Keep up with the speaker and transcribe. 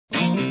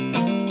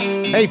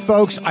Hey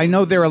folks, I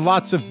know there are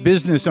lots of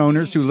business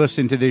owners who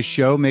listen to this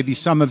show. Maybe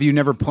some of you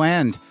never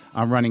planned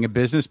on running a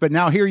business, but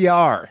now here you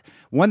are.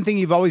 One thing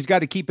you've always got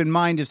to keep in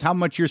mind is how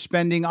much you're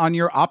spending on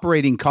your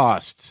operating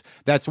costs.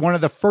 That's one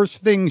of the first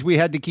things we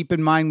had to keep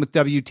in mind with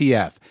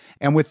WTF.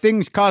 And with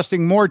things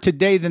costing more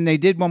today than they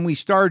did when we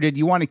started,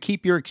 you want to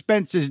keep your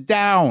expenses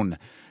down.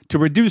 To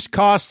reduce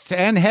costs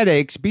and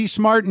headaches, be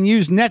smart and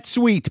use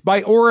NetSuite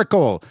by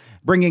Oracle,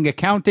 bringing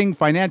accounting,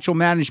 financial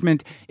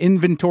management,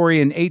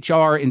 inventory, and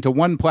HR into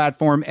one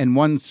platform and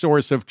one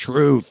source of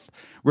truth.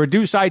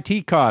 Reduce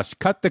IT costs,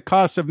 cut the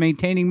costs of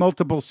maintaining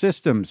multiple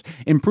systems,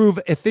 improve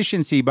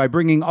efficiency by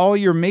bringing all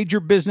your major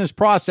business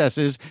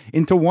processes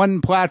into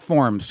one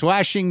platform,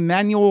 slashing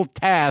manual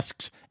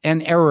tasks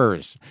and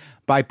errors.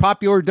 By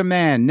popular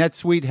demand,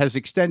 NetSuite has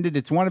extended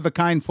its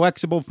one-of-a-kind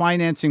flexible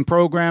financing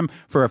program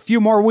for a few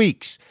more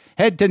weeks.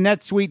 Head to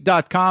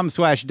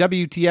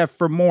netsuite.com/WTF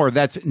for more.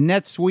 That's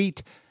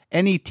NetSuite,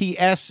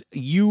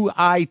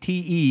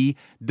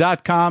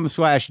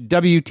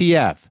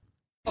 NetSuite.com/WTF.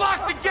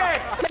 Lock the gate!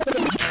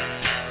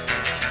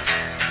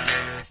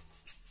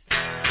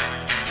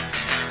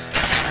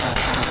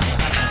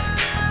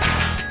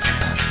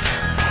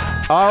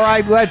 All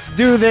right, let's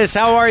do this.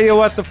 How are you,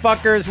 what the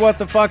fuckers, what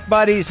the fuck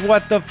buddies,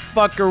 what the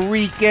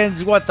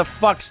fuckericans, what the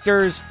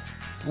fucksters,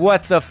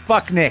 what the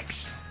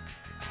fucknicks?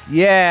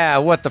 Yeah,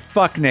 what the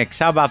fucknicks.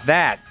 How about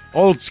that?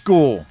 Old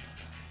school.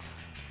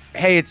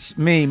 Hey, it's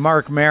me,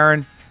 Mark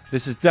Maron.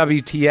 This is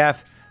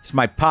WTF. It's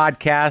my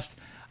podcast.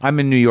 I'm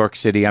in New York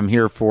City. I'm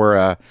here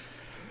for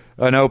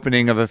an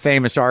opening of a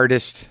famous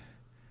artist,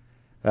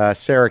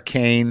 Sarah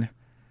Kane,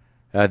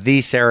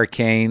 the Sarah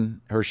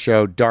Kane. Her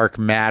show, Dark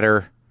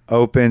Matter,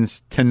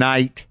 opens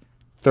tonight,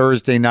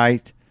 Thursday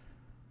night,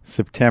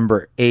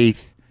 September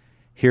 8th,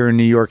 here in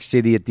New York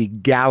City at the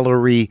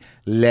Galerie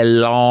Le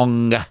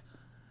Long.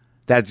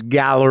 That's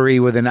gallery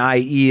with an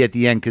I-E at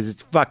the end because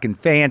it's fucking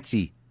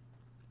fancy.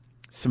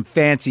 Some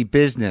fancy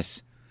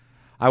business.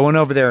 I went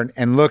over there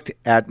and looked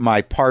at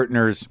my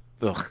partner's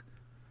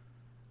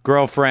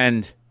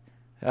girlfriend,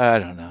 I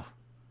don't know,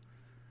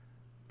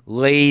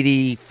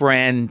 lady,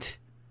 friend,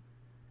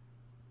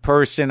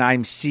 person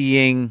I'm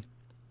seeing.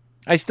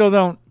 I still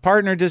don't,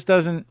 partner just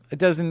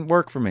doesn't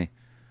work for me.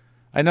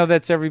 I know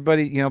that's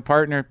everybody,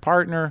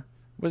 partner,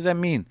 what does that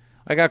mean?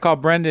 I got to call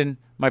Brendan,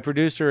 my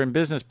producer and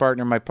business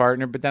partner, my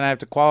partner, but then I have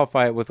to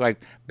qualify it with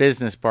like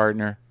business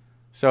partner.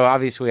 So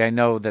obviously I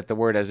know that the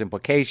word has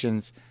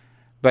implications,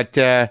 but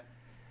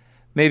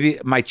maybe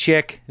my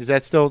chick, does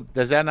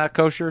that not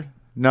kosher?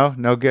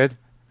 No good?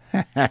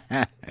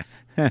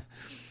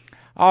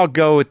 I'll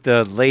go with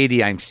the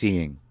lady I'm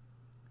seeing.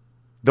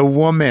 The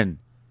woman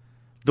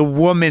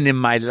in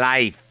my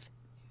life.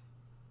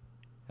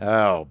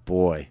 Oh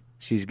boy,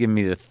 she's giving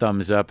me the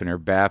thumbs up in her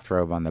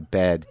bathrobe on the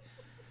bed.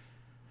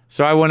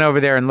 So I went over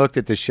there and looked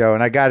at the show,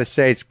 and I got to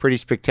say it's pretty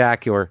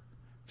spectacular.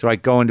 It's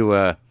like going to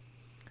an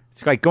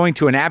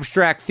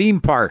abstract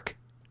theme park.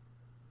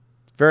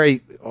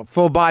 Very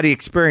full body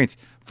experience,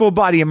 full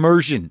body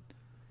immersion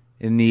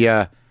in the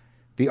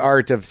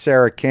art of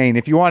Sarah Kane.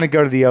 If you want to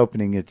go to the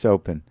opening, it's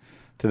open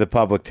to the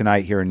public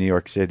tonight here in New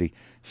York City,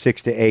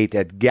 6 to 8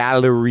 at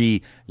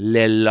Galerie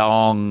Le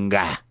Long.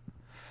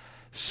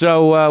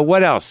 So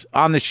what else?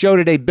 On the show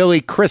today, Billy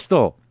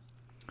Crystal.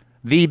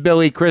 The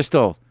Billy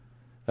Crystal.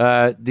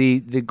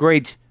 The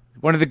great,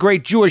 one of the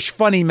great Jewish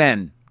funny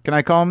men. Can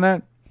I call him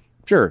that?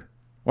 Sure.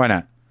 Why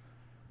not?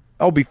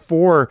 Oh,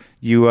 before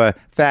you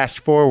fast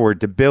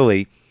forward to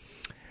Billy,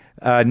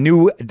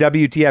 new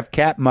WTF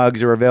Cat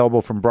mugs are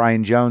available from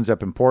Brian Jones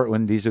up in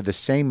Portland. These are the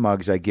same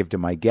mugs I give to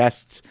my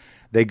guests.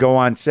 They go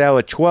on sale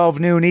at 12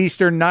 noon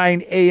Eastern,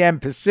 9 a.m.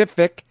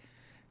 Pacific.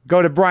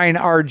 Go to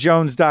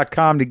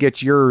brianrjones.com to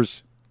get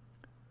yours.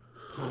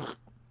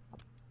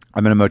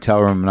 I'm in a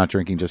motel room. I'm not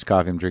drinking just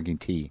coffee. I'm drinking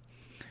tea.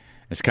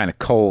 It's kind of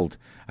cold.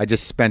 I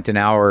just spent an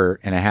hour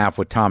and a half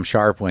with Tom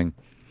Sharpling.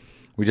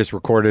 We just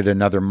recorded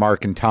another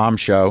Mark and Tom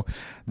show.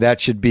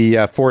 That should be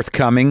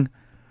forthcoming.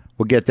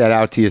 We'll get that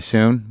out to you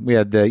soon. We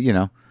had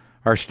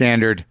our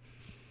standard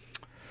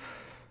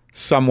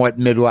somewhat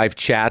midlife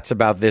chats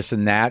about this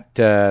and that.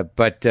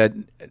 But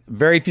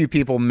very few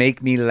people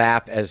make me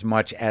laugh as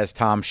much as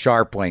Tom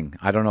Sharpling.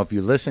 I don't know if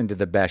you listen to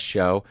the best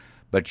show,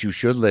 but you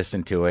should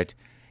listen to it.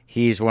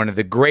 He's one of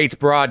the great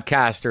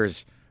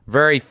broadcasters.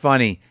 Very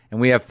funny,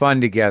 and we have fun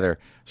together.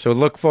 So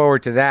look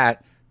forward to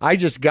that. I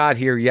just got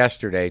here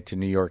yesterday to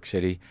New York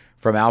City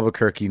from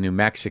Albuquerque, New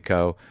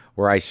Mexico,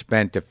 where I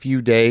spent a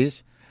few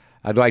days.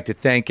 I'd like to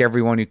thank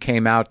everyone who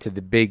came out to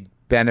the big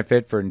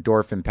benefit for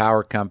Endorphin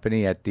Power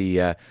Company at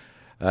the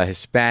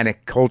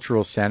Hispanic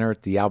Cultural Center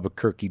at the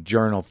Albuquerque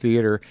Journal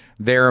Theater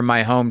there in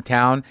my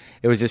hometown.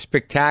 It was a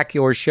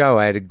spectacular show.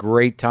 I had a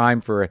great time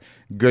for a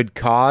good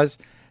cause.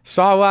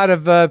 Saw a lot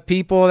of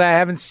people that I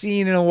haven't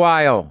seen in a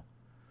while.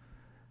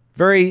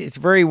 It's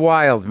very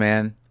wild,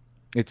 man.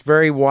 It's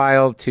very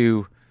wild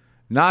to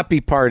not be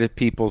part of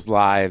people's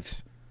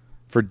lives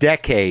for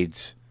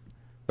decades,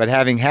 but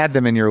having had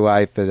them in your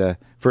life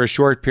for a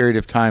short period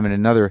of time at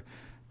another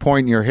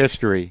point in your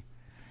history.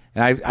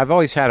 And I've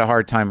always had a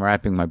hard time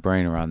wrapping my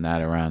brain around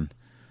that, around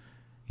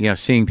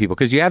seeing people,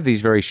 because you have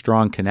these very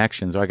strong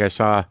connections. Like I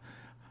saw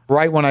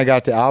right when I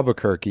got to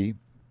Albuquerque,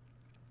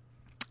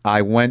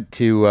 I went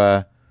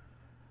to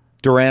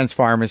Duran's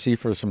Pharmacy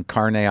for some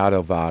carne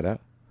adobada.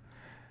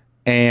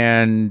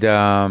 And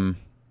I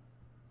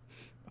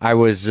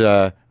was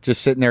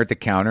just sitting there at the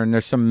counter, and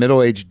there's some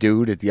middle-aged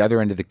dude at the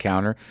other end of the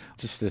counter,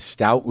 just a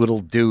stout little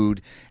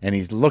dude, and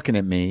he's looking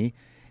at me,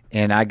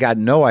 and I got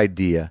no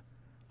idea.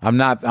 I'm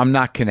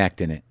not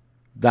connecting it.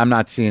 I'm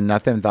not seeing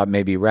nothing. Thought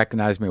maybe he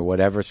recognized me or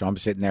whatever, so I'm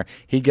sitting there.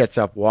 He gets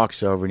up,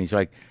 walks over, and he's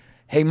like,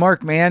 "Hey,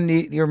 Mark, man,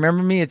 you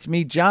remember me? It's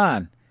me,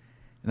 John."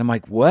 And I'm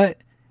like, "What?"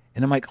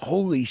 And I'm like,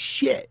 "Holy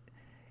shit.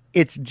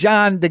 It's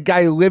John, the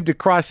guy who lived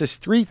across the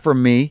street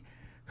from me,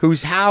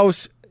 whose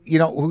house,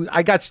 who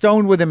I got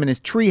stoned with him in his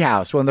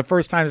treehouse. One of the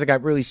first times I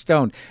got really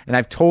stoned." And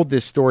I've told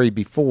this story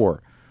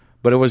before,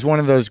 but it was one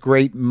of those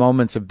great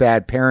moments of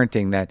bad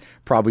parenting that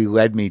probably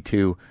led me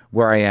to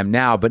where I am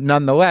now. But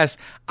nonetheless,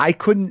 I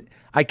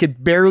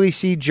could barely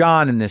see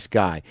John in this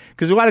guy.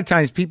 Because a lot of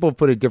times people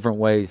put it different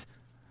ways.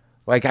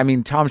 Like, I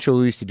mean, Tom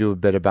Shalhoub used to do a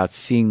bit about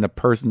seeing the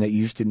person that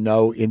you used to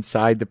know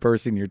inside the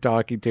person you're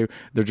talking to.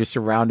 They're just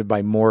surrounded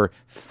by more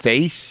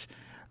face.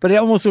 But it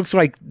almost looks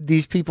like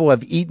these people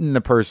have eaten the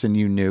person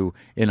you knew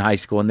in high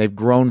school, and they've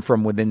grown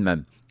from within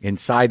them,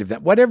 inside of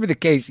that. Whatever the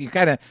case, you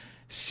kind of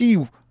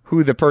see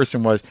who the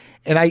person was.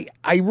 And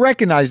I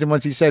recognized him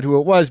once he said who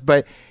it was,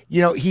 but,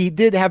 he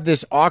did have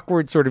this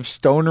awkward sort of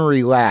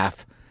stonery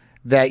laugh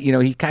that,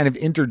 he kind of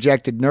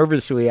interjected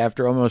nervously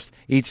after almost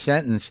each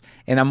sentence.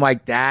 And I'm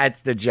like,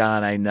 that's the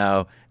John I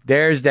know.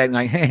 There's that,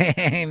 like,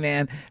 "Hey,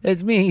 man,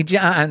 it's me,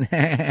 John."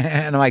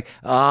 And I'm like,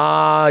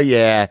 "Oh,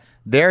 yeah,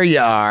 there you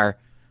are.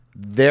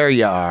 There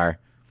you are."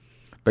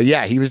 But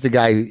yeah, he was the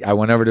guy. I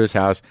went over to his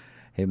house,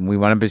 and we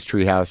went up his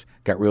treehouse,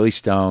 got really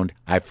stoned.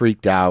 I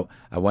freaked out.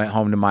 I went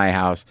home to my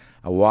house.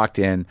 I walked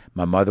in.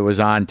 My mother was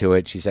on to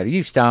it. She said, "Are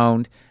you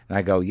stoned?" And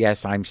I go,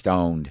 "Yes, I'm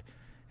stoned."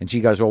 And she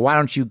goes, "Well, why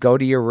don't you go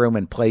to your room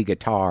and play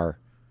guitar?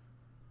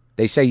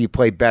 They say you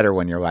play better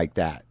when you're like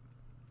that."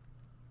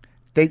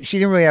 She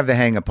didn't really have the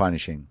hang of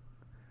punishing,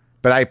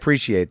 but I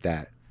appreciate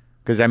that,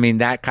 because, I mean,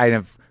 that kind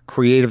of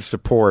creative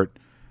support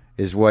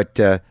is what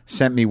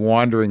sent me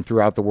wandering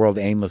throughout the world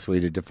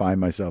aimlessly to define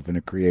myself in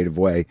a creative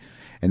way.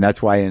 And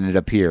that's why I ended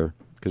up here,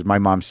 because my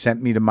mom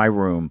sent me to my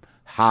room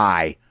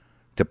high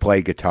to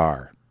play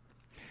guitar.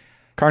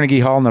 Carnegie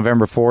Hall,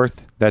 November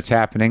 4th. That's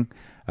happening.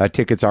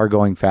 Tickets are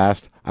going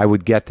fast. I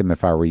would get them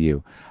if I were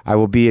you. I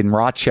will be in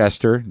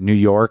Rochester, New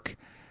York,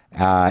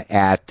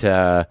 at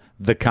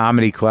the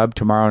Comedy Club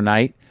tomorrow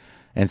night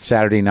and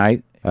Saturday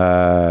night,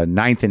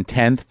 9th and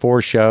 10th, 4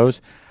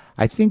 shows.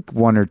 I think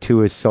 1 or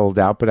 2 is sold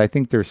out, but I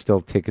think there's still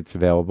tickets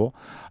available.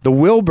 The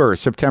Wilbur,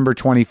 September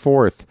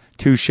 24th,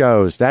 2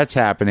 shows. That's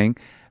happening.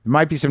 There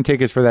might be some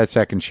tickets for that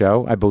second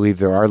show. I believe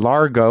there are.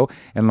 Largo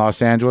in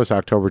Los Angeles,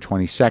 October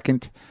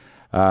 22nd.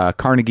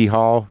 Carnegie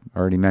Hall,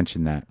 already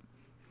mentioned that.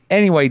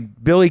 Anyway,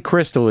 Billy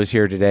Crystal is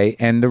here today,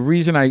 and the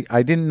reason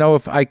I didn't know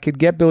if I could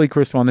get Billy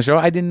Crystal on the show,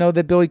 I didn't know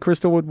that Billy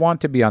Crystal would want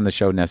to be on the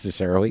show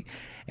necessarily.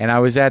 And I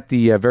was at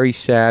the very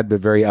sad but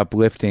very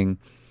uplifting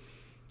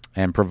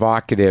and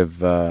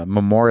provocative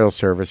memorial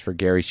service for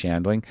Gary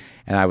Shandling,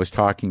 and I was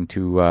talking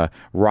to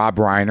Rob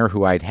Reiner,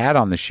 who I'd had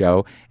on the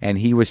show, and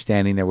he was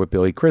standing there with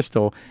Billy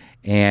Crystal,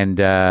 and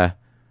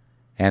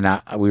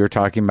we were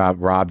talking about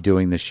Rob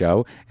doing the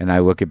show, and I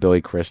look at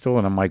Billy Crystal,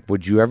 and I'm like,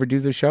 "Would you ever do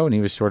the show?" And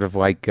he was sort of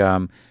like,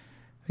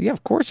 "Yeah,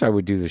 of course I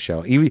would do the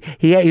show." He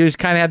was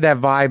kind of had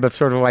that vibe of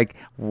sort of like,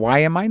 "Why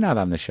am I not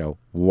on the show?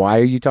 Why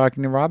are you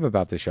talking to Rob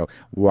about the show?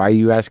 Why are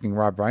you asking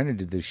Rob Reiner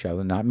to do the show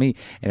and not me?"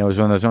 And it was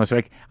one of those moments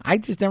like, "I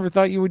just never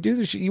thought you would do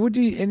the show. You would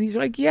do," and he's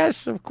like,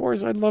 "Yes, of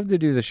course, I'd love to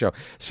do the show."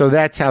 So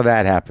that's how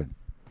that happened.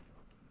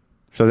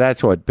 So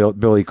that's what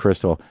Billy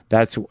Crystal.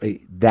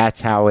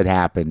 That's how it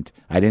happened.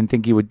 I didn't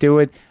think he would do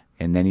it,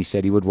 and then he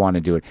said he would want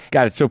to do it.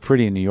 God, it's so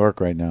pretty in New York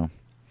right now.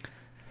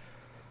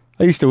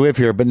 I used to live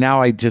here, but now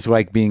I just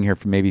like being here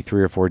for maybe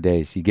 3 or 4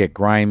 days. You get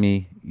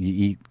grimy, you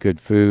eat good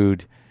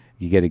food,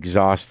 you get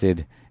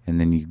exhausted,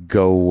 and then you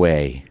go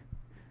away.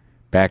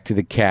 Back to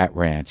the cat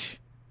ranch.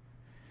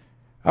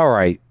 All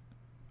right.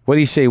 What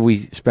do you say we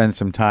spend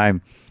some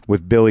time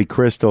with Billy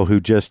Crystal, who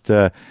just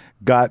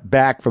got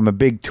back from a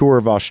big tour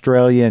of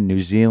Australia and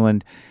New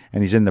Zealand,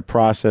 and he's in the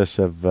process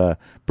of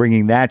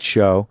bringing that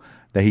show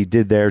that he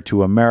did there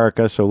to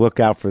America, so look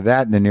out for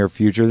that in the near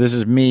future. This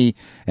is me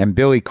and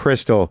Billy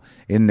Crystal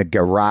in the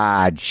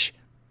garage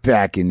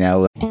back in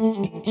L.A.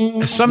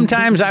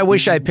 Sometimes I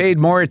wish I paid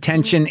more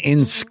attention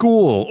in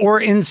school,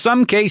 or in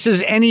some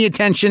cases, any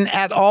attention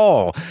at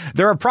all.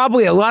 There are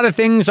probably a lot of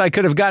things I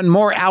could have gotten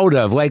more out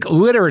of, like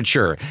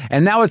literature,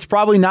 and now it's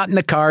probably not in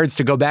the cards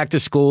to go back to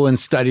school and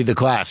study the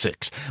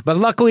classics. But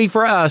luckily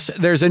for us,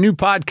 there's a new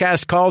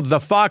podcast called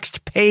The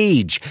Foxed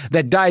Page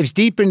that dives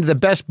deep into the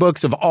best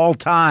books of all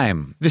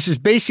time. This is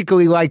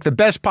basically like the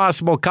best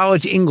possible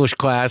college English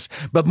class,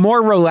 but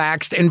more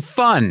relaxed and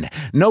fun.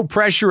 No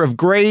pressure of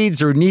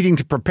grades or needing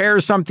to prepare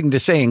something to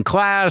say in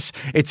class.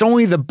 It's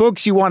only the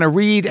books you want to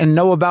read and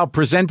know about,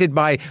 presented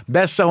by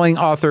best-selling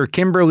author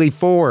Kimberly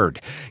Ford.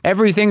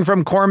 Everything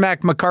from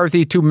Cormac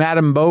McCarthy to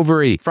Madame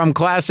Bovary, from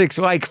classics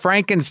like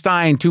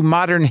Frankenstein to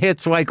modern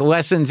hits like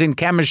Lessons in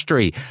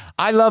Chemistry.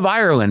 I love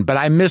Ireland, but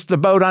I missed the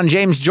boat on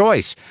James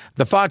Joyce.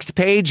 The Foxed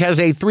Page has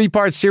a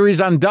 3-part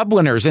series on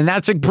Dubliners, and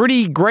that's a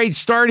pretty great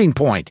starting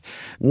point.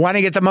 Want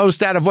to get the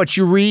most out of what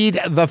you read?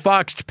 The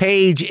Foxed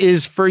Page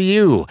is for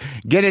you.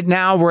 Get it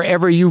now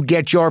wherever you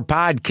get your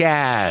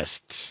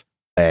podcasts.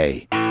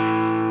 Hey.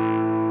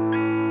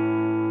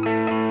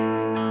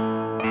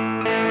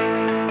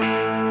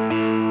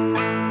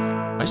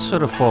 I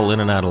sort of fall in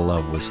and out of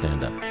love with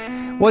stand-up.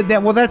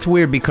 Well, that's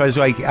weird because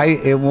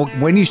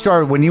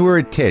when you were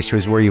at Tisch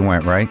was where you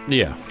went, right?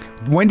 Yeah.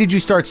 When did you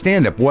start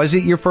stand-up? Was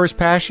it your first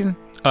passion?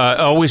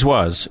 Always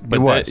was. But it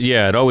was?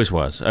 It always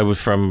was. I was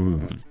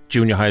from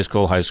junior high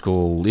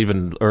school,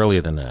 even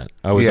earlier than that.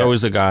 I was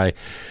always the guy,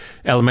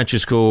 elementary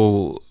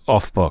school,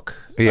 off book.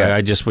 Yeah.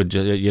 I just would,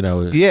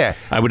 Yeah.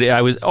 I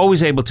was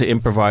always able to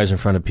improvise in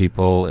front of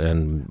people.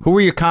 And who were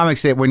your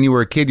comics that when you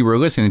were a kid you were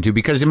listening to?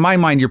 Because in my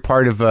mind, you're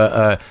part of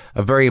a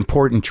very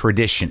important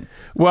tradition.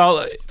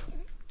 Well,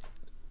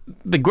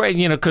 the great,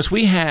 because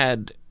we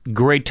had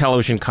great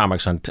television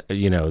comics on,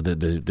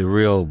 the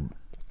real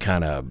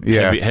kind of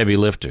heavy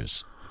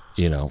lifters.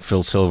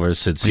 Phil Silver,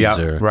 Sid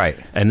Caesar, right?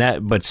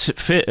 But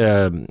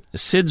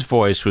Sid's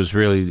voice was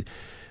really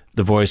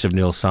the voice of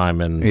Neil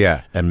Simon,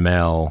 and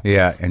Mel,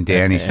 and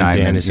Danny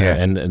Simon,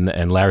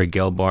 and Larry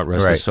Gelbart,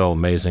 rest his soul,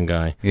 amazing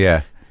guy,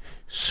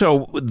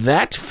 So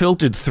that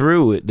filtered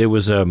through. There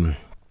was an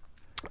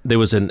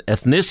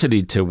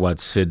ethnicity to what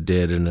Sid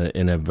did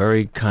in a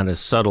very kind of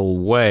subtle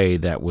way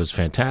that was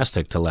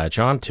fantastic to latch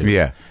onto.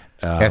 Yeah.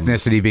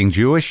 Ethnicity being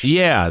Jewish?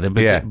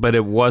 But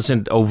it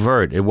wasn't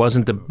overt. It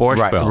wasn't the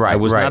Borscht Belt. I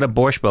was not a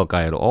Borscht Belt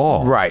guy at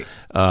all. Right.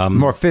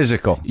 More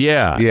physical.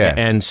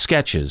 And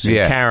sketches and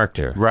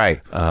character.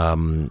 Right.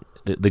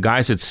 The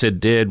guys that Sid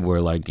did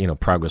were like,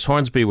 Progress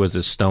Hornsby was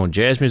this stone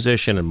jazz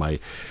musician, and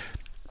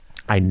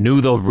I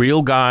knew the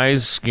real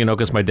guys,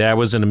 because my dad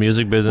was in the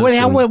music business.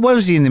 What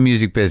was he in the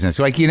music business?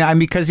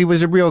 Because he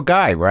was a real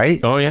guy, right?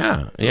 Oh,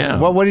 yeah.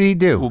 What did he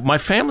do? My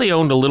family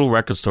owned a little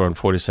record store on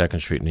 42nd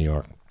Street in New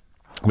York,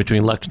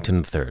 between Lexington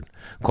and 3rd,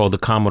 called the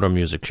Commodore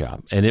Music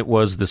Shop. And it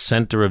was the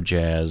center of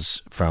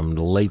jazz from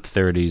the late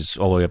 30s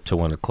all the way up to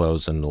when it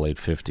closed in the late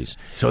 50s.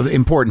 So the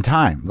important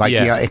time,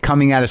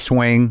 coming out of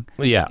swing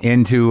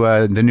into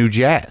the new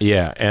jazz.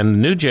 Yeah, and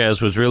new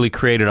jazz was really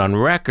created on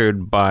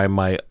record by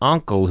my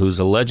uncle, who's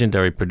a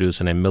legendary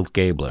producer named Milt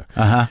Gabler.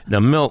 Uh-huh.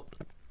 Now, Milt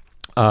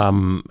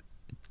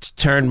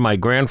turned my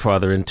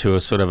grandfather into a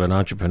sort of an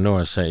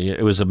entrepreneur. So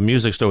it was a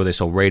music store where they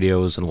sold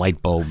radios and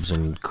light bulbs,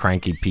 and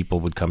cranky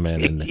people would come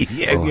in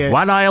and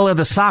what aisle are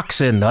the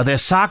socks in? Are there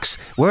socks?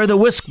 Where are the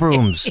whisk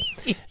brooms?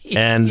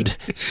 And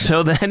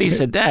so then he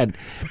said, Dad,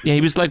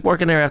 he was like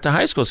working there after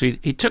high school. So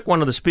he took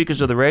one of the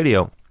speakers of the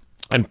radio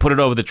and put it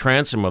over the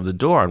transom of the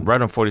door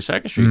right on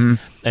 42nd Street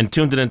and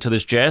tuned it into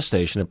this jazz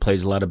station that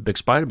plays a lot of Big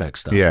Spiderback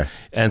stuff. Yeah.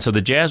 And so the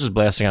jazz was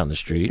blasting out in the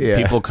street. Yeah.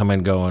 People come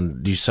in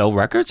going, do you sell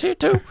records here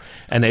too?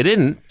 And they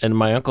didn't. And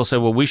my uncle said,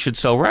 well, we should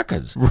sell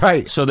records.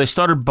 Right. So they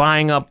started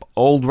buying up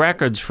old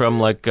records from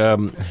what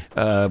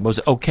was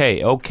it?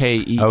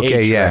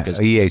 OKEH records.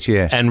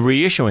 EH, and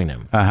reissuing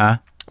them. Uh-huh.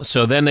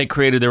 So then they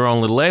created their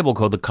own little label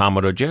called the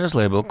Commodore Jazz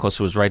Label, because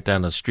it was right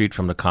down the street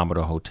from the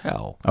Commodore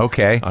Hotel.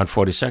 Okay. On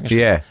 42nd Street.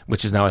 Yeah.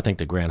 Which is now, I think,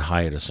 the Grand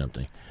Hyatt or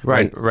something.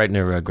 Right. Right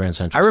near Grand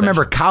Central I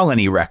remember Station.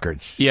 Colony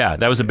Records. Yeah,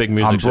 that was a big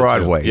music on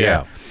Broadway.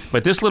 Yeah.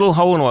 But this little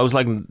hole in the wall was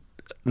like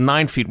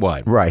 9 feet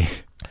wide.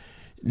 Right.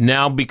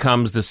 Now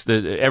becomes this.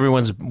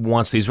 Everyone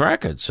wants these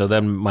records. So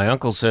then my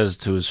uncle says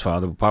to his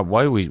father, Pop,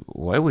 why are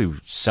we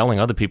selling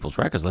other people's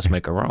records? Let's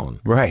make our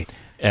own. Right.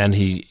 And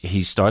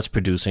he starts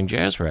producing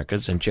jazz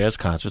records and jazz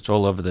concerts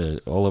all over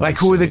the Like,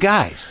 who are the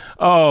guys?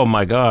 Oh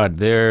my God!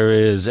 There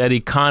is Eddie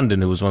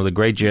Condon, who was one of the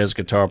great jazz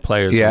guitar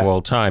players of all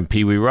time.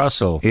 Pee Wee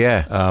Russell.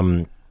 Yeah.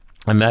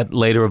 And that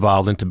later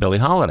evolved into Billie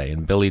Holiday,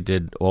 and Billie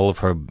did all of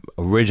her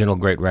original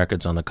great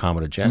records on the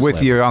Commodore Jazz with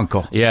label. your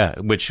uncle. Yeah,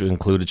 which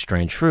included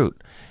Strange Fruit.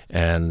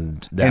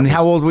 And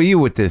how old were you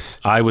with this?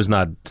 I was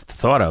not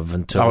thought of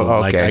until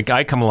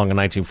I come along in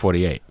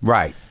 1948.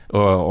 Right.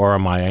 Or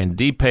on my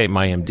MD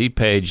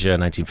page,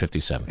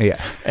 1957.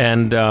 Yeah.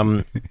 And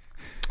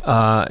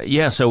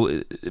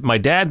so my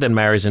dad then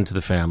marries into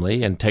the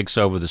family and takes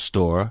over the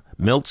store.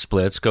 Milt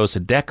splits, goes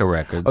to Decca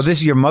Records. Oh, this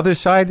is your mother's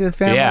side of the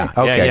family? Yeah.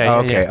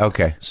 Okay.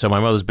 Okay. So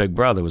my mother's big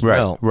brother was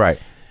Milt. Right.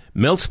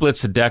 Milt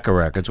splits to Decca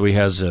Records, where he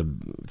has a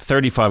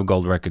 35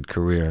 gold record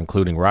career,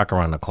 including Rock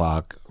Around the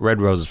Clock,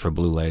 Red Roses for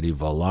Blue Lady,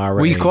 Volare.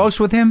 Were you close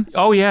with him?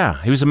 Oh,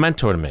 yeah. He was a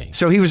mentor to me.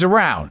 So he was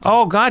around?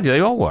 Oh, God,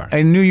 they all were.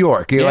 In New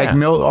York. Like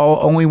Milt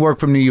only worked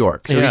from New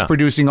York. So he's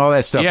producing all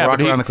that stuff, Rock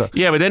Around the Clock.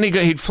 Yeah, but then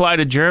he'd fly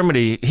to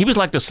Germany. He was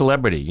like the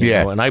celebrity, you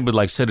know, and I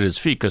would sit at his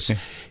feet, because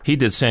he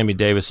did Sammy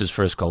Davis's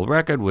first gold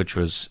record, which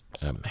was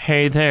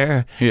Hey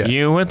there,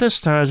 you with the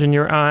stars in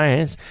your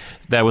eyes.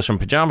 That was from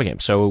Pajama Game.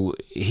 So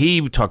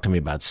he talked to me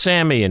about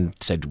Sammy and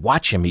said,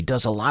 watch him. He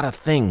does a lot of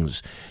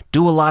things,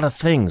 do a lot of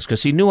things,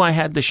 because he knew I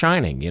had The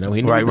Shining. He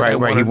knew right.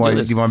 You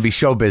want to be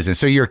show business.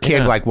 So you're a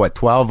kid like what,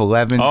 12,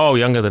 11? Oh,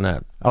 younger than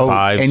that. Oh,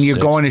 5, and you're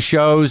 6. going to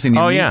shows and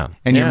you're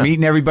you're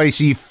meeting everybody.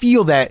 So you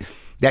feel that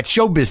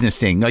show business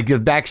thing, like the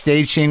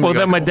backstage thing. Well,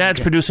 then my dad's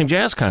producing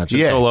jazz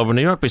concerts all over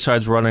New York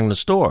besides running the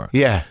store.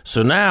 Yeah.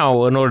 So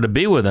now, in order to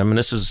be with him, and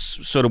this is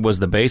sort of was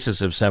the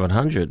basis of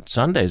 700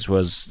 Sundays,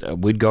 was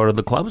we'd go to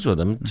the clubs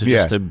with him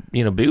just to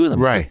be with him.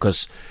 Right.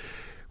 Because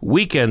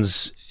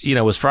weekends,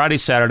 it was Friday,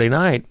 Saturday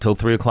night till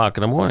 3 o'clock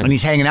in the morning. And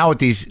he's hanging out with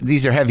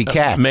these are heavy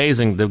cats.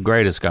 Amazing, the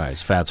greatest guys.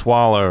 Fats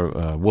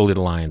Waller, Willie the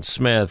Lion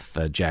Smith,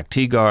 Jack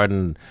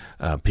Teagarden,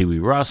 Pee Wee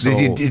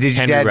Russell, did your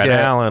Henry dad, Red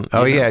Allen.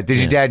 Oh, yeah. Did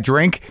your dad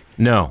drink?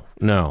 No.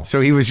 So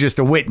he was just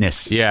a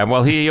witness. Yeah,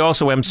 well, he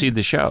also emceed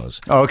the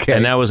shows. Okay.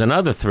 And that was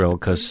another thrill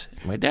because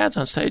my dad's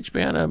on stage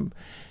behind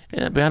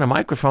a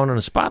microphone and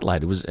a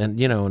spotlight. It was, in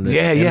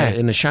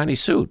a shiny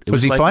suit.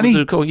 Was he funny?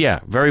 Was cool.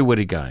 Yeah, very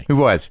witty guy. He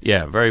was.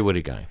 Yeah, very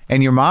witty guy.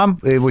 And your mom,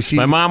 was she?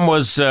 My mom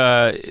was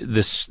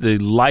the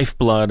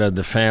lifeblood of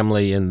the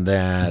family in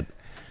that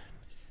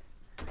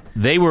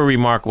they were a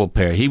remarkable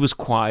pair. He was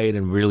quiet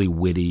and really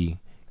witty.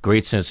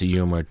 Great sense of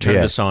humor. Turned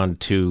us on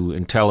to,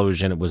 in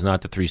television, it was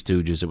not the Three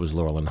Stooges, it was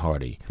Laurel and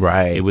Hardy.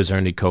 Right. It was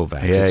Ernie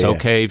Kovacs. It's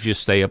okay if you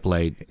stay up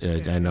late.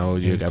 I know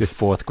you got a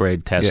fourth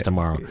grade test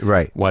tomorrow.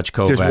 Right. Watch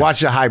Kovacs. Just watch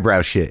the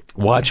highbrow shit.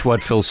 Watch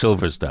what Phil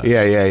Silvers does.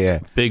 Yeah.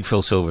 Big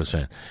Phil Silvers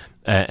fan.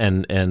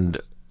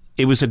 And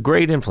it was a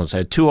great influence. I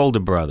had 2 older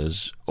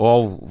brothers,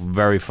 all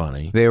very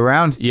funny. They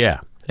around?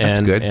 Yeah.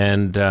 That's good.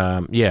 And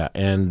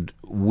and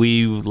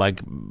we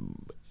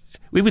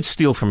would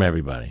steal from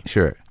everybody.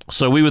 Sure.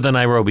 So we were the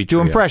Nairobi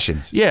Trio. Do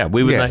impressions. Yeah,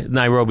 we were the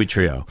Nairobi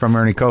Trio. From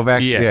Ernie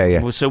Kovacs?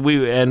 Yeah. So we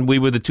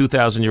were the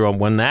 2,000-year-old.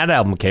 When that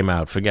album came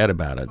out, forget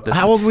about it.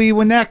 How old were you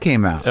when that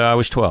came out? I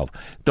was 12.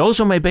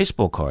 Those are my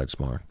baseball cards,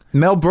 Mark.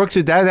 Mel Brooks,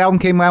 that album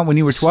came out when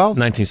you were 12?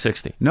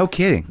 1960. No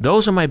kidding.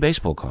 Those are my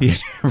baseball cards.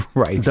 Yeah,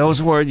 right.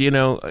 Those were,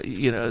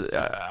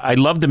 I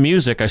love the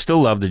music. I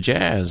still love the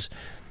jazz.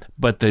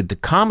 But the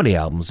comedy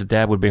albums that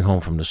Dad would bring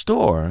home from the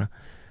store,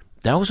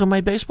 those were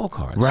my baseball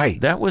cards.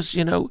 Right. That was,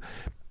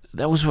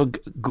 that was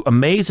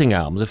amazing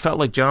albums. It felt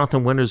like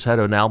Jonathan Winters had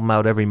an album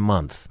out every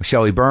month.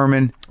 Shelley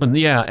Berman.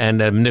 Yeah, and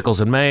Nichols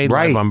and May,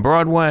 live on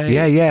Broadway.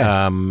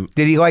 Yeah.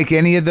 Did he like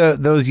any of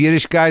those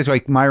Yiddish guys,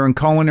 like Myron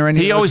Cohen or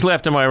anything? He always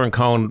laughed at Myron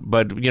Cohen,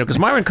 but, because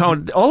Myron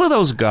Cohen, all of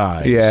those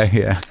guys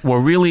were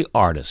really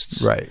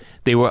artists. Right.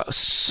 They were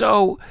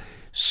so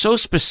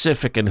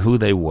specific in who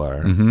they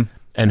were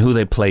and who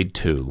they played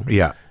to.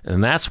 Yeah.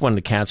 And that's when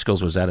the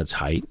Catskills was at its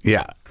height.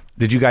 Yeah.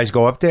 Did you guys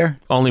go up there?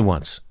 Only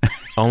once.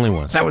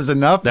 That was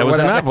enough? That was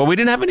enough. Well, we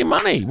didn't have any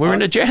money. We're in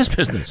the jazz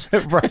business.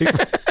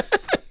 Right.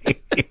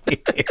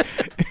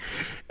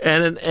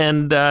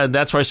 And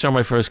that's where I saw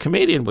my first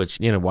comedian, which,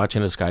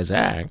 watching this guy's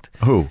act.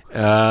 Who?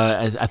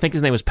 I think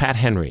his name was Pat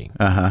Henry.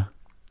 Uh-huh.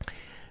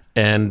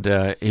 And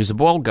he was a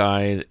bald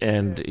guy,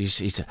 and he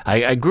said,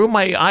 I grew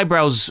my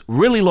eyebrows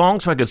really long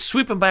so I could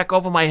sweep them back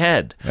over my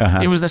head.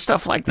 It was the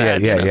stuff like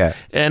that. Yeah.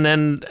 And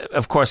then,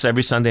 of course,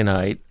 every Sunday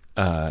night,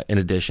 in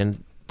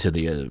addition to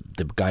the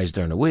guys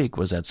during the week,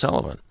 was Ed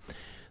Sullivan.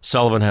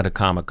 Sullivan had a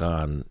comic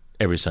on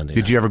every Sunday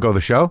night. Did you ever go to the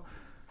show?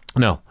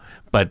 No,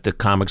 but the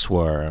comics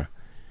were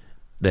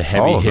the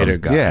heavy hitter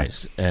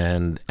guys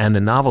and the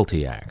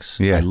novelty acts.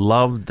 Yeah. I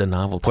loved the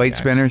novelty Plate acts.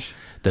 spinners?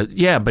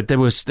 But there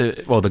was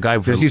the guy.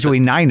 There's usually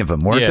 9 of them,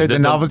 weren't there? The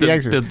novelty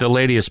acts? The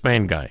Lady of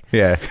Spain guy.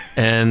 Yeah.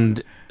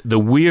 And the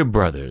Weir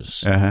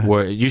Brothers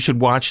were. You should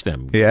watch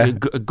them. Yeah.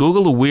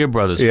 Google the Weir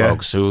Brothers,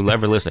 folks, who will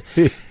ever listen.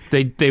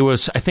 They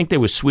was, I think they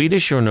were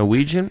Swedish or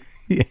Norwegian.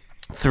 Yeah.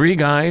 3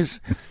 guys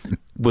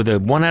with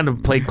one had to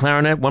play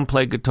clarinet, one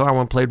played guitar,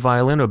 one played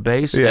violin or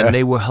bass, and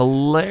they were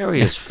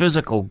hilarious,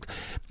 physical.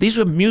 These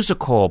were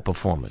music hall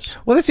performers.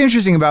 Well, that's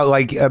interesting about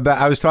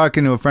I was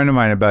talking to a friend of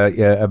mine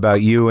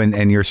about you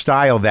and your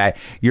style, that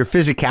your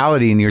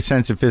physicality and your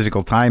sense of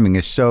physical timing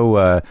is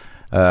so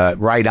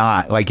right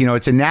on.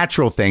 It's a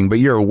natural thing, but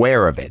you're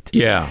aware of it.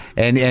 Yeah.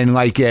 And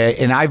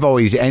I've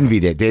always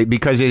envied it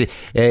because it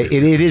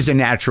is a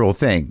natural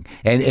thing.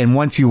 And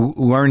once you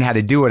learn how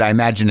to do it, I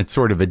imagine it's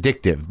sort of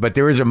addictive. But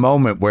there is a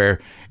moment where,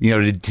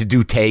 to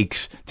do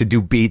takes, to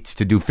do beats,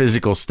 to do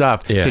physical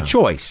stuff, it's a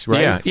choice,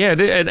 right? Yeah.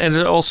 And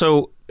it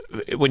also,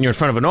 when you're in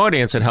front of an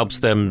audience, it helps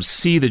them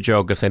see the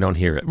joke if they don't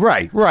hear it.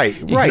 Right.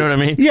 You know what I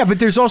mean? Yeah, but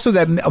there's also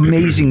that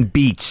amazing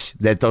beats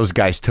that those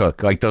guys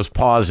took, like those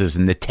pauses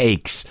and the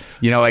takes,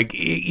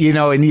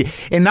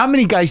 and not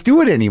many guys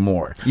do it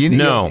anymore.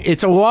 No.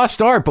 It's a lost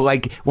art,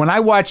 but when I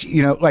watch,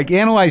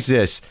 analyze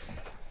this,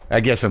 I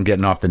guess I'm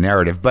getting off the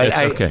narrative, but it's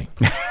okay.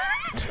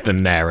 The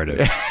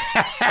narrative.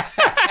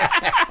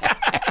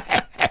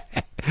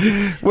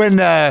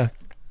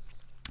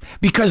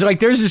 because like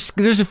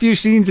there's a few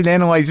scenes in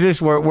Analyze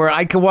This where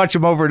I can watch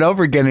them over and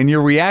over again, and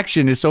your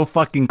reaction is so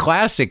fucking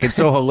classic. It's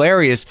so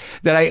hilarious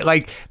that I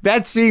like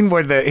that scene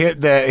where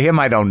the him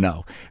I don't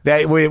know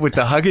that with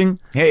the hugging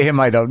him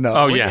I don't know.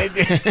 Oh yeah.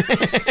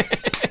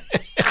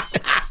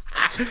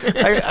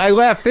 I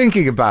laugh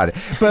thinking about it,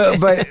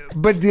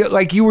 but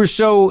like you were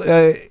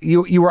so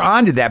you were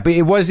onto that, but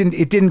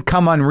it didn't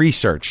come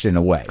unresearched in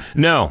a way.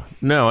 No,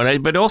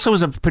 but also it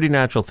was a pretty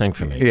natural thing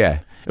for me. Yeah,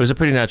 it was a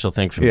pretty natural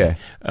thing for me.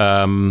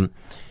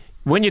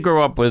 When you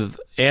grow up with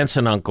aunts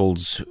and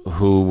uncles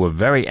who were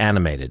very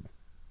animated.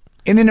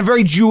 And in a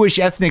very Jewish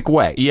ethnic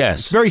way. Yes.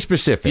 It's very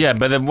specific. Yeah,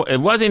 but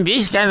it wasn't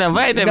this kind of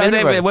way.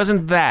 It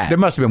wasn't that. There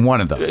must have been one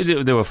of those.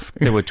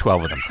 There were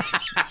 12 of them.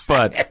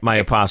 But my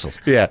apostles.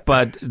 Yeah.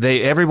 But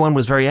everyone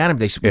was very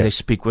animated. They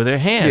speak with their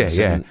hands.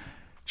 Yeah. And,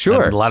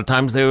 sure. And a lot of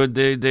times their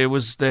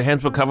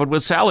hands were covered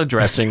with salad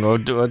dressing or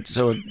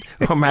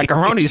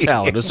macaroni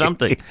salad or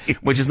something,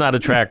 which is not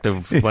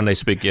attractive when they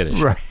speak Yiddish.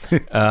 Right.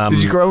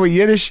 Did you grow up with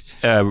Yiddish?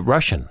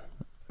 Russian.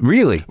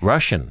 Really?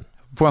 Russian.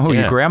 From who,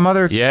 your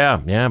grandmother? Yeah,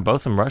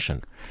 both of them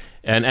Russian.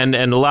 And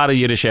a lot of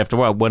Yiddish after a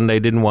while when they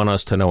didn't want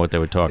us to know what they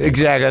were talking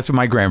Exactly. That's what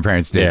my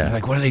grandparents did. Yeah.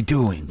 Like, what are they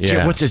doing?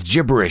 Yeah. What's this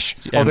gibberish?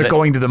 And they're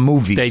going to the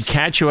movies. They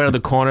catch you out of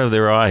the corner of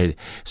their eye.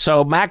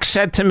 So Max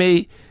said to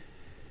me,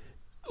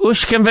 and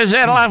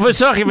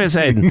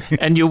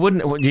you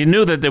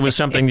knew that there was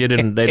something they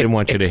didn't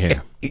want you to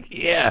hear.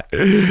 Yeah.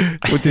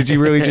 What, did you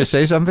really just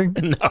say something?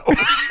 No.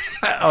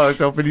 I was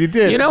hoping you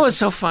did. You know what's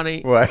so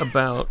funny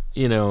about,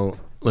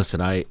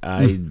 listen, I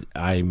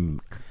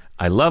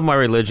love my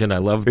religion. I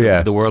love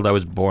the world I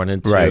was born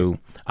into. Right.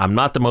 I'm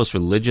not the most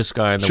religious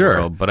guy in the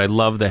world, but I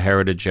love the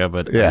heritage of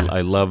it. Yeah.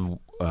 I love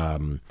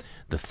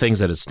the things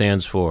that it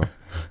stands for.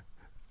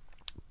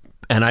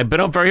 And I've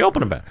been very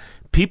open about it.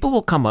 People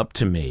will come up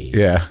to me.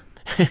 Yeah.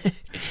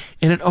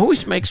 And it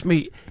always makes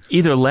me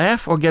either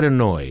laugh or get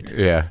annoyed.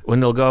 Yeah. When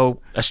they'll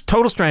go, a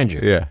total stranger.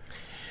 Yeah.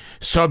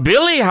 So,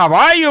 Billy, how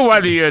are you?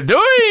 What are you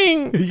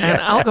doing? Yeah.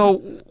 And I'll go,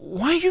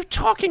 why are you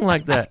talking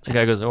like that? The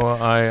guy goes, oh,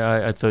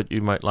 I thought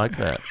you might like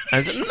that.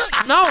 I said,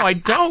 no, I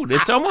don't.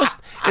 It's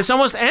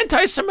almost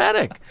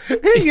anti-Semitic.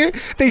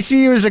 They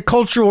see you as a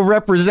cultural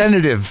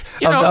representative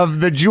of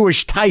the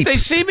Jewish type. They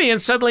see me,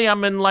 and suddenly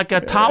I'm in like a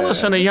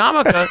tallis and a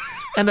yarmulke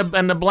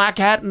and the black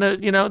hat and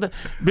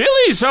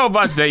Billy, so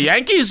what's the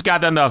Yankees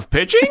got enough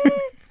pitching?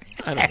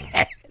 I don't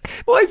know.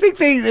 Well, I think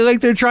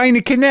they're trying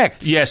to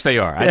connect. Yes, they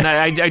are. And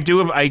I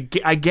do. I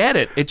get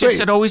it.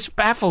 It always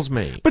baffles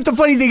me. But the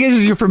funny thing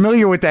is you're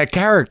familiar with that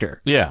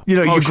character. Yeah.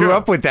 You grew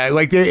up with that.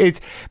 Like it's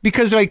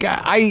because like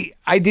I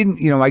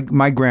didn't.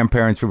 My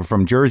grandparents were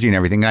from Jersey and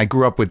everything, and I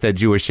grew up with that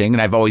Jewish thing,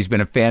 and I've always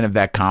been a fan of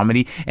that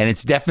comedy, and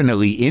it's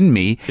definitely in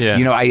me.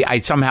 Yeah. I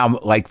somehow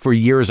like for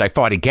years I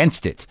fought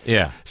against it.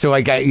 Yeah. So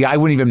like I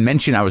wouldn't even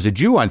mention I was a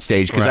Jew on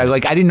stage because I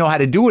didn't know how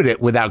to do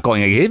it without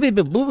going.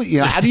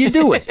 How do you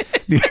do it?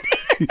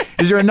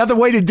 Is there another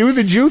way to do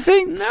the Jew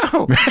thing?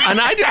 No.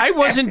 And I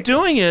wasn't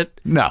doing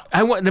it. No.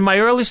 In my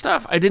early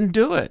stuff, I didn't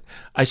do it.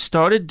 I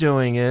started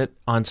doing it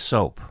on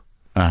Soap.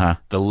 Uh-huh.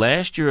 The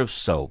last year of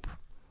Soap,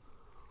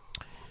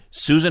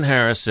 Susan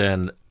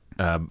Harrison,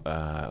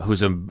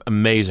 who's an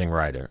amazing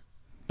writer,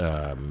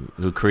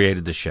 who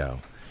created the show,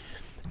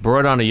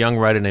 brought on a young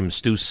writer named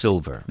Stu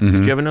Silver. Mm-hmm.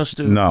 Did you ever know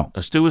Stu? No.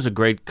 Stu was a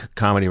great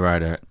comedy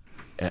writer.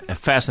 A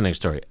fascinating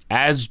story.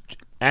 As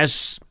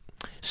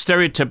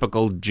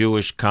stereotypical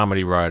Jewish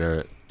comedy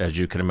writer as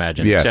you can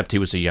imagine, except he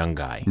was a young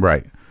guy.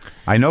 Right.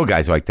 I know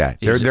guys like that.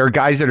 There are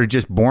guys that are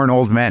just born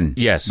old men.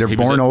 Yes. They're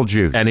born old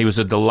Jews. And he was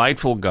a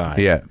delightful guy.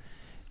 Yeah.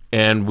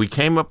 And we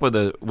came up with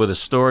a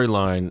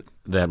storyline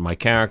that my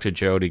character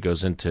Jody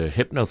goes into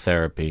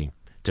hypnotherapy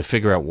to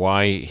figure out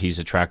why he's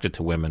attracted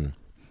to women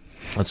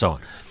and so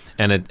on.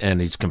 And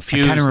he's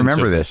confused. I kind of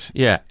remember this.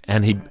 Yeah,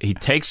 and he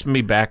takes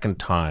me back in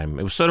time.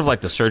 It was sort of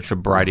like the search for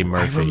Bridie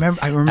Murphy.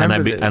 I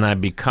remember and I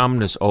become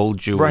this old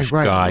Jewish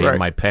guy in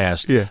my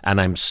past, and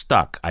I'm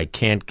stuck. I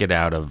can't get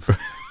out of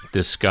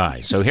this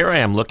guy. So here I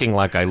am looking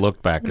like I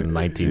looked back in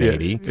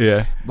 1980.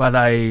 Yeah. But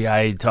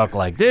I talk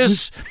like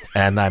this,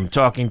 and I'm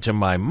talking to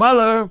my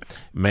mother,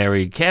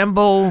 Mary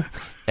Campbell,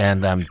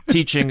 and I'm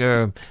teaching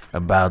her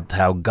about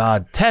how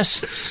God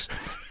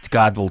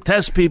will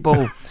test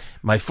people.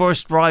 My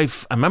first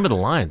wife, I remember the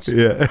lines.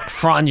 Yeah.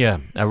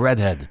 Franya, a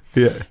redhead.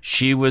 Yeah.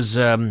 She was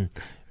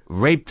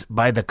raped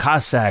by the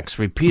Cossacks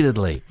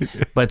repeatedly.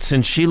 But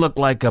since she looked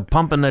like a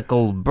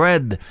pumpernickel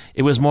bread,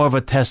 it was more of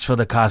a test for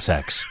the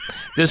Cossacks.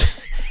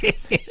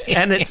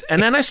 And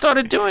then I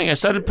started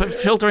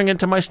filtering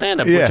into my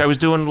stand-up, which I was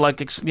doing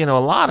a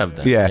lot of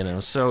them. Yeah.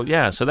 So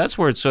that's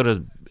where it sort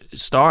of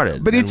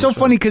started. But it's so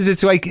funny because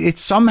it's like it's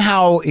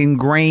somehow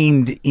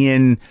ingrained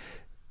in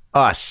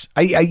us.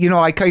 I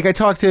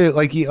talked to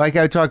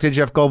I talked to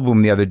Jeff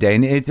Goldblum the other day,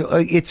 and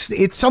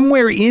it's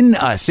somewhere in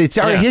us. It's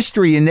our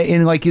history, and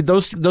in like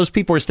those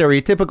people are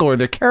stereotypical or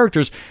they're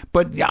characters.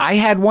 But I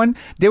had one.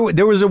 There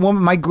was a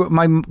woman, my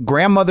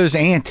grandmother's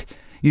aunt.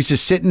 used to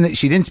sit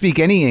she didn't speak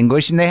any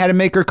English, and they had to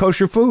make her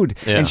kosher food.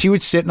 Yeah. And she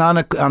would sit on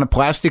a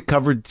plastic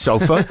covered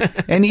sofa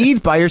and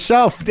eat by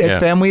herself at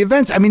family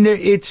events. I mean,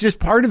 it's just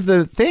part of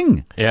the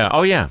thing. Yeah.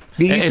 Oh, yeah.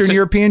 The Eastern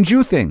European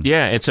Jew thing.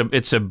 Yeah, it's a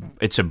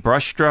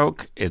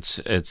brushstroke. It's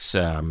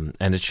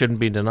and it shouldn't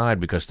be denied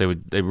because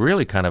they're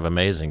really kind of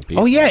amazing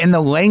people. Oh yeah, and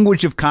the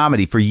language of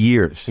comedy for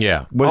years.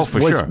 Yeah.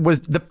 Sure.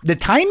 Was the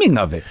timing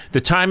of it.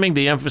 The timing,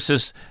 the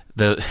emphasis,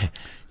 the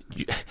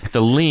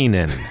lean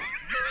in.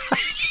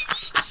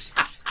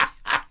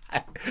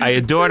 I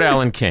adored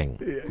Alan King.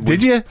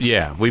 Did you?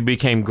 Yeah, we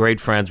became great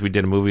friends. We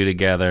did a movie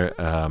together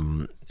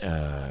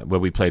where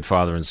we played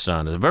father and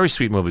son. It's a very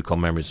sweet movie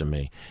called Memories of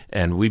Me,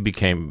 and we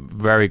became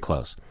very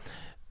close.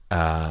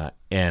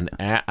 And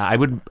I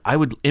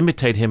would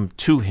imitate him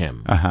to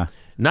him.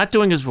 Not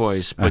doing his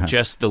voice, but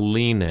just the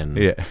lean in.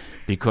 Yeah.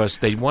 Because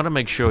they want to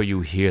make sure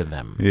you hear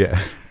them.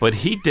 Yeah. But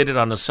he did it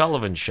on the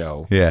Sullivan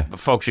Show. Yeah.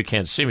 Folks, you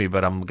can't see me,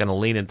 but I'm going to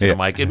lean into the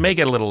mic. It may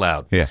get a little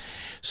loud. Yeah.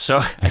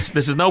 So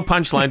this is no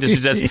punchline. This is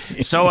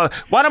just, so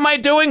what am I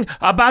doing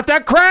about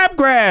that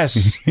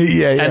crabgrass?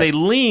 Yeah. And they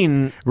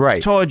lean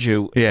toward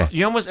you. Yeah.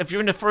 You almost, if you're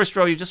in the first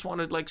row, you just want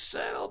to like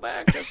settle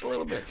back just a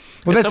little bit.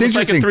 Well, it's that's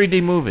almost interesting. like a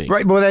 3D movie.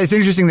 Right. Well, that's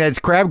interesting that it's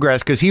Crabgrass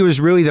because he was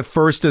really the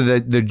first of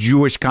the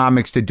Jewish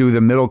comics to do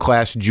the middle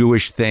class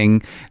Jewish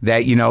thing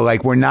that,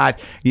 like we're not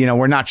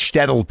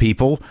shtetl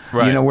people.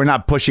 Right. We're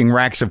not pushing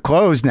racks of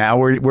clothes now.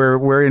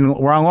 We're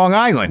on Long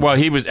Island. Well,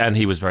 he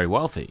was very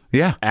wealthy.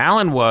 Yeah.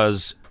 Alan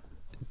was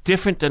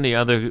different than the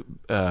other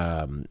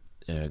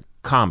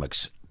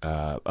comics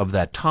of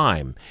that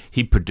time.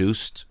 He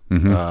produced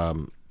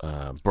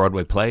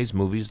Broadway plays,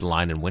 movies,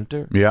 Lion in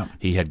Winter. Yeah.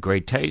 He had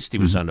great taste. He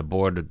was on the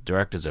board of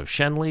directors of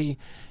Shenley,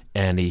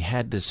 and he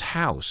had this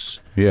house.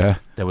 Yeah.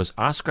 That was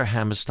Oscar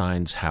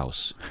Hammerstein's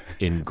house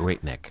in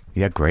Great Neck.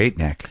 Yeah, Great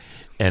Neck.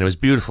 And it was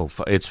beautiful.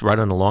 It's right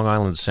on the Long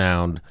Island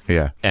Sound.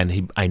 Yeah.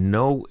 And I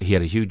know he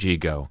had a huge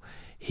ego.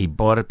 He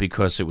bought it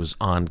because it was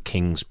on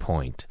Kings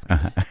Point.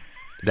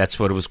 That's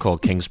what it was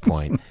called, Kings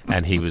Point,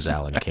 and he was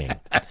Alan King.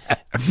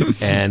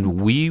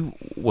 And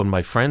when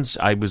my friends,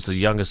 I was the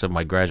youngest of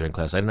my graduating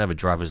class. I didn't have a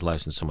driver's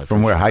license, so my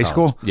from where, high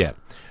school? Yeah,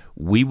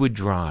 we would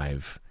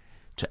drive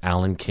to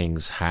Alan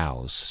King's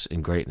house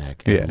in Great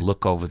Neck and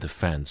look over the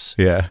fence,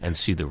 and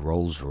see the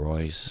Rolls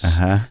Royce,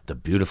 the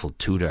beautiful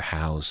Tudor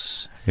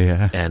house,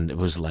 and it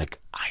was like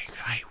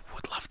I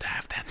would love to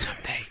have that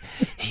someday.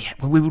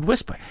 When we would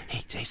whisper,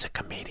 he's a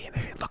comedian,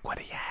 and look what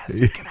he has.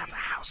 He can have a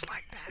house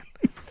like that.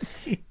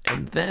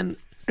 And then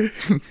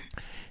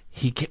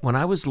when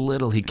I was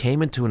little, he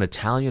came into an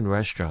Italian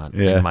restaurant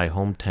in my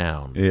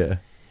hometown.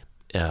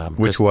 Yeah.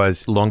 Which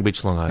was? Long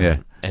Beach, Long Island. Yeah.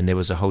 And there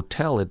was a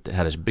hotel that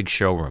had a big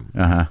showroom.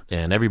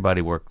 And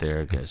everybody worked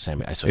there. I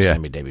saw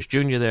Sammy Davis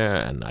Jr. there.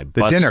 And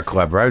the dinner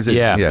club, right?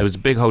 It was a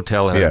big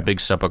hotel. It had a big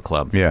supper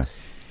club. Yeah.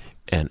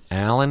 And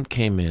Alan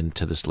came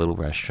into this little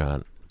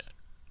restaurant,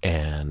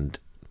 and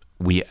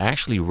we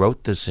actually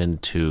wrote this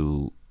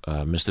into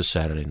Mr.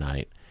 Saturday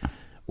Night,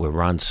 where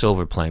Ron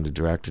Silver, playing the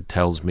director,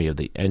 tells me of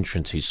the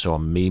entrance he saw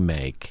me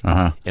make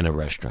in a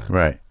restaurant.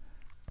 Right.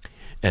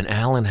 And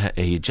Alan,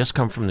 he had just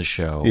come from the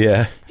show.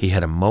 Yeah. He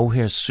had a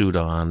mohair suit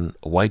on,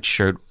 a white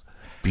shirt,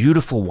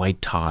 beautiful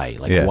white tie,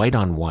 like white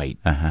on white.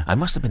 I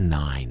must have been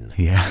 9.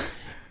 Yeah.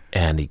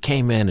 And he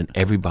came in, and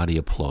everybody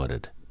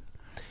applauded.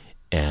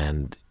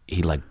 And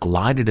he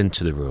glided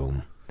into the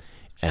room,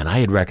 and I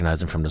had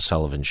recognized him from the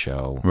Sullivan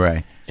Show.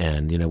 Right.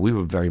 And, we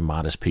were very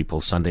modest people.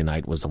 Sunday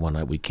night was the one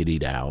night we could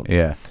eat out.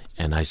 Yeah.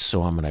 And I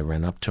saw him, and I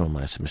ran up to him,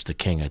 and I said, Mr.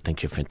 King, I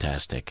think you're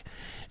fantastic.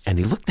 And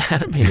he looked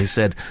at me, and he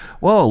said,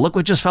 whoa, look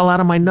what just fell out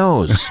of my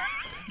nose.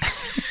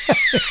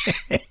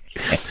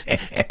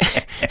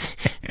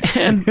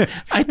 And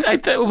I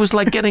thought it was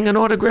like getting an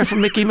autograph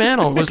from Mickey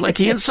Mantle. It was like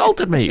he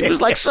insulted me. It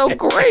was so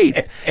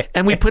great.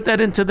 And we put that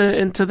into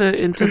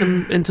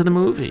the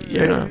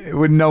movie.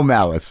 With no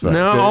malice. Though.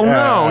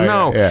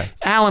 No. Yeah.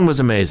 Alan was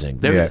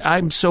amazing.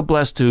 I'm so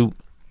blessed to.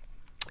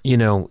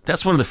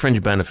 That's one of the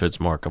fringe benefits,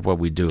 Mark, of what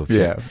we do.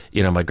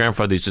 My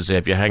grandfather used to say,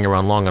 if you hang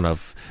around long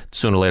enough,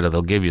 sooner or later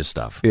they'll give you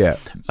stuff. Yeah.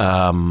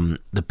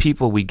 The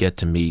people we get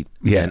to meet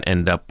and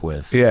end up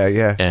with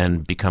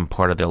and become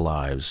part of their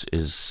lives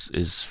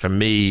is for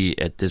me,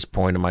 at this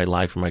point in my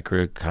life and my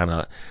career, kind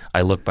of,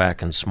 I look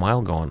back and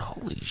smile going,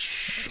 holy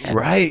shit.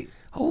 Right.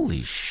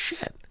 Holy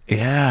shit.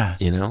 Yeah.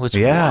 It's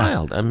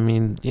wild. I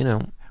mean,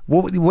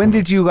 when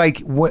did you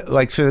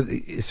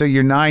so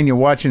you're 9, you're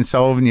watching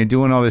Sullivan, you're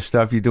doing all this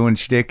stuff, you're doing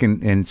shtick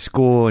in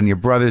school, and your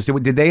brothers,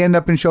 did they end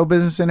up in show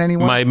business in any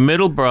way? My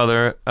middle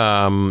brother,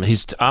 I'm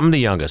the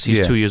youngest.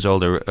 He's 2 years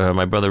older.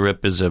 My brother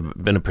Rip has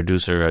been a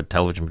producer, a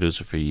television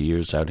producer for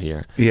years out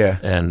here. Yeah.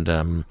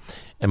 And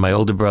my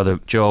older brother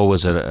Joe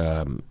was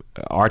an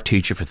art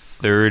teacher for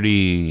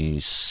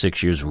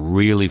 36 years,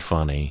 really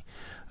funny,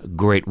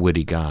 great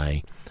witty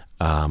guy.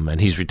 And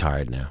he's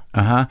retired now.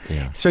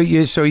 Yeah. So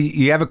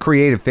you have a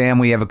creative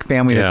family. You have a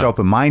family that's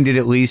open-minded,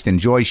 at least,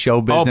 enjoys show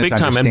business. Oh, big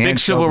time, and big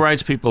civil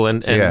rights people.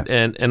 And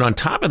on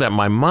top of that,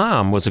 my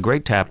mom was a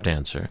great tap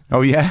dancer.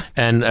 Oh yeah.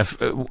 And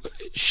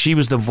she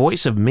was the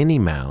voice of Minnie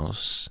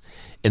Mouse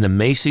in the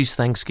Macy's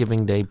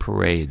Thanksgiving Day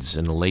parades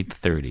in the late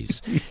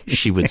 30s.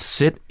 She would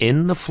sit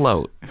in the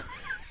float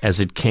as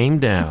it came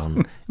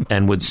down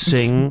and would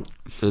sing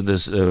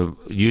this.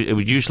 It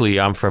would usually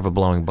 "I'm Forever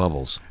Blowing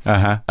Bubbles"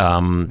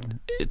 to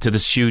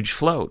this huge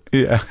float.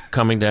 Yeah,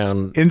 coming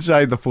down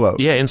inside the float.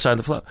 Yeah, inside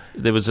the float.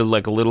 There was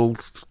like a little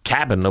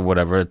cabin or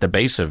whatever at the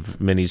base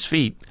of Minnie's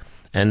feet,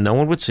 and no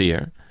one would see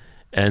her.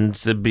 And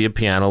there'd be a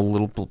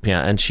little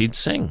piano, and she'd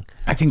sing.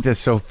 I think that's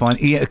so fun.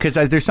 Yeah, because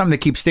there's something that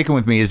keeps sticking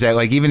with me is that,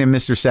 like, even in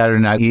Mr.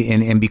 Saturday Night,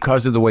 and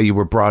because of the way you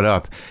were brought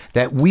up,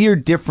 that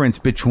weird difference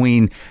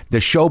between the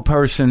show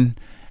person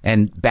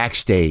and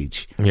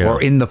backstage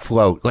or in the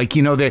float, like,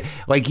 you know,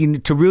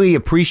 to really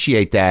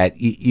appreciate that,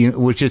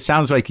 which it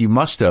sounds like you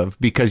must have,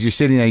 because you're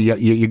sitting there,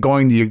 you're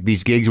going to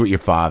these gigs with your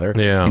father,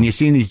 and you're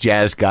seeing these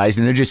jazz guys,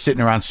 and they're just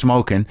sitting around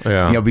smoking,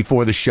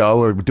 before the show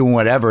or doing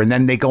whatever, and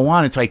then they go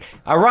on. It's like,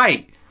 all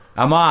right,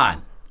 I'm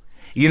on.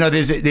 You know,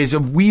 there's a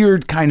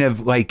weird kind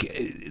of like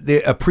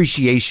the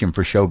appreciation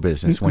for show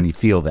business when you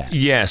feel that.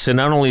 Yes, and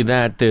not only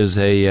that, there's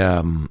a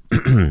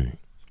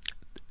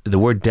the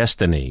word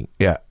destiny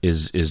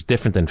is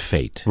different than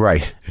fate.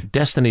 Right.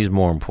 Destiny is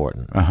more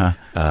important.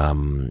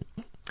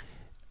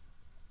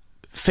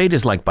 Fate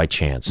is like by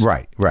chance.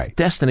 Right, right.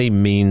 Destiny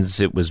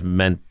means it was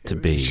meant to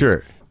be.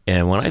 Sure.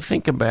 And when I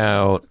think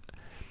about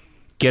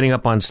getting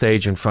up on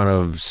stage in front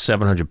of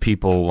 700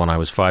 people when I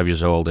was 5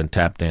 years old and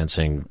tap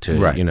dancing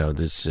to,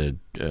 this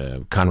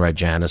Conrad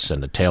Janis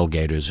and the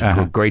Tailgaters,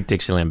 a great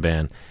Dixieland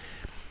band,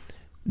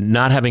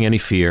 not having any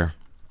fear,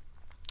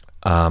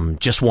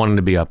 just wanting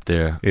to be up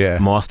there,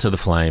 moth to the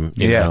flame,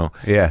 you know,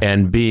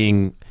 and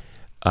being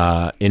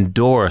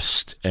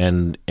endorsed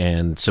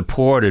and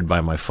supported by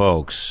my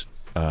folks.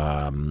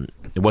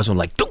 It wasn't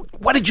like,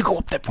 why did you go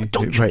up there for?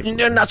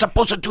 You're not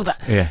supposed to do that.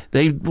 Yeah.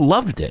 They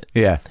loved it.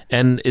 Yeah.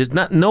 And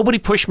nobody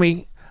pushed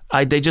me.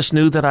 They just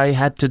knew that I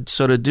had to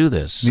sort of do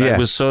this. Yeah. I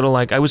was sort of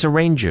like, I was a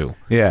rain Jew.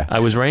 Yeah. I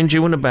was rain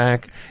Jew in the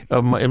back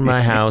of in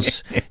my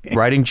house,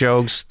 writing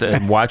jokes,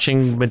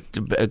 watching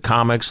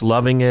comics,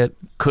 loving it.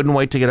 Couldn't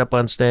wait to get up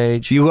on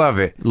stage. You love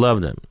it.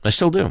 Loved it. I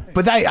still do.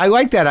 But I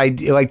like that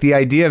idea, like the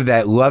idea of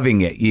that,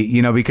 loving it,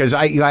 you know, because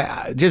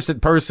I just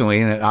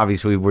personally, and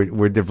obviously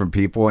we're different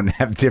people and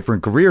have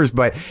different careers,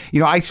 but, you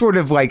know, I sort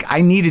of like,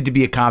 I needed to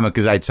be a comic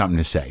because I had something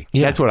to say.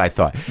 Yeah. That's what I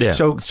thought. Yeah.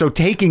 So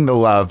taking the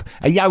love,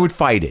 I would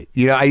fight it.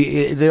 You know,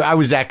 I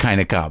was that kind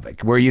of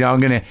comic where, you know,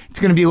 it's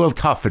going to be a little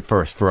tough at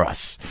first for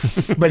us.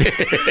 But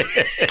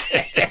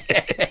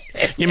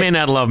you may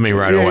not love me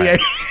right away. Yeah,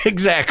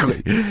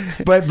 exactly.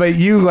 But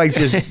you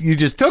you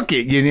just took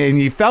it and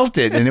you felt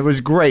it, and it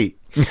was great.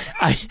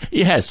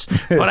 Yes,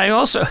 but I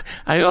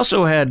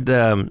also had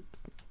a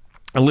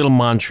little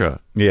mantra.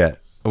 Yeah,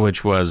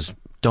 which was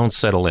don't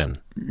settle in.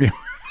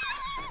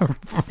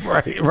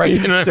 Right.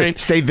 You know what I mean?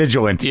 Stay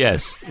vigilant.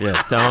 Yes.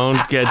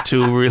 Don't get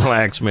too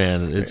relaxed,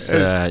 man. It's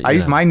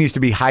mine used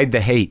to be hide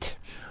the hate.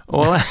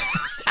 Well,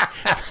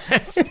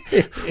 that's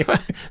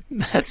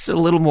a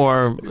little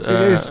more. It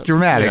is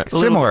dramatic.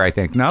 Similar, I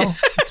think. No.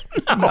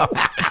 No.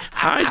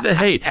 Hide the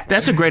hate.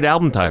 That's a great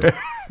album title.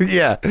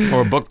 Yeah.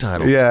 Or a book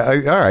title.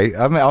 Yeah. All right.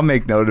 I'll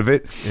make note of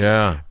it.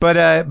 Yeah. But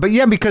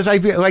yeah, because I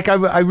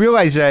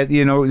realized that,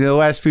 you know, in the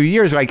last few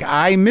years, like,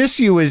 I miss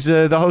you as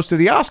the host of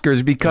the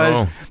Oscars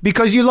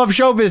because you love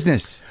show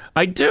business.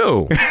 I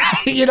do.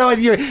 You know,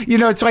 and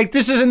it's like,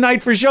 this is a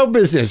night for show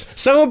business.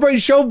 Celebrate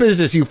show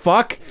business, you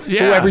fuck.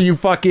 Yeah. Whoever you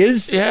fuck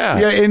is. Yeah.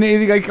 Yeah. And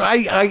like,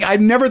 I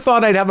never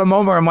thought I'd have a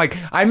moment where I'm like,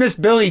 I miss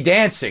Billy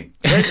dancing.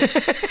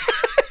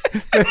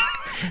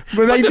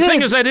 But the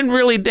thing is, I didn't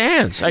really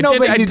dance. You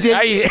did.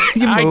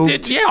 You moved. I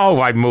did. Yeah.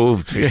 Oh, I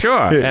moved for sure,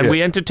 and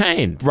we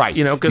entertained. Right.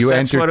 You know, because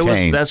that's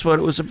what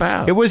it was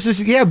about. It was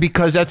just,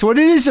 because that's what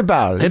it is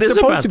about. It's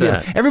supposed to be.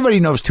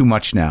 Everybody knows too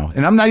much now,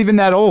 and I'm not even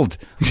that old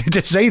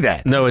to say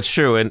that. No, it's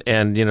true,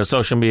 and you know,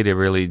 social media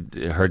really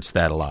hurts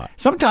that a lot.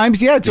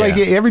 Sometimes, it's like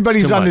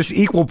everybody's on this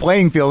equal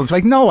playing field. It's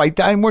like, no,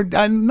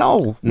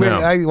 no.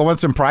 I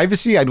want some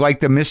privacy. I'd like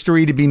the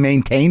mystery to be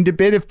maintained a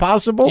bit, if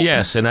possible.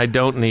 Yes, and I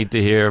don't need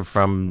to hear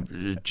from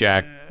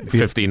Jack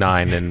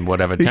 59 in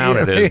whatever town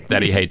it is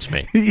that he hates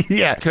me.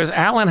 Yeah. Because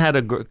Alan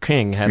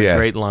King had a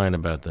great line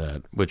about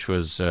that, which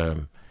was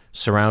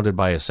surrounded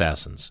by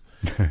assassins.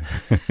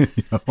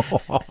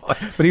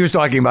 But he was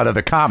talking about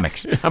other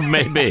comics.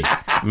 Maybe.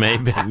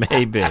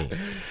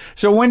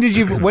 So when did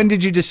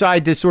you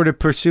decide to sort of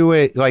pursue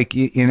it, like,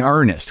 in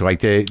earnest?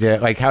 Like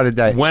like, how did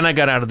that? When I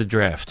got out of the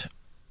draft.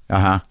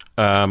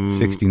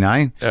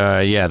 69.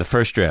 Yeah, the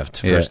first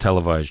draft,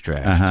 televised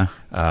draft.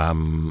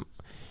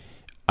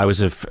 I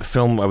was a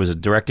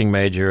directing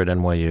major at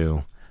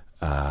NYU,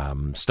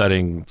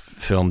 studying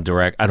film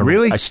direct. I don't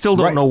really? I still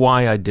don't know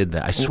why I did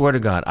that. I swear to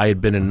God, I had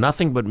been in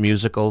nothing but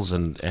musicals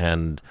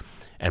and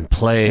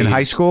plays in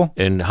high school.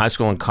 In high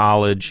school and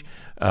college,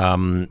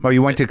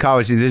 You went to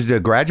college. This is the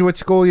graduate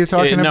school you're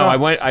talking about? No,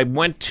 I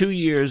went 2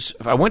 years.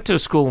 I went to a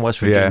school in West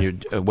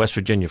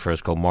Virginia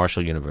first, called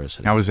Marshall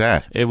University. How was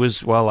that? It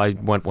was, I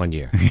went 1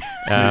 year.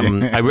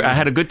 I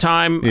had a good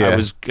time. Yeah. I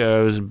was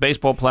a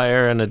baseball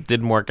player, and it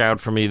didn't work out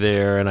for me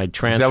there, and I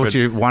transferred. Is that what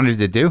you wanted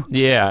to do?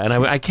 Yeah, and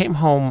I came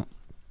home.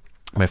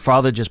 My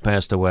father just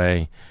passed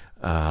away.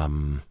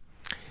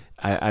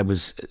 I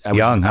was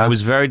young. I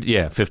was very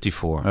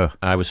 54. Oh.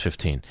 I was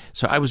 15,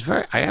 so I was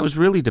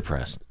really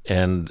depressed,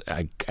 and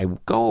I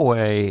go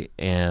away,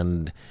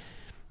 and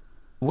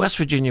West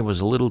Virginia was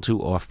a little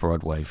too off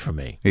Broadway for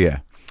me. Yeah,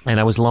 and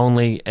I was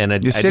lonely, and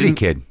you're a city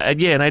kid.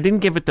 And I didn't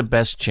give it the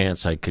best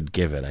chance I could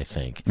give it, I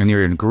think. And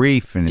you're in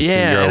grief, and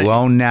you're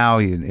alone now.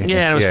 And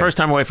it was first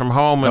time away from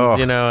home,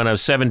 and and I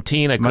was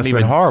 17. I couldn't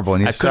even horrible.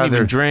 And I couldn't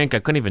even drink. I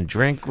couldn't even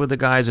drink with the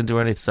guys and do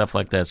any stuff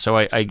like that. So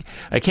I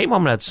came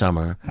home that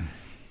summer.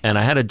 And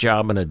I had a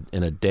job in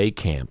a day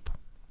camp.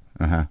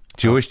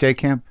 Jewish day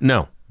camp?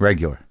 No,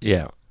 regular.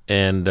 Yeah,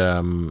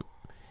 and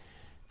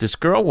this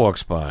girl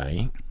walks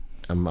by.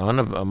 I'm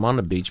on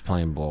the beach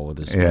playing ball with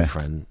this good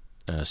friend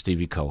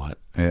Stevie Kohut.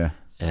 Yeah,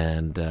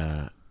 and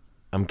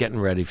I'm getting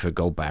ready to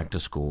go back to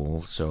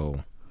school.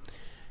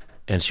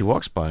 And she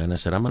walks by, and I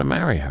said, "I'm going to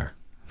marry her,"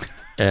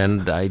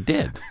 and I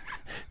did.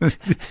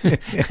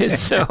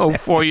 So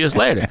 4 years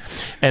later,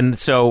 and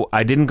so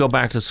I didn't go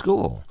back to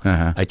school.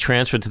 I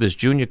transferred to this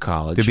junior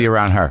college to be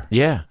around her.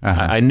 Yeah,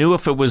 I knew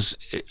if it was,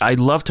 I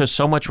loved her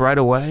so much right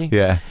away.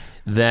 Yeah,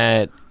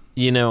 that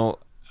I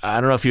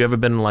don't know if you've ever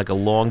been in like a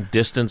long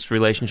distance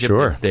relationship.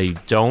 Sure, they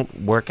don't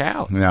work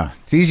out. No,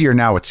 it's easier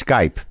now with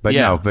Skype, but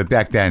but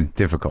back then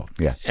difficult.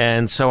 Yeah,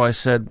 and so I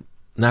said,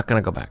 not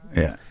going to go back.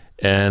 Yeah,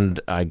 and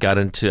I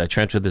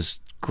transferred to this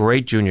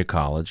great junior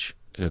college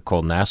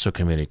called Nassau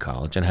Community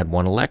College, and had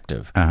one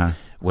elective,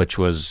 which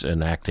was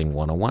an acting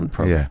 101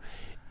 program. Yeah.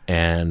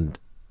 And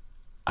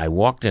I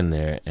walked in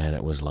there, and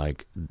it was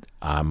like,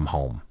 I'm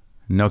home.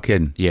 No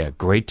kidding. Yeah,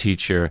 great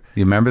teacher.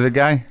 You remember the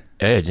guy?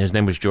 His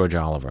name was George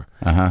Oliver.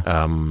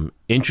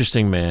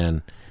 Interesting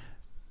man.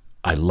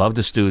 I loved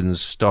the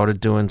students, started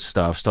doing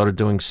stuff, started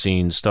doing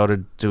scenes,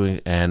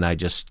 and I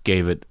just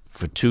gave it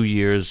for 2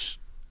 years.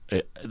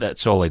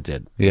 That's all I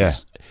did. Yeah.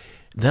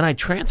 Then I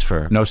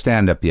transfer. No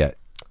stand-up yet.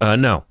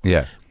 No.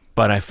 Yeah.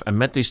 But I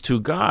met these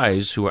two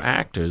guys who were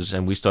actors,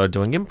 and we started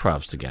doing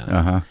improvs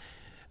together.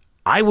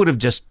 I would have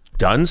just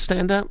done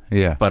stand-up,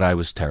 but I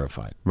was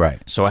terrified. Right.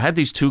 So I had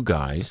these two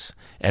guys,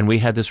 and we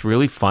had this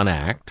really fun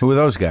act. Who were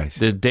those guys?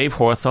 There's Dave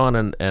Hawthorne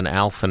and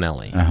Al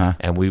Finelli.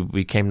 And we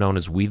became known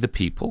as We the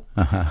People,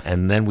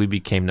 and then we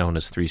became known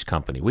as Three's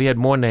Company. We had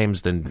more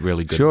names than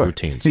really good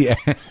routines,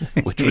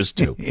 which was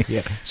two.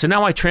 So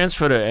now I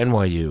transfer to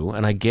NYU,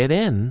 and I get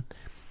in.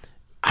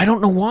 I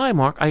don't know why,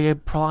 Mark. I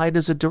applied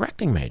as a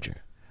directing major.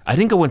 I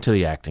didn't go into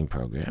the acting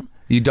program.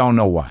 You don't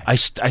know why? I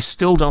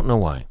still don't know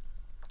why.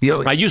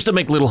 I used to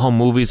make little home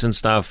movies and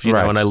stuff, you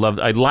know, and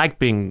I liked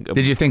being...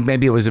 Did you think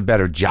maybe it was a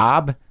better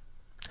job?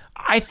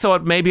 I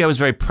thought maybe I was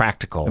very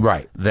practical.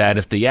 Right. That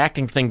if the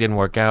acting thing didn't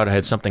work out, I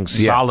had something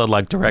solid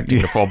like directing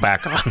to fall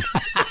back on.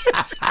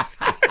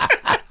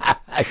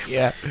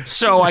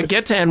 So I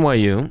get to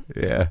NYU.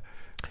 Yeah.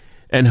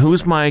 And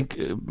who's my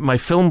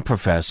film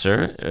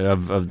professor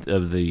of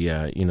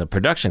the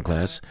production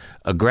class?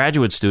 A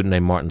graduate student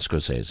named Martin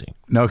Scorsese.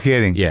 No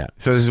kidding. Yeah.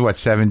 So this is what,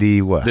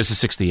 70 what? This is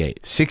 68.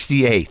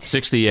 68.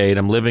 68.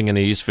 I'm living in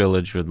the East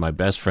Village with my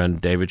best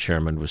friend David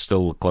Sherman. We're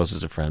still the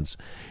closest of friends,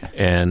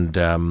 and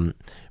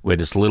we had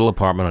this little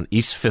apartment on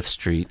East 5th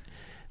Street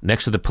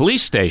next to the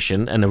police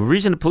station. And the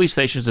reason the police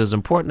station is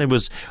important, it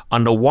was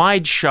on the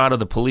wide shot of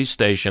the police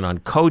station on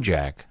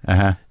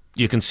Kojak.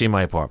 You can see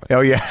my apartment.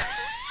 Oh yeah.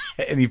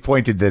 And he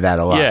pointed to that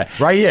a lot. Yeah.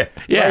 Right here.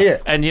 Yeah. Right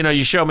here. And,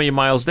 you show me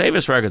Miles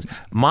Davis records.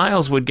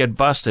 Miles would get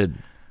busted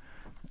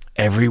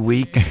every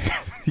week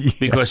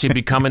because he'd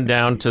be coming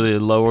down to the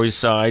Lower East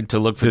Side to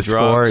look for drugs.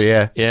 Score,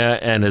 yeah. Yeah,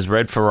 and his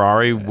red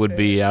Ferrari would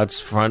be out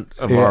front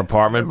of our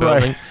apartment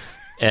building.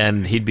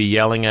 And he'd be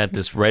yelling at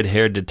this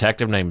red-haired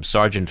detective named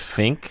Sergeant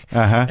Fink.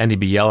 And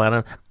he'd be yelling at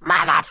him,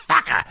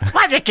 "Motherfucker,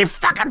 why do you keep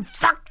fucking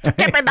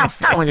give me the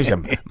phone?" And he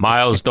said,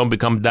 "Miles, don't be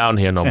coming down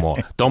here no more.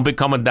 Don't be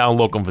coming down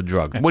looking for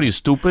drugs. What are you,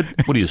 stupid?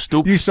 What are you,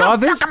 stupid?" You saw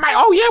this?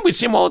 Oh, yeah, we'd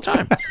see him all the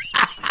time.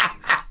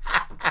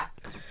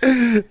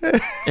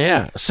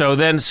 Yeah, so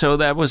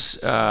that was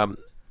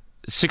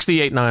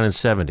 68, 9, and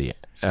 70.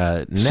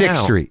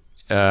 6th Street.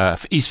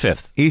 East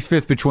 5th. East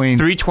 5th between...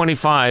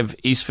 325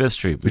 East 5th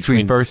Street.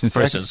 Between first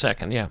and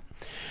second, yeah.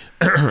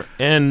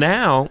 And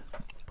now,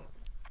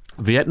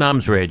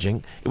 Vietnam's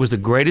raging. It was the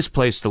greatest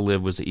place to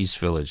live was the East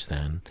Village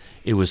then.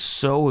 It was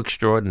so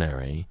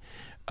extraordinary.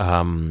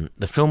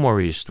 The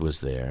Fillmore East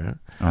was there.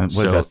 Was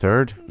that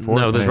 3rd? 4th?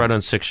 No, this was right on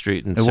 6th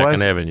Street and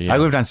 2nd Avenue. Yeah. I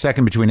lived on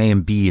 2nd between A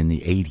and B in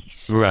the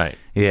 80s. Right.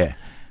 Yeah.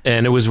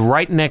 And it was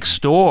right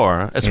next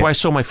door. That's why I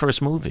saw my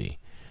first movie,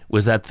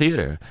 was that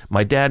theater.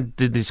 My dad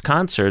did these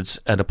concerts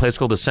at a place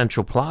called the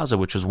Central Plaza,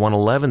 which was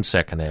 111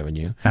 2nd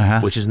Avenue,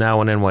 which is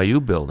now an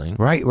NYU building.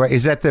 Right.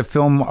 Is that the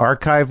film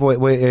archive? It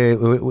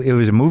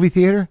was a movie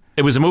theater?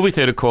 It was a movie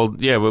theater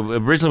called,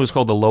 originally it was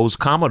called the Lowe's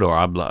Commodore.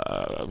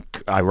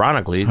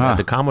 Ironically, it had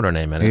the Commodore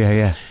name in it.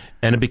 Yeah.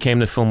 And it became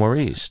the Fillmore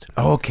East.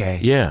 Okay.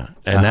 Yeah.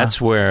 And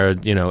that's where,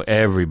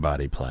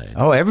 everybody played.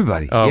 Oh,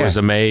 everybody. Oh, it was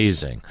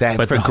amazing.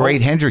 But for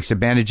Great Hendrix, the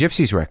Band of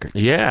Gypsies record.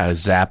 Yeah,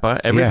 Zappa,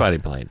 everybody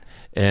played.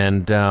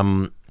 And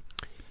the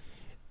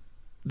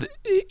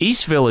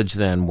East Village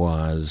then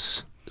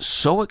was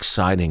so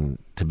exciting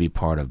to be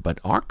part of, but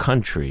our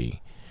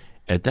country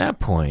at that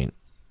point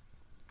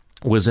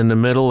was in the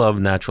middle of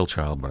natural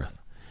childbirth.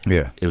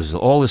 Yeah. It was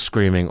all this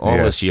screaming, all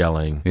this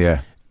yelling.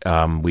 Yeah.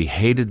 We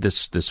hated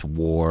this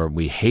war.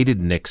 We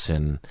hated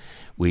Nixon.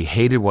 We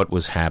hated what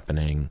was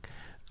happening.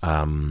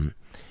 And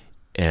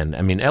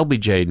I mean,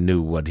 LBJ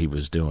knew what he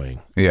was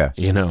doing. Yeah.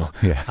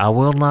 Yeah. I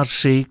will not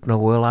seek, nor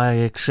will I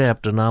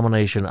accept a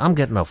nomination. I'm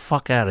getting the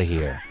fuck out of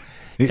here.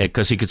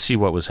 Because he could see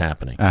what was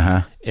happening.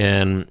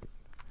 And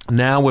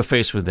now we're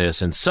faced with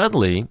this. And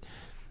suddenly,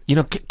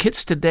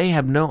 kids today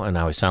have no, and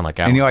now I sound like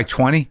Alan. And you're like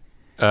 20?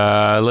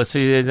 Let's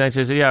see.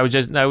 I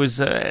was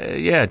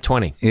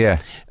 20. Yeah.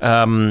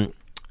 Now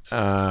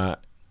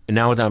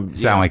I'm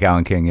sound like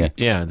Alan King. Yeah.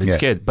 Yeah, this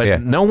kid.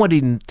 But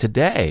nobody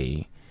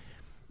today.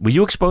 Were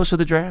you exposed to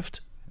the draft?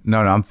 No,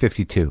 I'm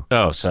 52.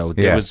 Oh, so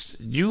there was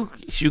you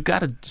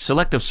got a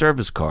selective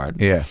service card.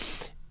 Yeah.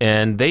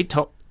 And they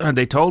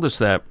told us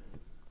that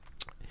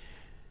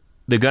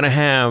they're going to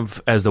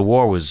have, as the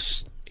war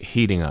was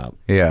heating up.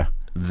 Yeah.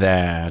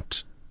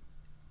 That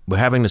we're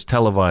having this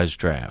televised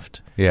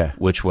draft. Yeah.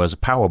 Which was a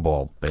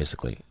Powerball,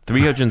 basically.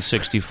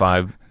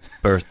 365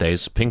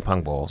 birthdays, ping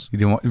pong balls. You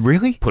didn't want,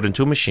 really? Put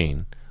into a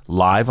machine,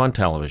 live on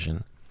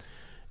television.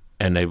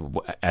 And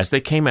as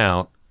they came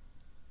out,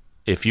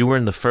 if you were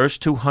in the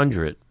first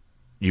 200,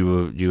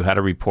 you had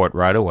a report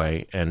right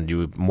away, and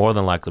you more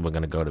than likely were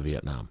going to go to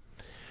Vietnam.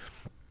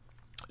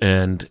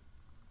 And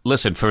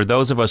listen, for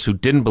those of us who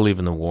didn't believe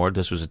in the war,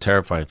 this was a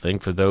terrifying thing.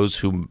 For those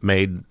who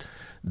made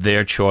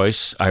their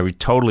choice, I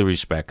totally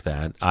respect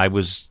that. I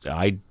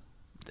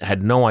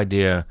had no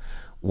idea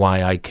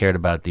why I cared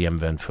about the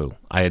Van Phu.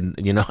 I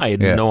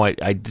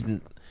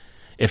didn't.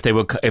 If they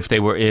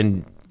were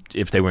in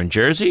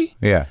Jersey,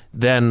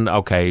 then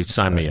okay,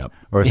 sign me up.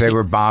 Or if they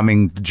were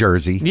bombing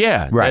Jersey,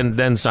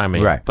 then sign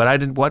me up. But I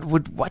didn't.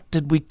 What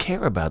did we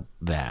care about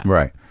that?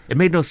 Right. It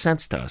made no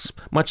sense to us.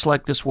 Much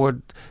like this war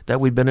that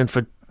we've been in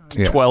for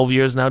 12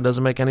 years now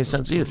doesn't make any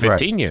sense either.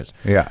 15 years.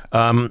 Yeah.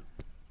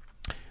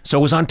 So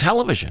it was on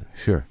television.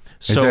 Sure.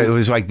 So it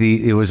was like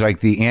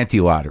the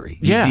anti-lottery.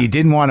 Yeah. You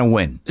didn't want to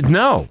win.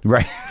 No.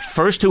 Right.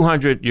 First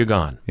 200, you're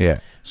gone. Yeah.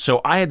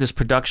 So I had this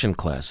production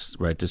class,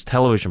 right? This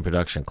television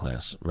production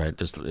class, right?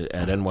 Just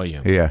at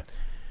NYU. Yeah.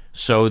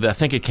 So I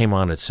think it came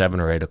on at 7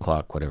 or 8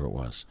 o'clock, whatever it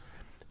was.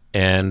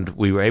 And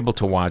we were able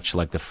to watch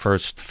like the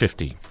first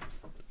 50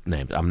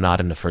 names. I'm not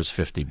in the first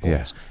 50 balls.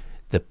 Yeah.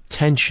 The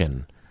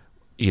tension,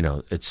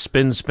 it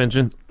spins,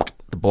 and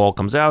the ball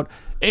comes out.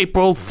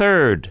 April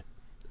 3rd.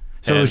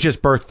 So it was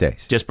just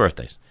birthdays. Just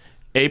birthdays.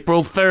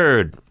 April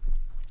 3rd.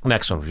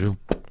 Next one.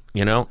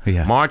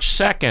 March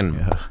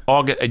 2nd.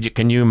 August.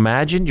 Can you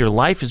imagine? Your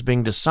life is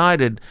being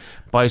decided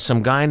by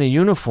some guy in a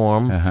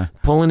uniform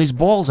pulling these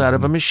balls out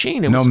of a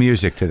machine. No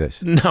music to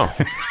this. No.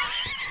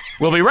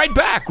 We'll be right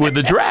back with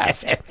the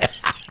draft.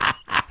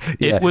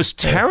 It was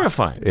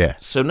terrifying. Yeah.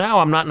 So now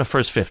I'm not in the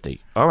first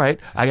 50. All right.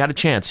 I got a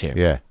chance here.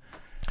 Yeah.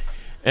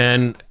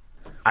 And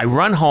I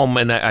run home,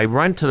 and I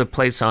run to the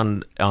place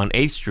on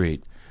 8th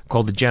Street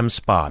called the Gem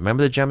Spa.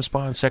 Remember the Gem Spa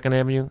on 2nd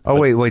Avenue? Oh,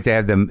 wait, they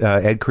have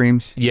the egg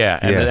creams? Yeah,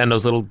 and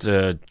those little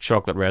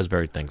chocolate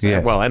raspberry things.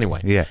 Yeah. Well,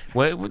 anyway. Yeah.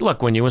 Well,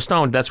 look, when you were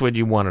stoned, that's where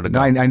you wanted to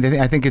go. No,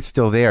 I think it's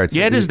still there. It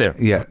is there.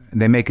 Yeah,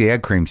 they make the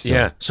egg creams still.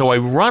 Yeah, so I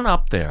run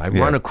up there. I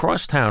run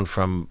across town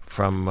from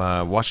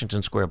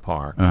Washington Square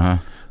Park,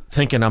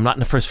 thinking I'm not in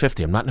the first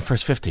 50. I'm not in the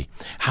first 50.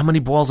 How many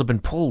balls have been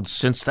pulled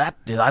since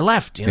I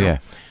left, Yeah.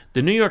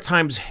 The New York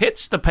Times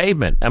hits the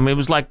pavement. I mean, it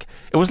was like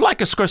a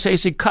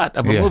Scorsese cut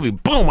of a movie.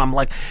 Boom! I'm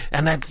like,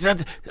 and that's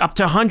up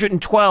to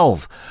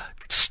 112.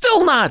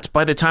 Still not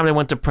by the time they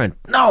went to print.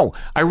 No,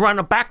 I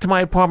run back to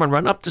my apartment,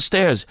 run up the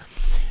stairs,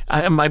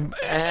 and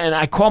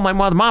I call my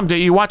mother. Mom, are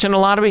you watching the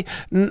lottery?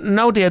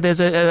 No, dear.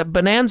 There's a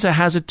Bonanza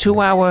has a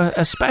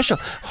 2-hour special.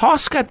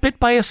 Hoss got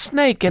bit by a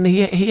snake, and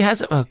he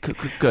has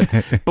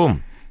good.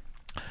 Boom.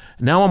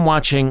 Now I'm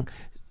watching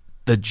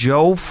the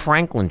Joe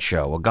Franklin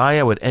Show, a guy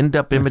I would end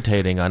up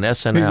imitating on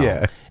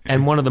SNL,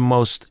 and one of the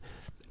most,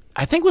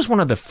 I think it was one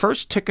of the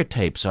first ticker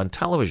tapes on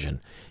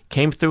television,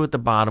 came through at the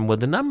bottom with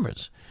the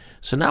numbers.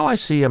 So now I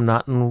see I'm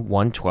not in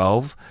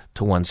 112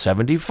 to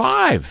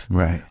 175.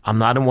 Right. I'm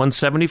not in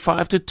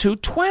 175 to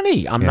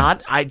 220.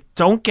 I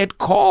don't get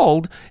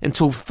called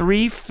until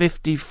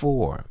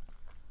 354.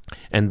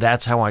 And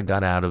that's how I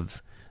got out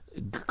of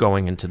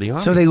going into the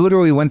Army. So they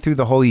literally went through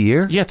the whole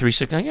year? Yeah,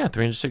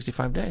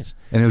 365 days.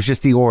 And it was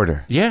just the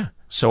order? Yeah.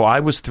 So I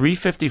was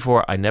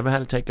 354. I never had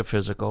to take a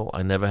physical.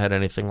 I never had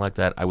anything like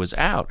that. I was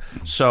out.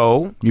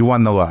 So you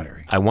won the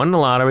lottery. I won the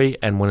lottery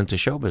and went into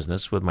show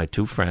business with my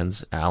two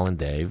friends, Al and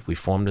Dave. We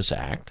formed this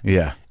act.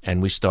 Yeah.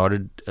 And we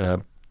started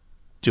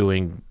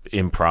doing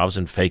improvs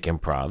and fake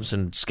improvs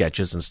and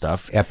sketches and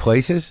stuff At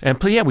places?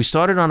 And we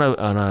started on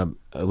a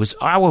it was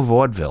our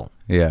vaudeville.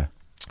 Yeah.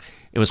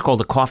 It was called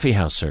the Coffee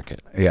House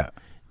Circuit. Yeah.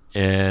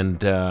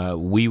 And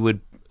we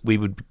would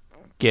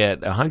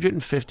get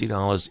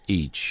 $150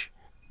 each,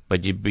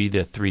 but you'd be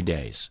there 3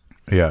 days.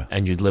 Yeah.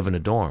 And you'd live in a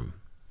dorm.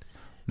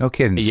 No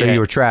kidding. So Yeah. you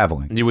were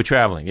traveling. You were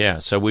traveling, yeah.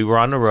 So we were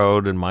on the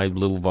road in my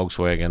little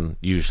Volkswagen,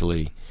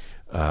 usually.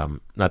 Not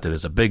that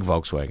there's a big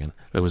Volkswagen.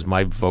 It was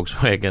my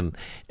Volkswagen,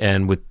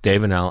 and with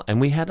Dave and Al, and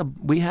we had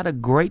a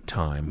great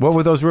time. What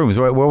were those rooms?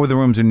 What were the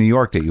rooms in New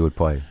York that you would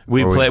play?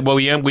 We played. Well,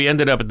 we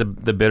ended up at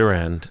the bitter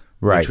end,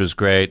 Right. which was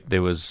great.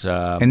 There was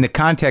In the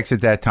context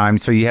at that time,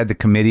 so you had the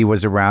committee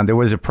was around. There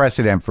was a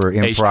precedent for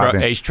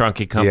improv. Ace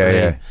Trunking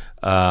Company.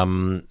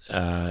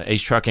 Yeah,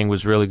 Ace Trucking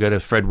was really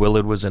good. Fred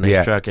Willard was in Ace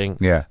Yeah, Trucking.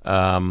 yeah.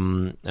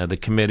 The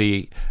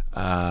committee,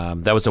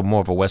 that was more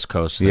of a West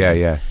Coast thing.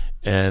 Yeah.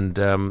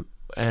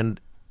 And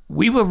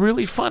we were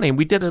really funny.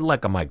 We did it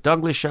like a Mike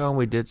Douglas show, and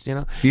we did,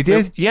 You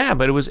did? Yeah,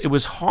 but it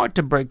was hard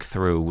to break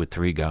through with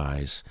three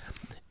guys.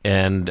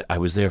 And I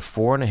was there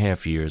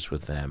 4.5 years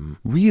with them.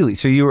 Really?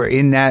 So you were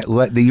in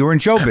you were in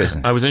show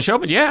business? I was in show,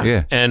 but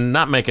Yeah. and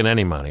not making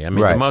any money. I mean,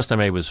 Right. the most I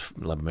made was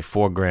like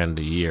 $4,000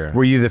 a year.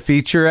 Were you the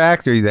feature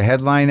act or you the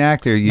headline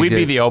act? Or We'd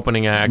be the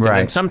opening act, Right.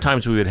 and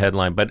sometimes we would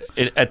headline. But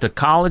at the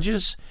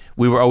colleges,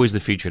 we were always the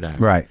featured act,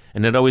 Right.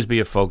 And there'd always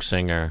be a folk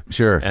singer,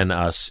 Sure. and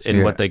us in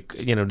Yeah. what they,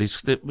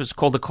 it was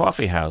called the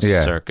Coffee House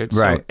Yeah, Circuit.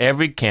 right. So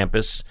every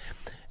campus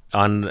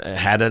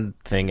had a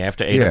thing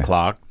after 8 Yeah.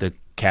 o'clock. The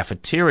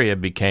cafeteria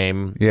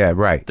became Yeah,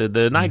 right.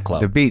 the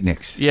nightclub, The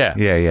Beatniks. yeah,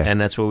 Yeah.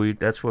 and that's where we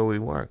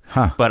worked.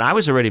 Huh. But I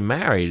was already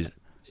married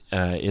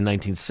in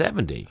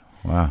 1970,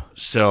 Wow.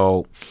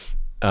 so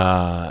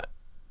for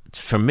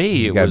me,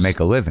 You it got to was make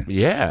a living.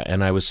 yeah,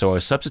 and I was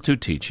substitute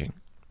teaching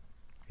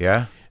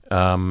Yeah.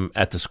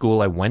 at the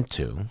school I went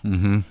to,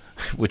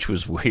 which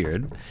was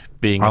weird.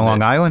 Being On in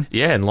Long Island?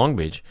 yeah, in Long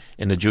Beach,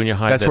 in the junior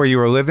high. That's where you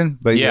were living?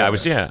 But Yeah, I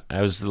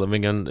was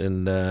living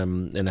in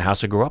the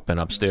house I grew up in.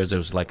 Upstairs, there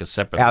was like a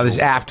separate. This is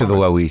after the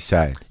Lower East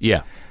Side.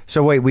 Yeah.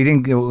 So wait, we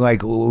didn't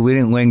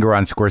linger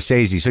on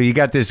Scorsese. So you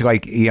got this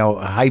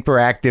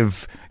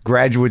hyperactive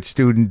graduate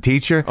student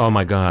teacher? Oh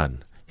my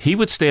God, he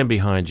would stand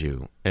behind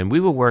you, and we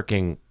were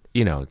working.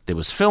 There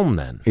was film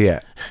then. Yeah.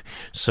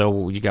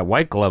 So you got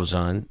white gloves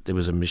on. There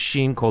was a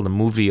machine called a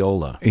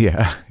Moviola.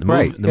 Yeah. The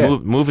right.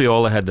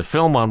 Moviola had the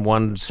film on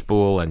one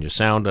spool and your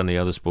sound on the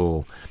other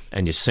spool,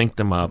 and you synced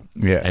them up.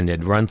 Yeah. And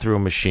they'd run through a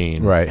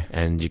machine. Right.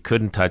 And you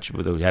couldn't touch.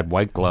 You had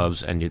white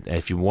gloves, and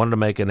if you wanted to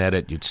make an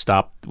edit, you'd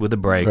stop with the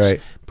brakes.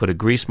 Right. Put a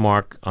grease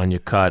mark on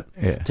your cut.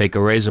 Yeah. Take a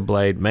razor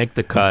blade, make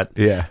the cut.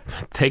 Yeah.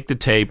 Take the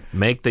tape,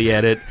 make the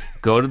edit.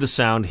 Go to the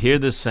sound, hear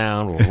the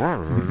sound.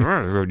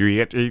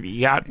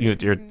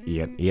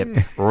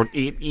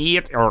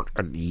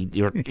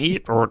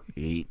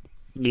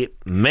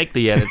 Make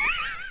the edit.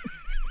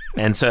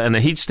 And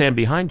he'd stand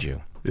behind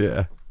you. Yeah.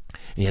 And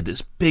he had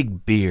this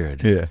big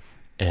beard. Yeah.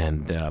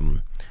 And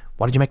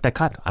why did you make that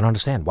cut? I don't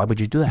understand. Why would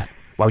you do that?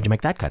 Why would you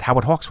make that cut?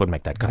 Howard Hawks would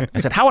make that cut. I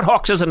said, Howard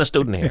Hawks isn't a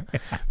student here.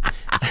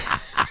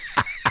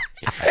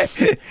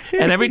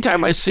 And every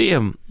time I see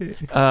him,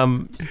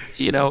 I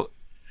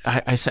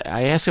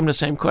ask him the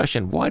same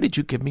question. Why did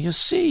you give me a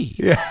C?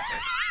 Yeah.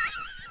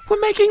 We're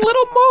making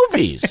little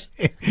movies.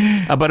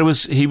 But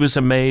he was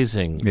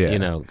amazing. Yeah.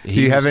 Do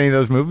you have any of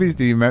those movies?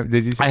 Do you remember?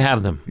 Did you? I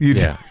have them. You do?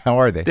 Yeah. How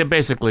are they? They're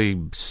basically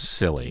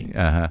silly.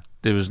 Uh-huh.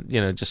 There was,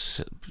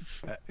 just.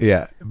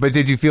 Yeah. But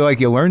did you feel like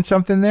you learned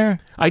something there?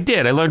 I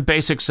did. I learned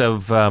basics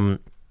of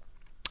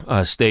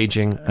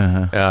staging.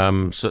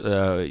 The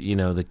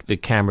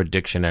camera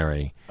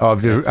dictionary.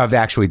 Of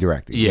actually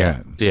directing.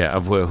 Yeah.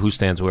 Of who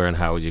stands where and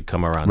how you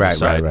come around Right, the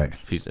side. right.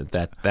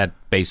 That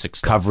basic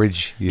stuff.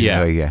 Coverage.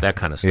 That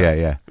kind of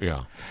stuff.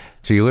 Yeah.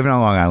 So you're living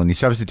on Long Island. You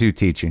substitute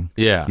teaching.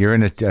 Yeah. You're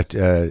in a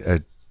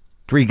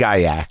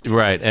three-guy act.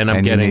 Right, and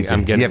I'm getting You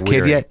have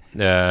weary. kid yet?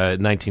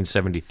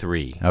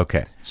 1973.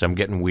 Okay. So I'm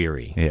getting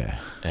weary. Yeah.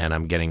 And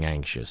I'm getting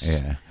anxious.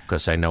 Yeah.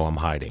 Because I know I'm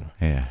hiding.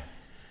 Yeah.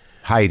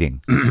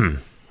 Hiding.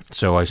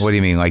 So I. What do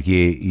you mean? Like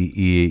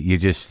you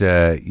just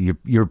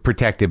you're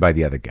protected by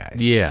the other guys.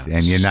 Yeah.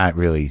 And you're not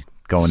really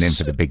going in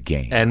for the big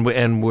game. And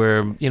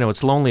we're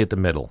it's lonely at the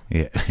middle.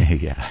 Yeah.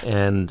 Yeah.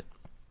 And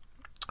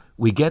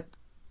we get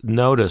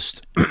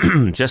noticed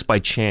just by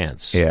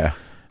chance. Yeah.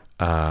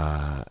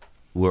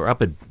 We're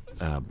up at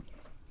a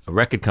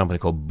record company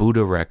called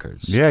Buddha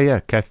Records. Yeah.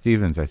 Cat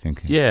Stevens, I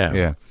think. Yeah.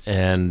 Yeah.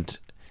 And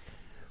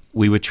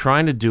we were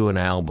trying to do an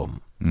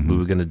album. Mm-hmm. We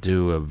were going to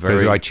do a very...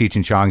 Because like Cheech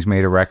and Chong's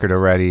made a record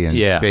already, and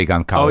it's big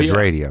on college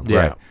radio. Yeah.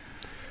 Right.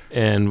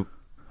 And...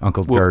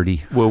 Uncle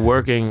Dirty. We're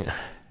working...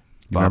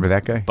 Remember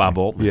that guy? Bob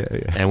Altman. Yeah.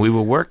 And we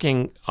were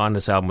working on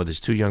this album with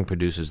his two young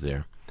producers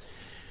there.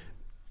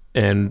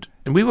 And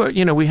we were,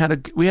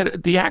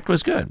 the act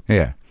was good.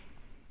 Yeah.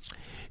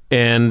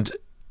 And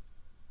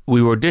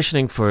we were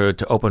auditioning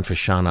to open for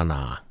Sha Na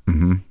Na.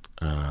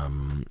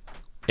 Mm-hmm.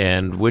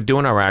 And we're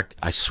doing our act,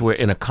 I swear,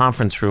 in a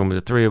conference room,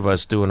 the three of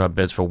us doing our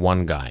bits for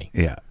one guy.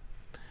 Yeah.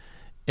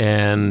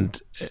 And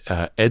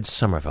Ed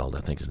Sommerfeld,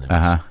 I think his name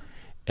is.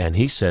 And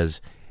he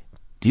says,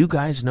 do you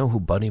guys know who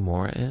Buddy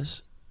Mora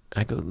is?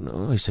 I go,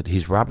 no. He said,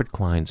 he's Robert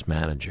Klein's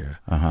manager.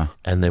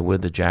 And they're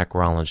with the Jack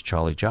Rollins,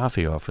 Charlie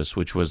Jaffe office,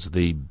 which was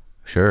the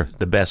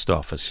best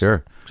office.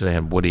 Sure. So they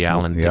had Woody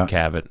Allen, Dick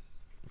Cavett.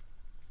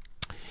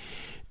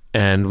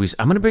 And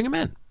I'm going to bring him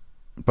in.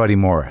 Buddy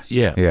Mora.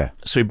 Yeah.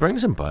 So he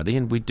brings in Buddy,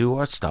 and we do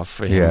our stuff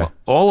for him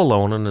all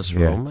alone in this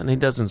room. And he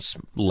doesn't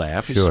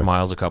laugh. He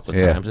smiles a couple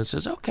of times and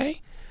says,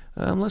 okay,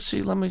 let me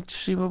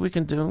see what we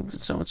can do.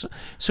 So and so.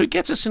 So he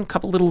gets us in a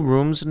couple little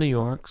rooms in New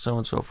York, so on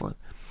and so forth.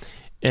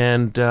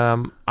 And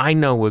I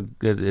know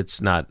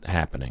it's not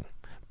happening.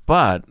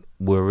 But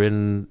we're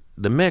in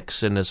the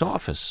mix in his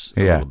office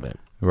a little bit.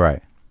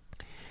 Right.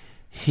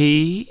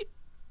 He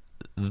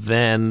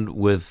then,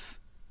 with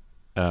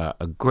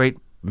a great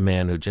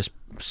man who just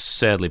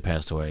sadly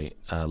passed away,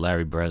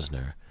 Larry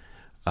Bresner,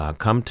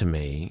 come to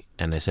me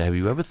and they say, have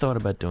you ever thought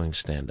about doing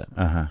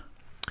stand-up?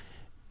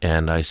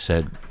 And I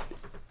said,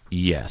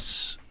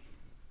 yes.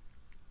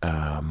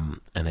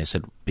 And they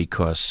said,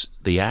 because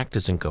the act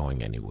isn't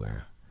going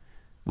anywhere.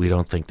 We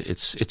don't think that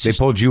it's They just,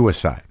 pulled you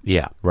aside.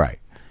 yeah, Right.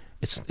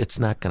 it's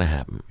not going to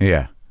happen.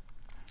 Yeah.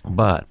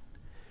 But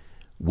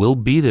we'll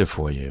be there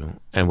for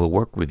you, and we'll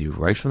work with you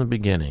right from the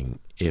beginning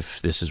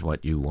if this is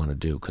what you want to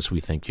do, because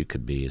we think you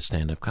could be a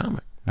stand-up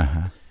comic.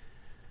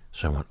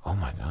 So I went, oh,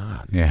 my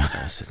God. Yeah.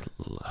 I said,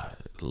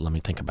 let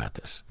me think about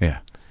this. Yeah.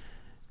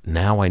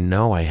 Now I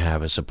know I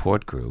have a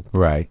support group.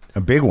 Right.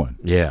 A big one.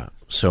 Yeah.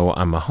 So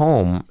I'm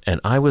home, and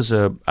I was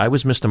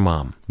Mr.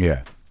 Mom.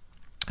 Yeah.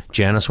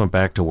 Janice went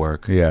back to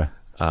work. Yeah.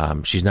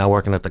 She's now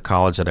working at the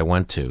college that I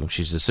went to.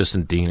 She's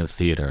assistant dean of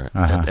theater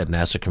at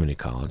Nassau Community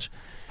College.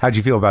 How'd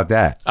you feel about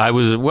that?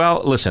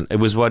 Listen, it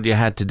was what you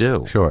had to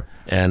do. Sure.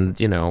 And,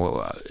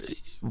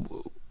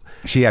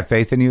 She had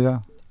faith in you,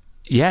 though?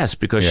 yes,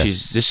 because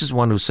this is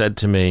one who said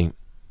to me,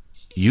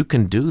 you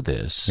can do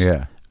this.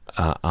 Yeah.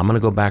 I'm going to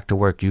go back to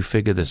work. You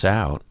figure this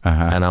out,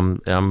 and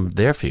I'm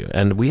there for you.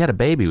 And we had a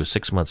baby who was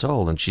 6 months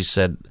old, and she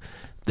said,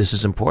 this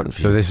is important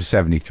for you. So this is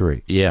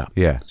 73. Yeah.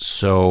 Yeah.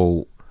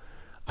 So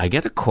I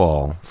get a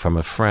call from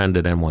a friend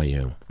at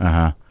NYU.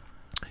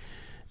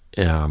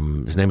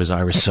 His name is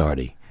Ira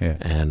Sardi. Yeah.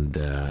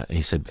 And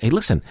he said, hey,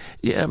 listen,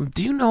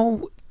 do you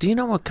know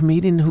a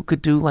comedian who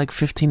could do like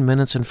 15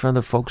 minutes in front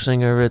of the folk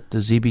singer at the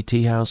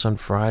ZBT house on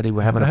Friday?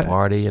 We're having a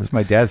party. And It's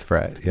my dad's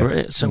frat.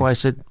 Yeah. So I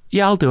said,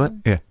 yeah, I'll do it.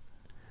 Yeah.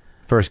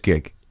 First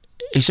gig.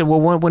 He said, well,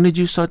 when did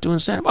you start doing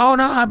stand-up? Oh,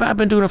 no, I've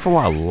been doing it for a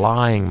while.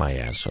 Lying my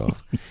ass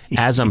off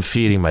as I'm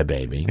feeding my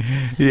baby.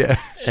 Yeah.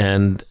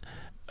 And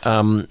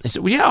he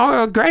said, well,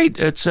 yeah, great.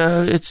 It's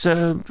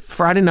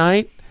Friday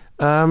night.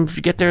 If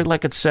you get there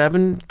like at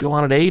 7, go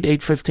on at 8,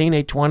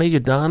 8:15, 8:20, you're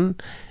done.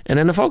 And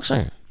then the folk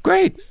singer.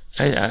 Great.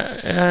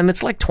 And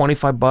it's like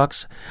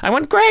 $25. I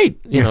went,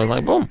 great.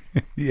 Like, boom.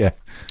 Yeah.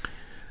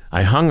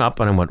 I hung up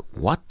and I went,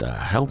 what the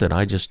hell did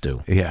I just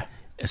do? Yeah.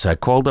 So I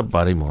called up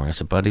Buddy Moore. I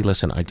said, Buddy,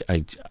 listen, I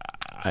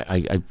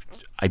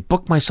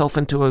booked myself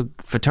into a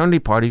fraternity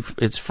party.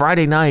 It's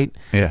Friday night.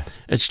 Yeah.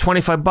 It's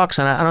 $25,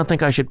 and I don't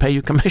think I should pay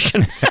you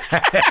commission.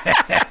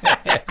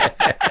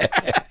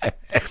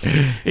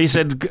 He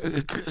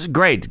said,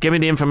 great, give me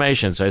the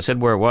information. So I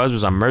said where it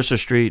was on Mercer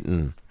Street.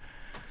 And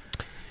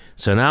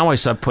so now I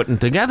start putting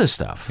together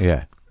stuff.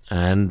 Yeah.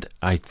 And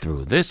I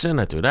threw this in,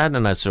 I threw that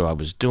in. So I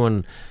was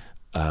doing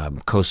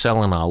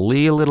Cosell and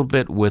Ali a little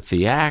bit with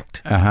the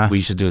act. We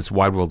used to do this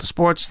Wide World of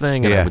Sports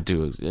thing, and I would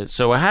do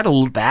so. I had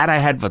I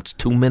had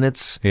 2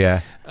 minutes,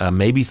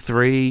 maybe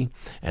 3.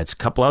 It's a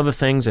couple other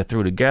things I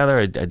threw together.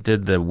 I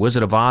did the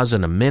Wizard of Oz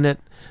in a minute.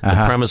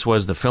 The premise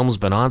was the film's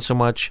been on so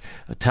much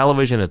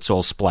television, it's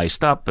all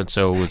spliced up, and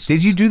so it's.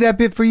 Did you do that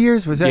bit for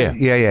years? Was that?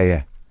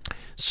 Yeah.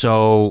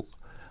 So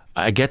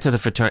I get to the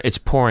fraternity. It's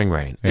pouring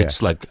rain. Yeah.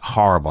 It's like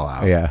horrible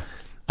out. Yeah.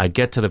 I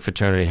get to the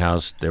fraternity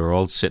house. They were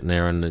all sitting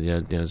there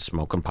and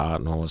smoking pot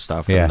and all this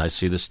stuff. Yeah. And I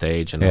see the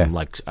stage, and I'm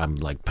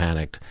like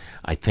panicked.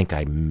 I think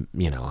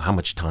how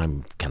much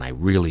time can I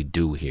really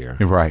do here?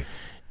 Right.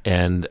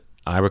 And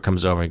Ira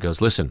comes over and goes,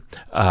 "Listen,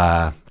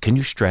 can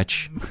you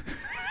stretch?"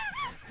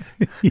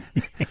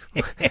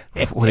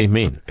 What do you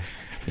mean?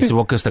 He said,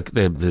 "Well, because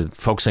the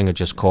folk singer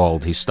just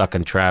called. He's stuck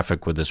in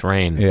traffic with this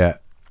rain. Yeah.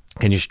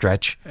 Can you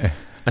stretch?"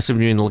 I said,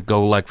 "You mean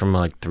go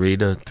from 3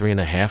 to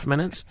 3.5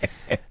 minutes?"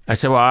 I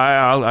said, "Well,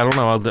 I don't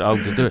know. I'll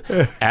do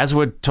it." As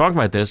we're talking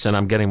about this, and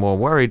I'm getting more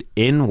worried,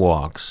 in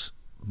walks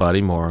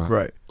Buddy Mora,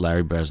 right.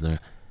 Larry Bresner,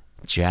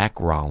 Jack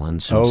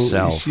Rollins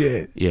himself. Holy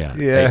shit. Yeah.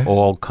 They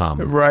all come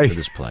right. to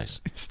this place.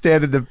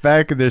 Stand in the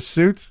back of their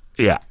suits.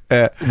 Yeah.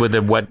 With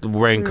the wet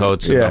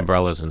raincoats and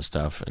umbrellas and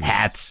stuff. And,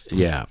 hats.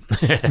 Yeah.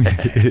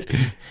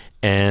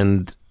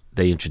 And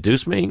they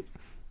introduce me.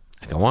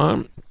 I go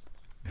on.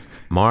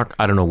 Mark,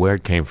 I don't know where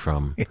it came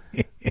from.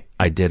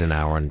 I did an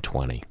hour and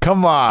 20.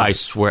 Come on. I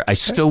swear, I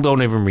still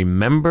don't even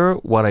remember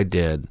what I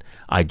did.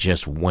 I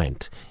just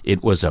went.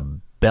 It was a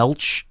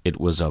belch. It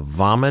was a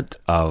vomit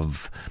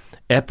of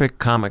epic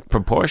comic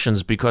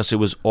proportions because it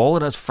was all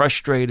of us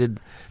frustrated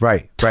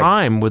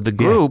time with the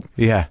group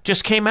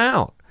just came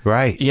out.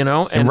 Right. You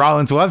know? And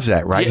Rollins loves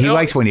that, right? He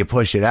likes when you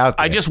push it out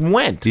there. I just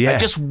went. Yeah. I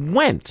just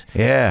went.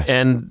 Yeah.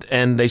 And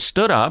they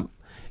stood up,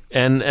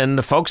 and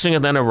the folk singer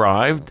then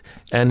arrived,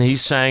 and he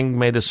sang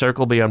 "May the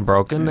Circle Be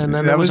Unbroken," and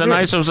then it was a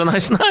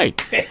nice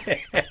night.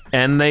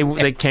 And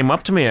they came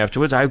up to me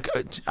afterwards. I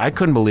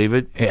couldn't believe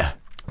it. Yeah.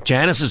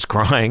 Janice is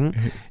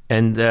crying,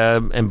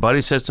 and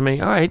Buddy says to me,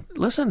 "All right,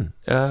 listen,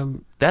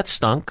 that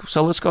stunk,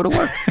 so let's go to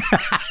work."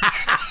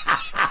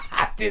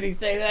 Did he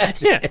say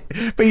that? Yeah.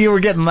 But you were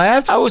getting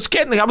laughs? I was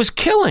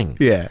killing.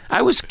 Yeah.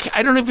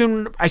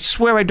 I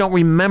swear I don't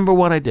remember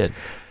what I did.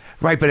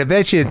 Right, but I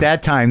bet you at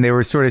that time they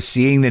were sort of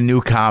seeing the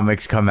new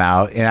comics come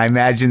out, and I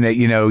imagine that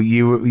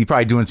you were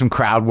probably doing some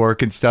crowd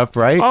work and stuff,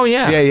 right? Oh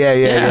yeah,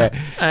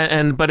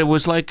 yeah. But it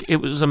was like it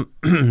was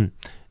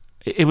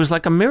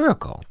like a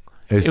miracle.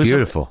 It was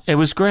beautiful. It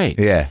was great.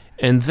 Yeah.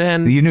 And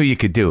then you knew you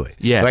could do it.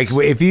 Yeah. Like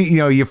if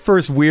your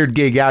first weird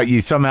gig out,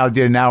 you somehow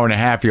did an hour and a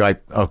half. You're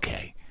like,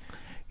 okay.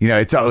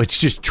 It's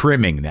just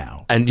trimming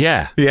now. And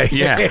yeah.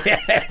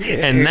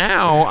 And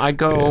now I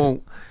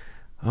go,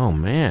 oh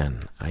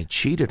man, I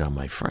cheated on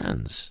my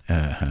friends.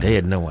 Uh-huh. They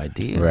had no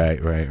idea. Right.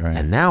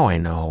 And now I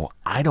know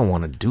I don't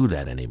want to do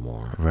that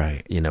anymore.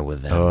 Right.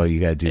 With them. Oh,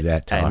 you got to do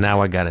that talk. And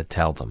now I got to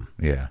tell them.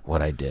 Yeah.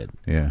 What I did.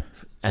 Yeah.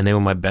 And they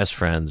were my best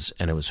friends,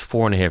 and it was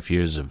 4.5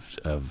 years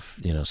of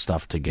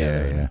stuff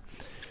together. Yeah.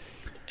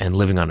 And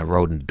living on the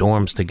road in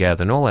dorms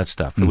together and all that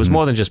stuff. It was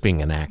more than just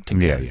being an act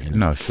together. Yeah.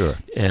 No, sure.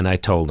 And I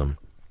told them,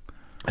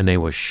 and they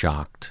were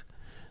shocked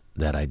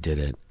that I did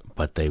it,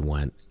 but they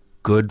went,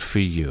 good for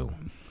you.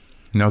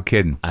 No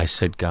kidding. I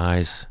said,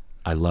 guys,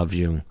 I love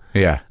you.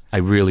 Yeah. I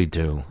really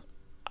do.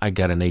 I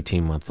got an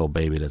 18-month-old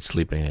baby that's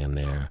sleeping in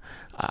there.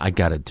 I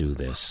got to do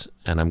this,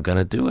 and I'm going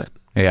to do it.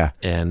 Yeah.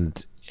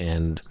 And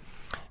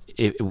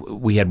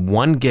we had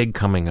one gig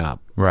coming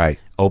up. Right.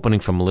 Opening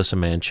for Melissa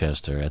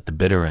Manchester at the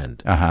bitter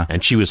end. Uh-huh.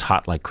 And she was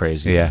hot like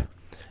crazy. Yeah.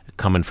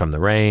 Coming from the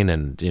Rain,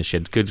 and she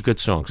had good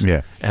songs.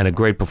 Yeah. And a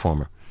great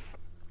performer.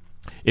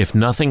 If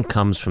nothing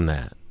comes from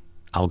that,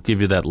 I'll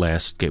give you that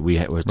last gig.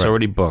 It's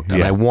already booked,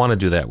 and I want to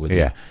do that with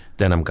you.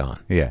 Then I'm gone.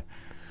 Yeah.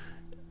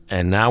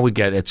 And now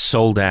it's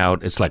sold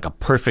out. It's like a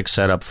perfect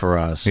setup for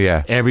us.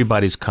 Yeah.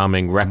 Everybody's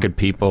coming, record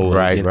people.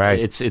 Right.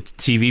 It's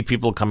TV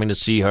people coming to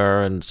see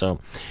her,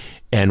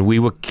 and we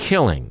were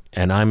killing.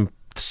 And I'm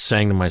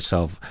saying to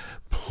myself,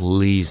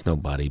 please,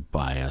 nobody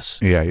buy us.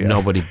 Yeah.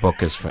 Nobody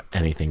book us for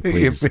anything,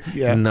 please.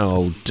 Yeah.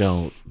 No,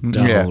 don't.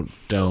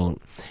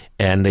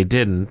 And they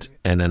didn't,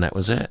 and then that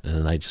was it.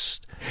 And I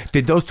just...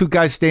 Did those two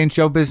guys stay in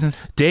show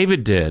business?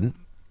 David did.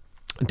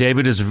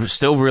 David is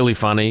still really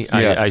funny.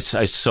 Yeah. I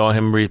saw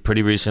him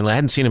pretty recently. I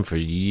hadn't seen him for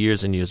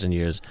years and years and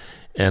years.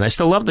 And I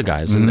still love the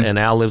guys. And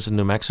Al lives in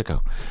New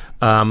Mexico.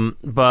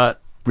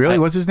 But... Really?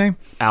 What's his name?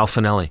 Al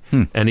Finelli.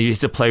 And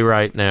he's a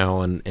playwright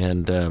now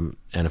and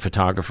a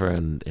photographer.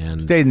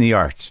 and Stayed in the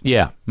arts.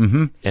 Yeah.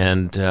 Mm-hmm.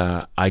 And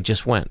I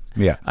just went.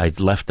 Yeah. I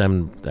left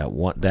them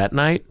that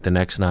night. The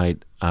next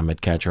night, I'm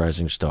at Catch a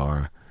Rising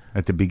Star.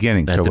 At the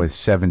beginning. So it was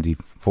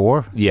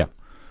 74? Yeah.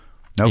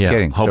 No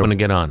kidding. Hoping to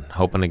get on.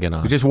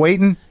 Just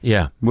waiting?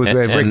 Yeah. Was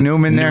Rick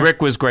Newman there?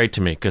 Rick was great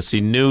to me because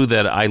he knew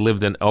that I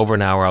lived over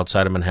an hour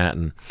outside of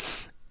Manhattan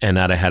and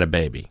that I had a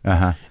baby.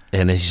 Uh-huh.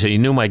 And so he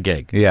knew my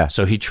gig. Yeah.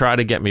 So he tried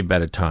to get me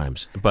better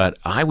times. But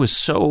I was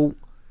so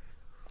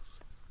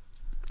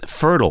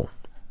fertile.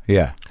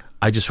 Yeah.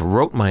 I just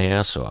wrote my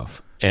ass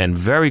off. And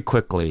very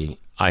quickly,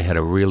 I had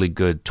a really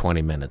good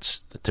 20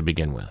 minutes to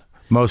begin with.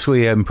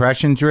 Mostly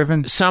impression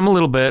driven? Some a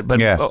little bit, but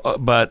yeah.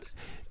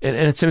 And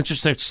it's an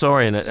interesting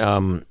story,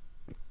 and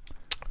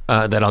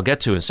that I'll get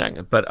to in a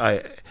second. But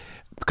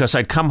because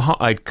I'd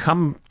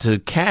come to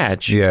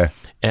Catch, yeah,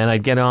 and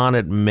I'd get on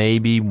at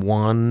maybe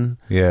 1,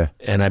 yeah,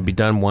 and I'd be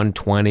done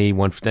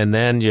 1:20, and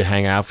then you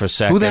hang out for a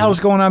second. Who the hell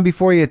was going on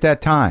before you at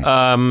that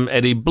time?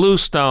 Eddie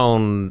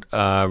Bluestone,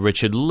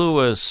 Richard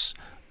Lewis,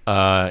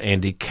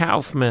 Andy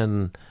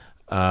Kaufman,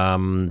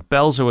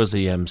 Belzer was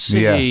the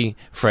MC, yeah.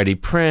 Freddie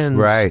Prinze,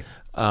 right,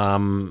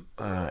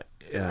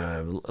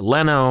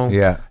 Leno,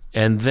 yeah.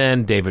 And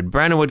then David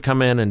Brennan would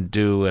come in and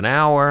do an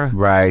hour.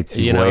 Right.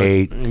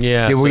 Wait.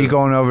 Yeah. Were you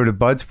going over to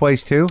Bud's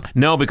place too?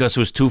 No, because it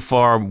was too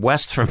far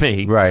west for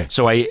me. Right.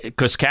 So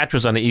because Catch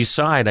was on the east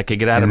side, I could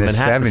get out in of the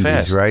Manhattan 70s,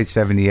 fast. Right?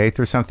 78th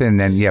or something. And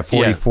then,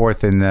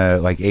 44th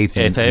and like 8th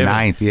and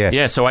 9th. Yeah.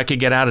 Yeah, so I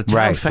could get out of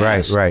town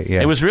fast. Right.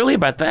 Yeah. It was really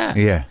about that.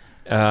 Yeah.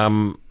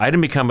 I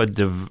didn't become a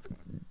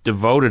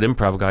devoted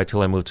improv guy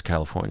till I moved to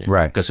California.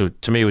 Right. Because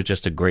to me, it was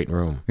just a great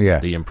room. Yeah.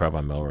 The Improv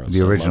on Melrose.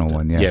 The original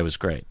one, yeah. Yeah, it was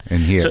great.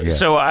 And here,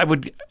 So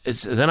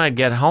then I'd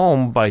get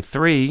home by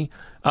 3,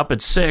 up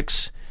at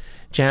 6.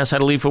 Janice had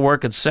to leave for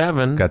work at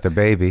 7. Got the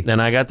baby. Then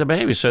I got the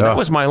baby. So that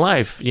was my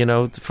life, I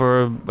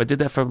did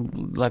that for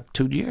like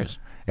 2 years.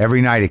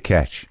 Every night at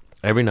Catch.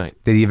 Every night.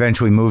 Did he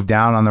eventually move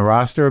down on the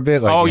roster a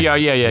bit? Like,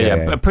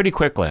 yeah. Pretty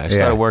quickly. I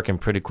started working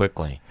pretty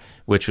quickly,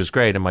 which was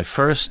great. And my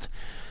first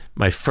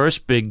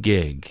big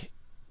gig...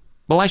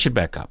 Well, I should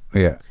back up.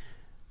 Yeah.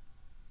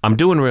 I'm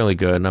doing really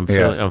good, and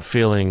I'm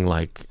feeling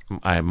like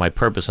my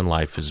purpose in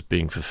life is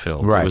being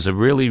fulfilled. Right. It was a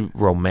really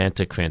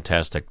romantic,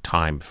 fantastic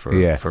time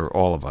for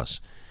all of us.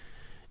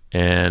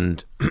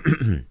 And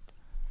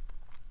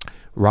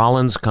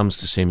Rollins comes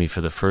to see me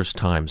for the first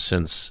time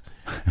since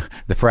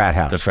the frat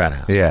house. The frat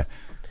house. Yeah.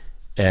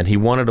 And he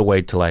wanted to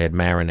wait till I had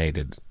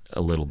marinated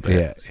a little bit.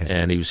 Yeah, yeah.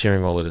 And he was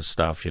hearing all of this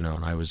stuff, and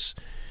I was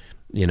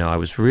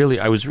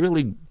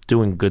really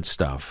doing good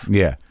stuff.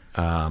 Yeah.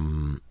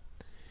 And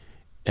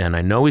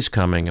I know he's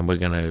coming, and we're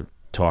going to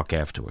talk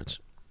afterwards.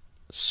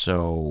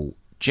 So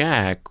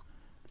Jack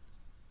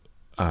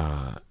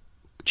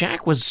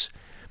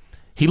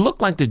he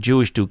looked like the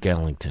Jewish Duke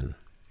Ellington.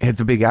 He had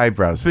the big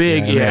eyebrows.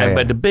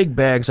 But the big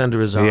bags under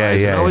his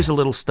eyes, and always a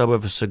little stub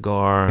of a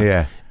cigar,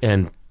 Yeah.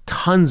 and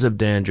tons of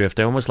dandruff.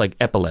 They're almost like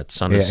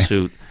epaulets on his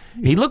suit.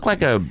 He looked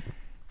like a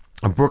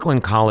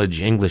Brooklyn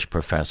College English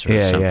professor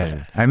or something.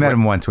 Yeah. I met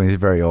him once when he was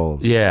very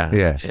old. Yeah.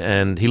 Yeah.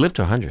 And he lived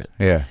to 100.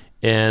 Yeah.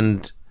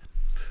 And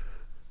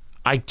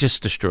I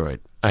just destroyed.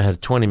 I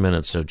had 20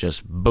 minutes of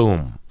just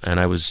boom. And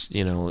I was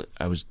doing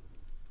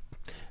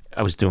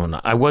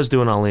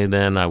only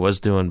then. I was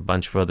doing a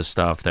bunch of other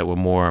stuff that were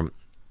more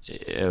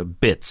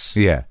bits.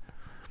 Yeah.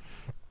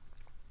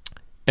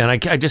 And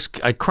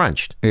I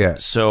crunched. Yeah.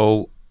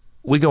 So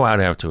we go out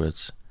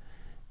afterwards,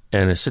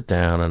 and I sit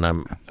down, and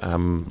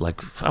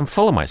I'm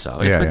full of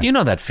myself. Yeah, but yeah. you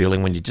know that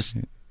feeling when you just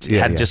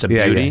had just a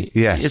beauty.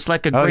 Yeah. It's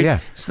like a great. yeah.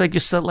 It's like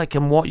you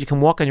can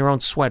walk in your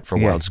own sweat for a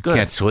while. It's good.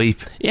 Can't sleep.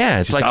 Yeah,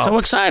 it's Just, like so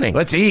exciting.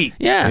 Let's eat.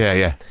 Yeah. Yeah.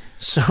 Yeah.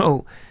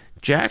 So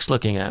Jack's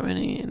looking at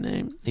me,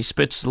 and he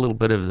spits a little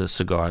bit of the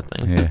cigar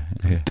thing.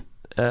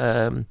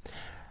 Yeah.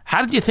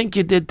 How did you think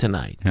you did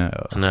tonight? Oh.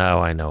 No,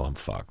 I know I'm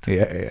fucked.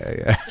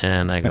 Yeah.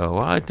 And I go,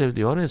 well,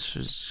 the audience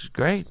was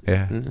great.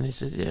 Yeah. And he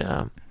says,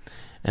 yeah.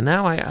 And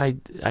now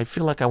I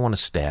feel like I want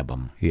to stab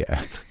him.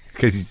 Yeah.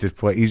 Because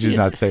he's just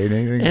not saying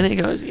anything. And he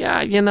goes,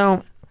 yeah,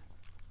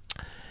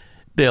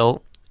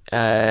 Bill,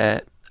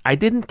 I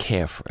didn't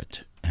care for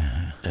it.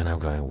 And I'm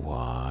going,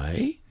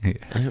 why? Yeah.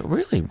 I go,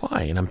 really,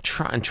 why? And I'm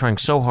trying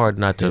so hard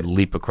not to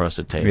leap across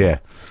the table. Yeah.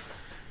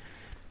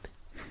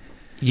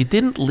 You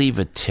didn't leave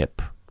a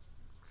tip.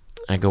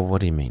 I go, what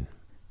do you mean?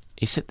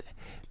 He said,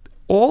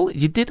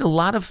 you did a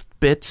lot of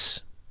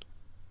bits.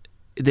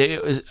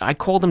 I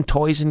call them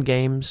toys and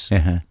games.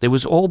 Uh-huh. There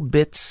was all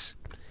bits,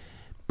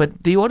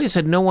 but the audience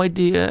had no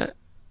idea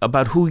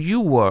about who you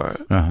were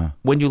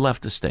when you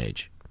left the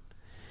stage.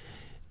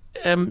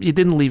 You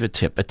didn't leave a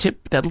tip. A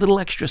tip, that little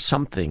extra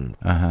something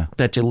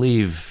that you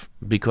leave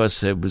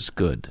because it was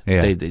good.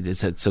 Yeah. They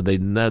said, so they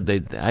know.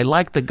 I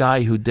like the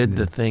guy who did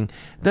the thing.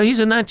 No,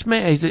 he's a nice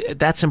man.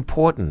 That's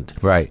important.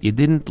 Right. You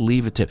didn't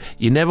leave a tip.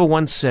 You never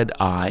once said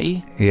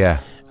I.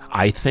 Yeah.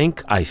 I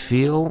think, I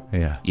feel.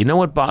 Yeah. You know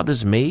what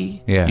bothers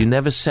me? Yeah. You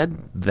never said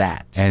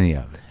that. Any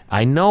of it.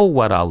 I know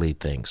what Ali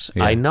thinks.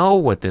 Yeah. I know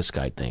what this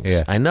guy thinks.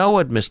 Yeah. I know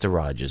what Mr.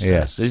 Rogers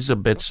Yeah. does. These are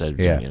bits that,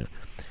 Yeah.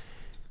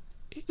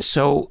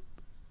 So,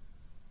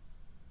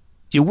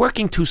 you're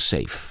working too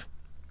safe.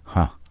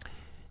 Huh.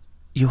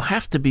 You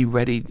have to be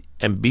ready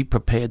and be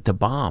prepared to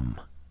bomb.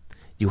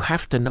 You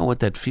have to know what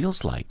that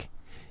feels like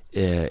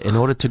in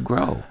order to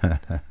grow.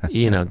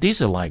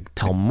 These are like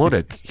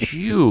Talmudic,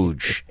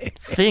 huge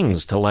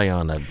things to lay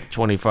on a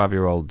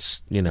 25-year-old,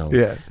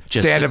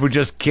 Stand-up who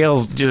just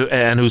killed.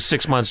 and who's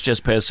 6 months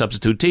just past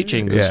substitute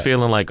teaching, who's Yeah.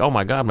 feeling like, oh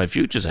my God, my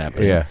future's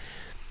happening. Yeah.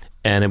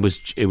 And it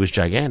was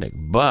gigantic,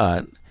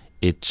 but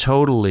it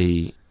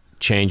totally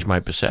changed my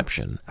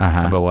perception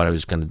about what I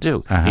was going to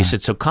do. He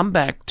said, so come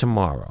back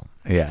tomorrow.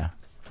 Yeah.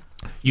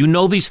 You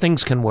know these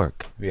things can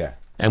work. Yeah.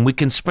 And we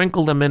can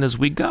sprinkle them in as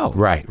we go.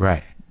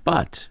 Right.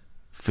 But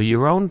for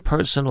your own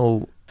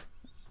personal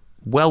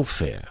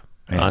welfare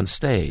on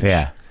stage,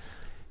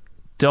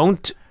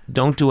 don't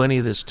do any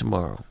of this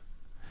tomorrow.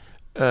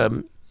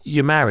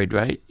 You're married,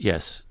 right?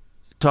 Yes.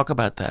 Talk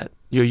about that.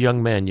 You're a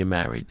young man, you're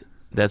married.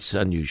 That's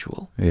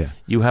unusual. Yeah.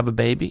 You have a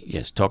baby?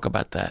 Yes. Talk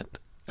about that.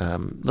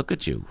 Look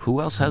at you.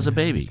 Who else has a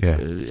baby? Yeah.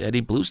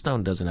 Eddie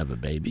Bluestone doesn't have a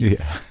baby.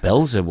 Yeah.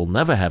 Belzer will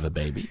never have a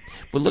baby.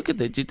 Well, look at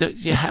that.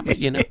 You have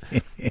it.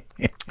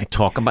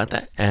 Talk about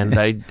that. And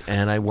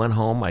I went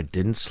home. I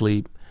didn't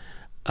sleep.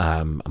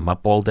 I'm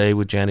up all day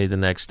with Jenny the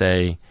next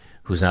day,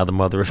 who's now the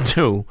mother of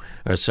two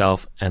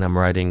herself, and I'm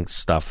writing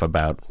stuff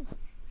about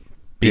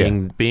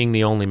being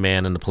the only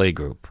man in the play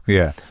group.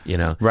 Yeah.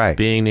 Right.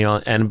 Being the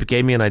only, and it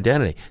gave me an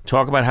identity.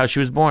 Talk about how she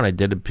was born. I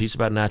did a piece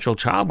about natural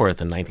childbirth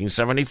in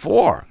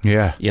 1974.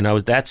 Yeah.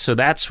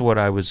 That's what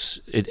I was.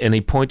 And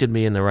he pointed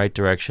me in the right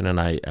direction.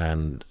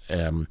 And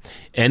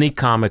any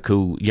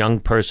young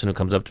person who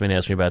comes up to me and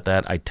asks me about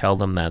that, I tell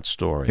them that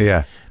story.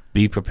 Yeah.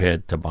 Be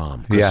prepared to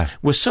bomb. Yeah.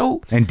 We're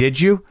so. And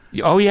did you?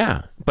 Oh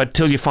yeah. But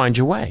till you find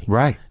your way.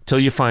 Right. Till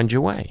you find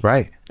your way.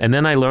 Right. And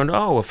then I learned,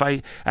 if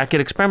I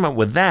could experiment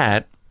with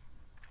that.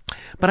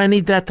 But I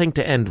need that thing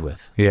to end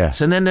with. Yeah.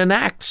 So then an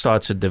act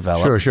starts to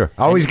develop. Sure.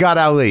 Always got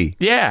Ali.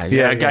 Yeah.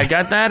 I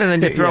got that, and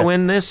then you throw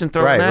in this and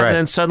throw in that, and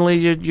then suddenly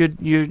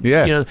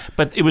you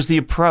But it was the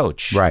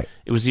approach. Right.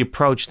 It was the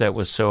approach that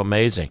was so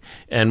amazing.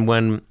 And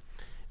when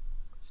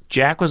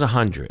Jack was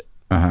 100,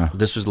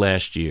 this was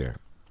last year.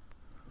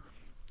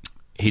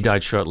 He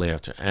died shortly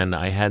after, and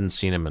I hadn't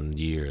seen him in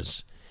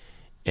years.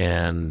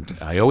 And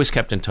I always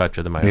kept in touch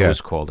with him. I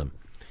always called him.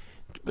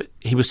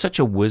 he was such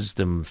a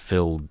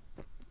wisdom-filled,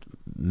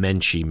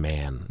 menschy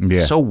man.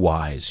 Yeah. So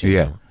wise. You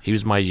Yeah. know? He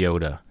was my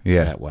Yoda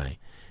Yeah. that way.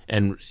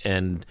 And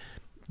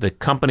the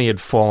company had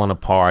fallen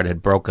apart,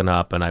 had broken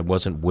up, and I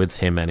wasn't with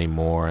him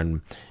anymore.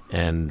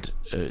 And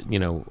you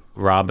know,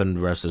 Robin,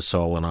 rest his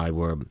soul, and I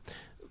were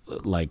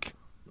like,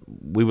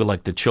 we were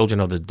like the children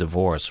of the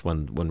divorce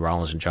when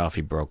Rollins and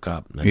Jaffe broke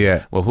up. And,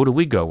 Yeah. well, who do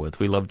we go with?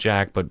 We love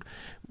Jack, but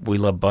we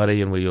love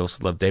Buddy, and we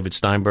also love David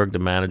Steinberg, the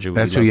manager.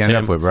 That's we who you loved end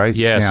him. up with, right?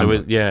 Yeah.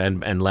 Steinberg.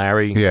 And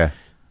Larry. Yeah.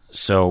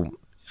 So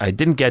I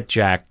didn't get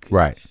Jack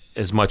Right.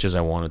 as much as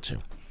I wanted to.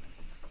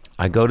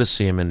 I go to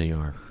see him in New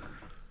York,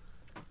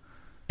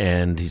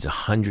 and he's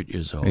 100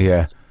 years old.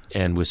 Yeah.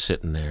 And we're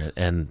sitting there,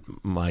 and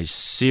my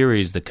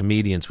series, The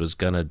Comedians, was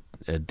gonna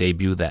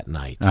debut that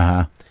night.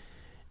 Uh-huh.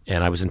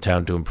 And I was in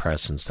town doing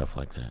press and stuff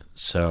like that.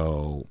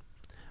 So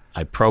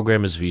I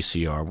program his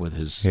VCR with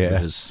his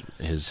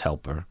his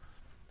helper,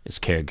 his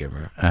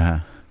caregiver, Uh-huh.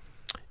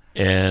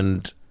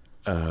 and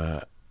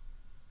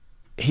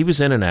he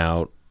was in and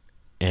out,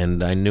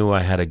 and I knew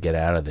I had to get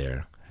out of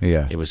there.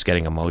 Yeah. It was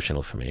getting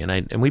emotional for me,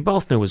 and we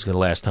both knew it was the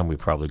last time we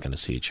were probably going to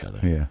see each other.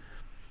 Yeah.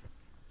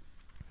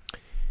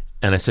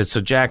 And I said,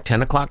 "So Jack,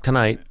 10 o'clock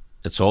tonight.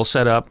 It's all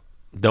set up.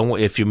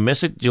 If you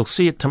miss it, you'll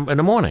see it in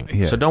the morning.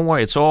 Yeah. So don't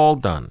worry, it's all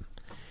done.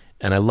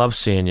 And I love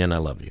seeing you, and I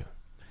love you."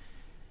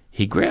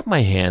 He grabbed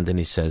my hand and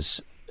he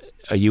says,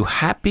 "Are you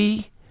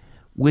happy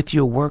with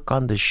your work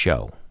on the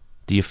show?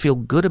 Do you feel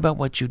good about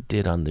what you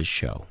did on the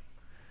show?"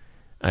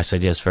 I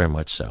said, "Yes, very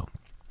much so."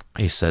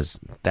 He says,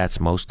 "That's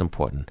most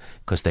important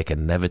because they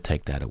can never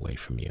take that away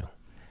from you."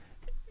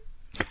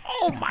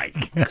 Oh my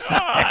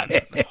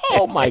God!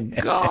 Oh my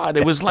God!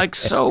 It was like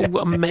so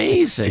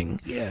amazing,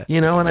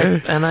 you know.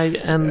 And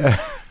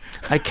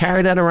I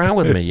carry that around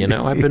with me. You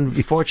know, I've been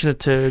fortunate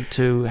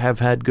to have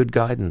had good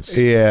guidance.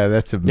 Yeah,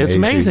 that's amazing. It's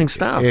amazing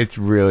stuff. It's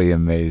really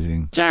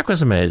amazing. Jack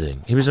was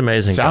amazing. He was an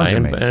amazing Sounds guy,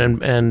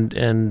 amazing.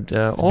 and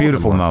all of them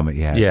Beautiful were. moment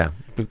you had. Yeah,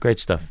 great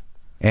stuff.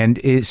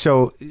 And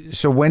so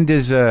when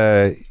does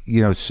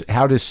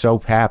how does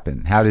soap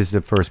happen? How does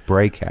the first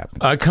break happen?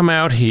 I come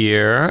out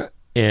here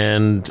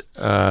and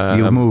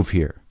You move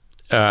here.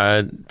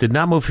 did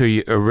not move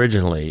here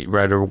originally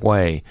right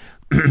away.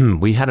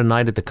 We had a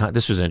night at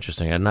this was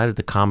interesting. I had a night at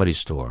the Comedy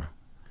Store.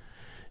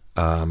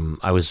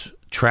 I was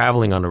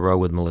traveling on the road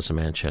with Melissa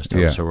Manchester.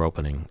 I was her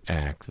opening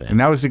act then. And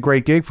that was a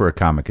great gig for a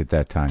comic at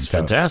that time. It's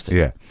fantastic.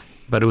 Yeah.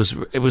 But it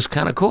was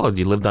kind of cool.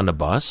 You lived on the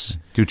bus.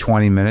 Do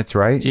 20 minutes,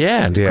 right?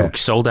 Yeah, and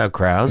sold out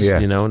crowds. Yeah.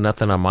 You know,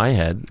 nothing on my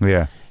head.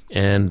 Yeah.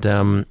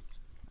 And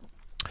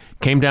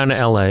came down to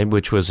L.A.,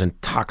 which was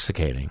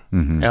intoxicating.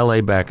 Mm-hmm.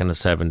 L.A. back in the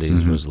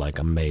 70s was like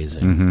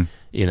amazing. Mm-hmm.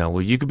 You know,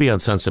 you could be on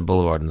Sunset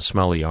Boulevard and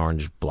smell the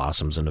orange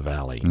blossoms in the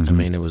valley. I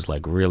mean, it was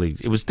like really,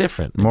 it was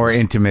different. More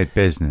intimate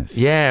business.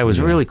 Yeah, it was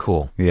really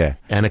cool. Yeah.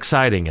 And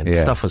exciting, and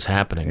stuff was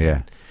happening.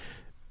 Yeah.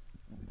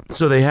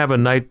 So they have a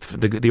night,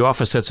 the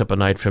office sets up a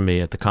night for me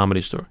at the Comedy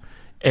Store.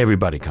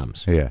 Everybody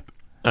comes. Yeah.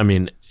 I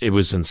mean, it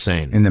was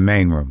insane. In the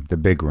main room, the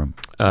big room.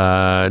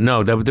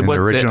 No, the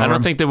original I don't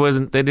room? think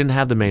they didn't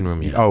have the main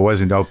room yet. Oh, it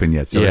wasn't open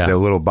yet. So it was Yeah. the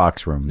little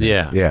box room. there.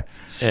 Yeah. Yeah.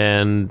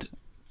 And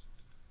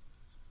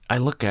I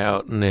look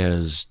out, and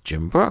there's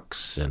Jim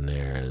Brooks, and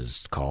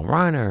there's Carl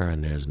Reiner,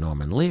 and there's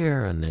Norman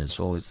Lear, and there's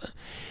all these things.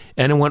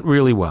 And it went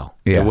really well.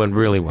 Yeah. It went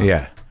really well.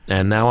 Yeah.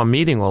 And now I'm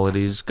meeting all of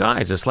these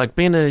guys. It's like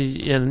being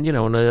in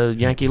a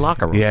Yankee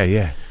locker room. Yeah,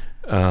 yeah.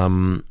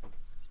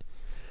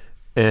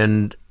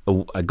 And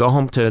I go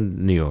home to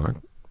New York.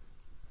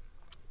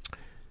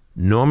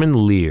 Norman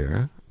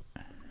Lear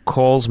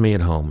calls me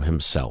at home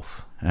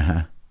himself.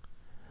 Uh-huh.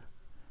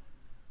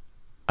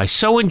 "I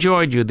so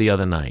enjoyed you the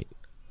other night."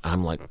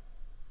 I'm like,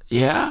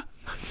 "Yeah?"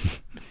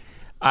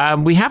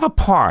 "We have a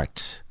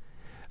part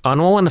on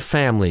All in the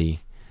Family.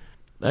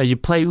 You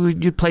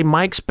play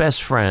Mike's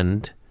best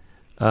friend.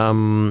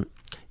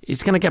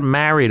 He's going to get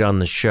married on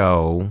the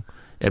show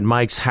at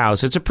Mike's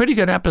house. It's a pretty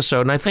good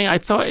episode, and I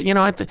thought,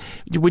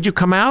 would you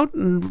come out,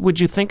 and would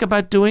you think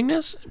about doing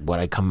this?" Would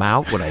I come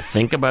out? Would I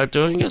think about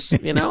doing this?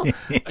 You know?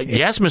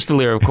 Yes, Mr.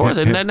 Lear, of course.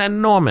 And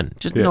Norman.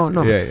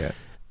 Norman. Yeah, yeah.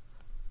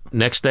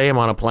 Next day, I'm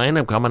on a plane.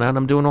 I'm coming out.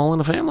 I'm doing All in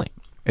the Family.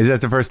 Is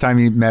that the first time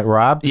you met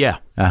Rob? Yeah.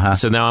 Uh-huh.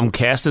 So now I'm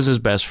cast as his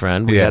best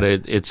friend. Yeah.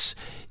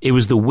 It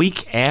was the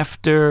week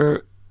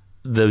after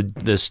the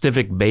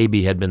Stivic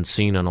baby had been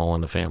seen on All in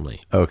the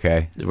Family.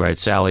 Okay. Right,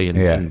 Sally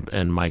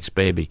and Mike's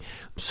baby.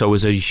 So it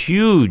was a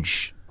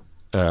huge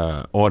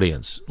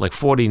audience, like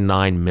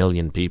 49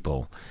 million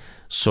people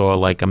saw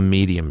like a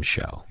medium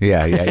show.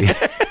 Yeah, yeah,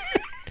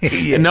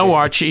 yeah. And no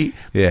Archie,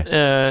 Yeah.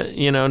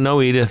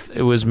 No Edith.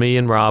 It was me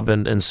and Rob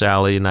and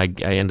Sally, and I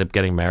ended up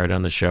getting married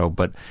on the show.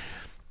 But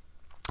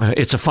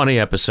it's a funny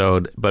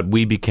episode, but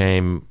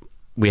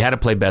we had to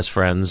play best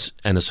friends,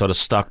 and it sort of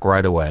stuck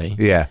right away.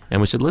 Yeah. And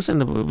we said,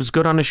 listen, it was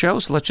good on the show,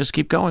 so let's just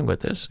keep going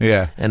with this.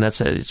 Yeah. And that's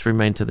it. It's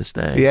remained to this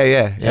day. Yeah,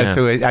 yeah. Yeah. That's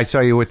who I saw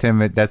you with him.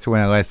 That's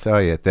when I last saw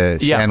you at the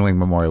Shandling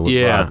Memorial with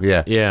Rob.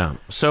 Yeah. Yeah.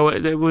 So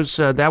it was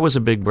that was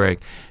a big break.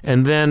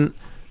 And then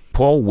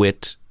Paul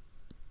Witt,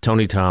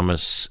 Tony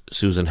Thomas,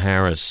 Susan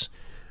Harris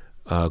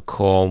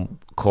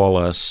call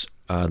us.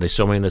 They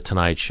saw me in the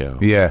Tonight Show.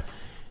 Yeah.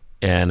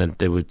 And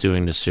they were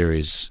doing the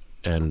series,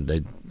 and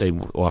they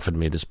offered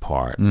me this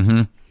part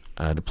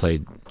to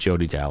play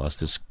Jody Dallas,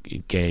 this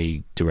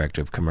gay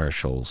director of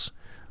commercials,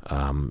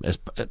 as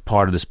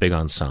part of this big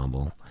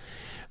ensemble.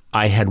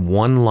 I had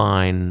one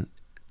line.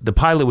 The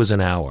pilot was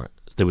an hour.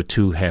 There were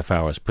 2 half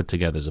hours put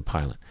together as a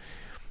pilot.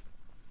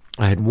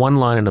 I had one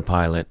line in the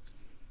pilot,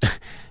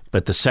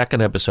 but the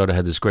second episode, I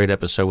had this great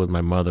episode with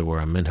my mother where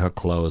I'm in her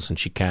clothes, and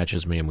she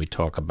catches me, and we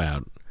talk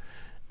about...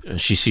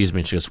 She sees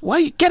me and she goes,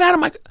 "Why? Get out of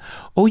my..."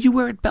 "Oh, you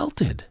wear it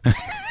belted."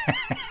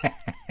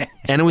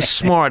 And it was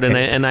smart,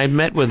 and I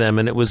met with them,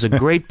 and it was a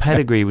great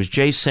pedigree. It was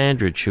Jay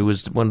Sandrich, who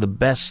was one of the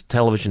best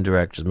television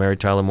directors, Mary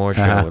Tyler Moore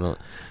Show.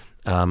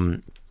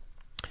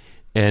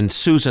 And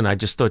Susan, I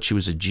just thought she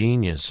was a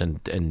genius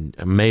and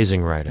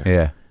amazing writer.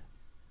 Yeah.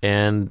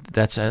 And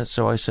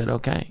so I said,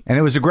 okay. And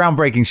it was a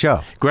groundbreaking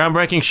show.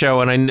 Groundbreaking show,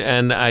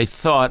 and I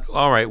thought,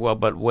 all right, well,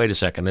 but wait a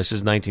second. This is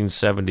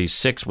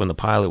 1976 when the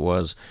pilot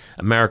was.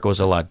 America was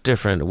a lot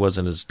different. It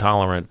wasn't as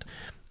tolerant.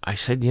 I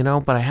said,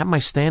 but I have my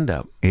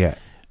stand-up. Yeah.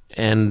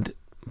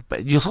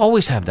 But you'll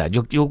always have that.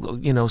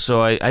 You'll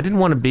so I didn't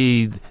want to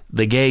be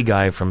the gay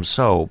guy from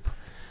Soap.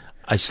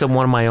 I still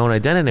wanted my own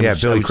identity. Yeah,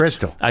 Billy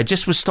Crystal. I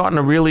just was starting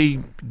to really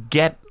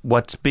get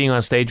what's being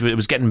on stage. It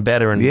was getting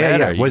better and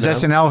better. Yeah. Was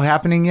SNL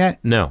happening yet?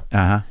 No.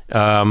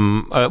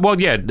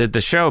 Well, yeah,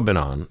 the show had been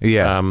on.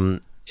 Yeah.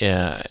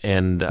 Yeah,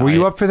 and were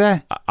you up for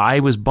that? I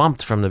was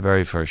bumped from the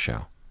very first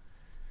show.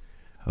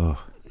 Oh.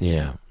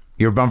 Yeah.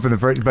 You were bumped from the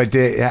first. But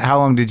how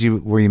long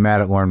were you mad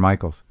at Lorne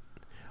Michaels?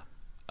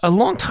 A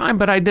long time,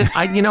 but I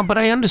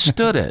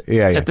understood it.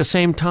 Yeah. At the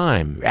same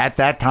time. At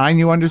that time,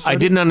 you understood. I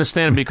didn't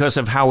understand it because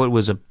of how it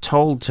was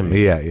told to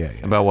me. Yeah.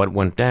 About what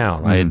went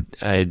down.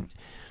 Mm-hmm.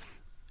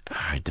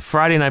 The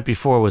Friday night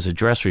before was a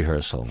dress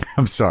rehearsal.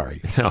 I'm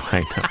sorry. No, I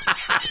know.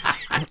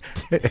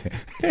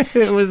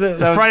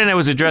 The Friday night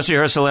was a dress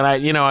rehearsal,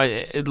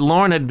 and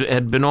Lorne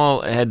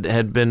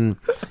had been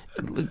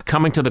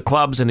coming to the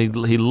clubs, and he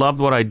loved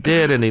what I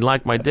did, and he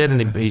liked my did,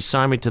 and he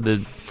signed me to the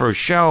first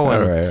show,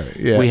 and right.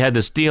 Yeah. We had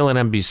this deal in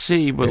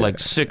NBC with like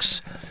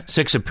six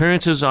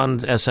appearances on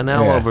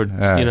SNL over,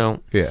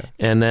 Yeah.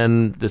 and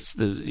then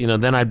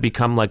then I'd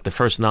become like the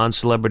first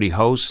non-celebrity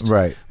host,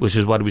 right? Which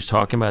is what he was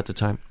talking about at the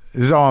time.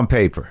 This is all on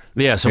paper.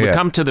 Yeah, so we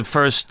come to the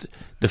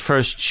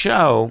first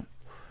show,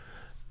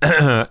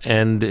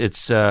 and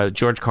it's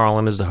George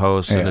Carlin is the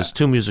host, and there's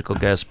 2 musical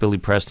guests, Billy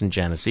Preston,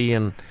 Janice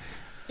Ian,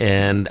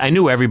 and I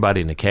knew everybody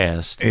in the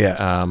cast,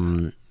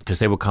 because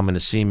they were coming to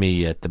see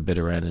me at the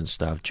bitter end and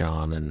stuff,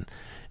 John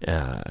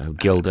and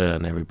Gilda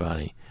and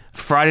everybody.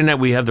 Friday night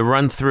we have the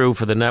run through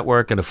for the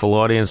network and a full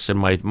audience, and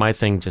my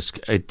thing just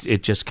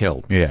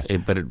killed. Yeah,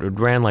 but it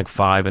ran like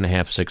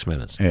 5.5, 6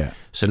 minutes. Yeah.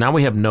 So now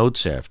we have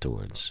notes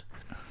afterwards.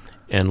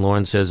 And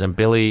Lorne says, "And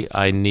Billy,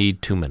 I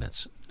need 2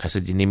 minutes." I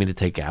said, "You need me to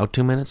take out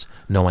 2 minutes?"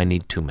 "No, I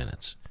need 2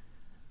 minutes.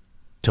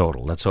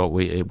 Total. That's all.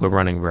 We're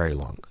running very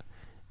long."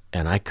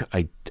 And I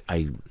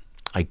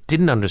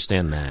didn't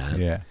understand that.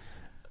 Yeah.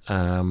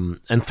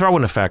 And throw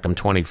in the fact I'm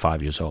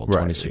 25 years old,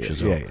 26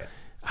 years old. Yeah.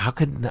 How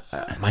could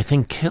my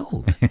thing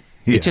killed?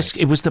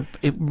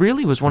 It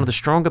really was one of the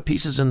stronger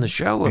pieces in the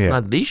show, if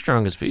not the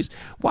strongest piece.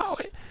 Wow.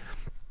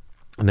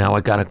 Now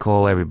I got to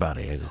call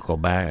everybody. I got to call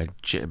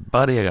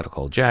Buddy. I got to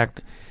call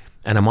Jack.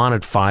 And I'm on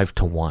at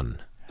 5-1.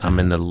 I'm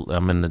in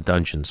the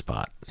dungeon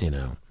spot,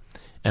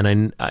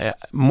 and I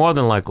more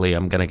than likely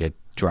I'm gonna get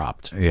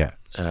dropped. Yeah,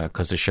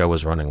 because the show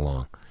was running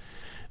long.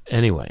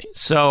 Anyway,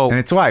 so and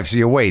it's live, so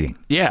you're waiting.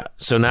 Yeah,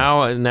 so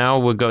now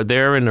we go.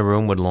 They're in the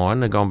room with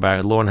Lorne. They're going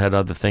back. Lorne had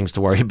other things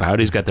to worry about.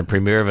 He's got the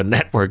premiere of a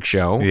network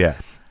show. Yeah,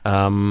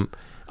 I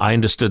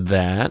understood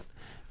that,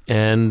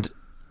 and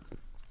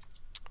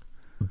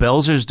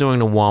Belzer's doing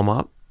the warm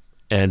up,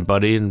 and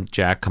Buddy and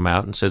Jack come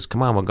out and says,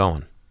 "Come on, we're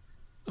going."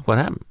 What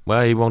happened?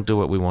 Well, he won't do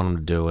what we want him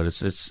to do. And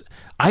it's.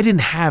 I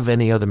didn't have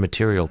any other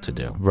material to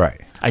do. Right.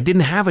 I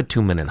didn't have a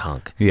 2-minute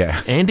hunk.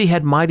 Yeah. Andy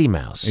had Mighty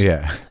Mouse.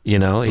 Yeah.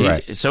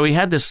 Right. So he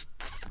had this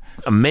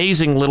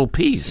amazing little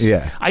piece.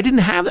 Yeah. I didn't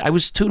have it. I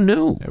was too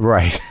new.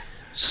 Right.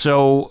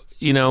 So,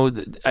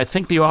 I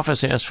think the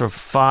office asked for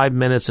 5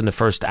 minutes in the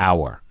first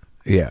hour.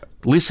 Yeah.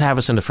 At least have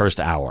us in the first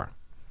hour.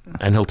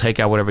 And he'll take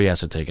out whatever he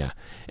has to take out.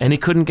 And he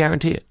couldn't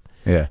guarantee it.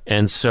 Yeah.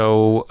 And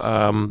so...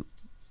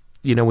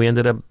 I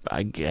ended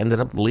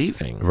up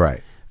leaving.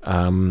 Right.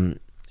 And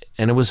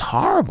it was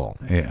horrible.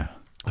 Yeah.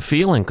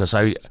 Feeling, because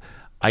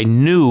I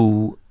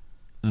knew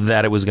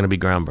that it was going to be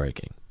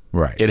groundbreaking.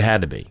 Right. It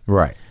had to be.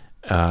 Right.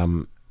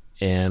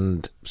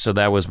 And so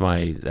that was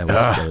bad.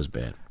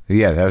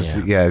 Yeah. That was,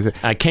 yeah.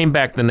 I came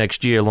back the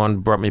next year. Lorne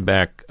brought me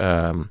back.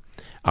 I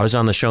was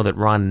on the show that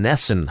Ron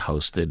Nessen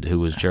hosted, who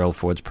was Gerald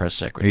Ford's press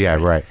secretary. Yeah,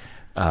 right.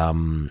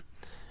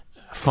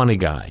 Funny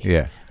guy.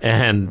 Yeah.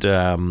 And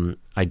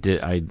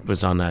I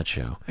was on that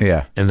show.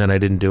 Yeah. And then I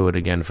didn't do it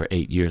again for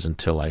 8 years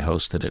until I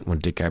hosted it when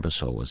Dick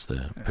Ebersol was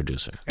the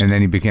producer. And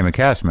then you became a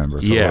cast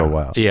member for a little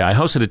while. Yeah, I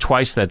hosted it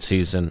twice that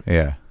season.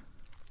 Yeah.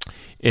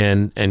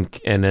 And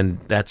then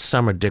that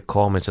summer Dick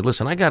called me and said,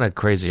 "Listen, I got a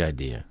crazy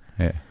idea."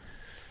 Yeah.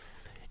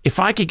 if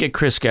I could get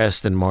Chris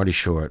Guest and Marty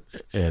Short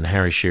and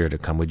Harry Shearer to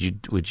come,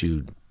 would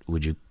you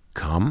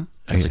come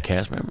as a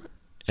cast member?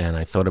 And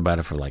I thought about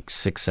it for like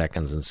 6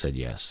 seconds and said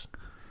yes.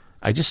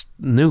 I just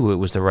knew it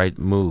was the right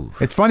move.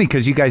 It's funny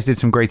because you guys did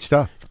some great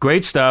stuff.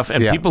 Great stuff,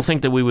 and people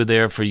think that we were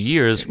there for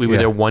years. We were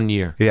there 1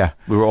 year. Yeah.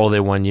 We were all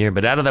there 1 year.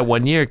 But out of that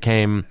 1 year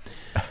came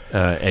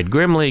Ed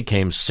Grimley,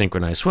 came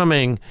Synchronized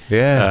Swimming,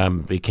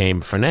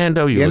 became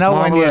Fernando. You know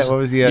when, what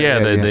was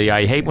the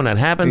I Hate When That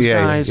Happens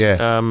guys.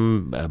 Yeah.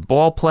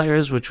 Ball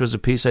Players, which was a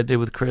piece I did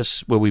with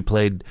Chris, where we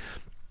played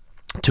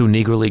 2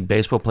 Negro League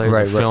baseball players.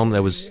 A film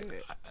that was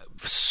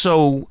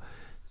so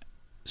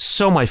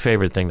my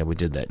favorite thing that we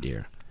did that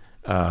year.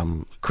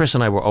 Chris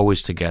and I were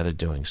always together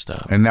doing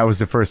stuff. And that was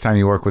the first time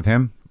you worked with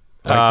him?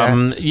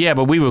 Yeah,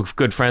 but we were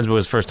good friends. But it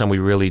was the first time we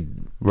really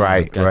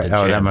right.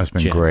 Oh, that must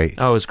have been great.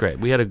 Oh, it was great.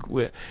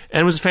 And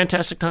it was a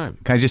fantastic time.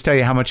 Can I just tell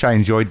you how much I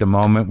enjoyed the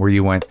moment where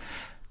you went,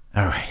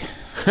 all right.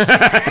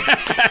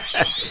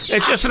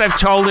 It's just that I've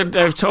told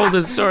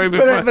the story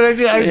before. But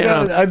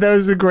that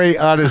was a great,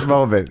 honest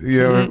moment.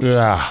 You know?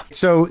 Yeah.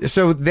 So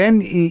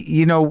then,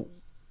 you know,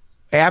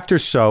 after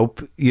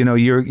Soap, you know,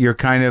 you're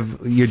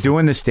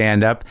doing the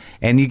stand up,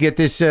 and you get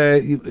this.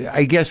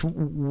 I guess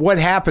what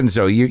happens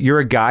though? You're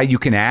a guy, you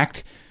can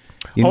act.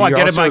 You know,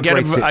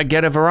 I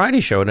get a variety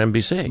show at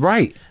NBC.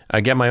 Right.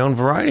 I get my own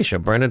variety show.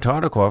 Brendan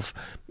Tartikoff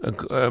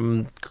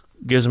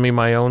gives me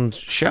my own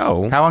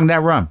show. How long did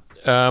that run?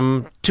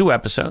 2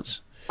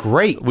 episodes.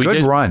 Great.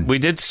 Good run. We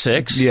did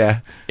 6. Yeah.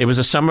 It was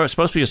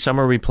supposed to be a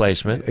summer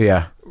replacement.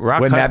 Yeah.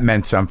 That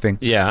meant something.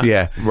 Yeah.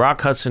 Yeah.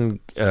 Rock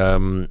Hudson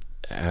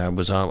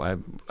was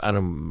on, I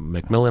don't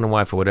know, McMillan and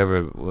Wife or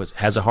whatever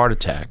has a heart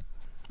attack.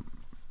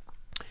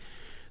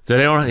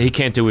 So he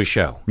can't do his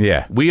show.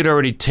 Yeah. We had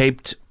already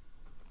taped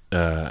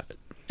a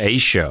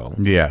show.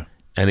 Yeah.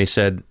 And he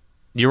said,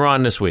 "You're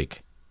on this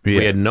week." Yeah.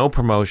 We had no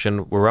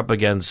promotion. We're up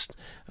against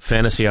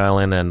Fantasy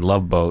Island and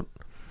Love Boat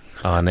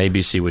on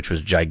ABC, which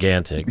was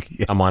gigantic.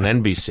 Yeah. I'm on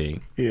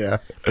NBC. Yeah.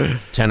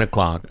 10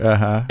 o'clock.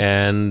 Uh-huh.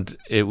 And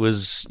it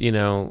was, you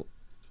know,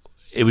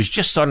 it was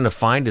just starting to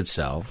find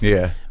itself.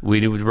 Yeah.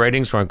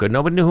 Ratings weren't good.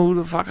 Nobody knew who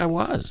the fuck I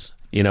was.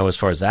 You know, as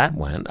far as that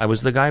went, I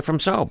was the guy from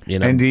Soap. You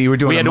know, and you were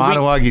doing a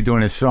monologue. You're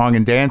doing a song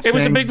and dance. It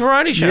was a big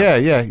variety show.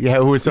 Yeah.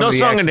 Who was no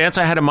song and dance?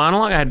 I had a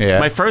monologue.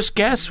 My first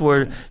guests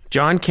were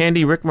John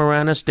Candy, Rick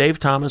Moranis, Dave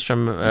Thomas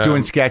from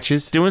doing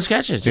sketches.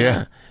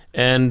 Yeah.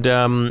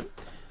 And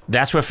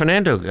that's where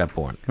Fernando got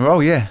born. Oh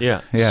yeah.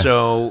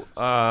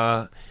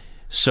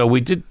 So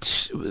we did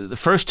the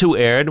first 2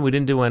 aired. We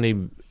didn't do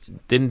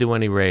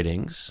any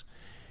ratings,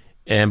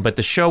 but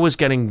the show was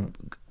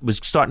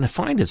starting to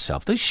find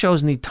itself. These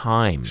shows need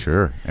time.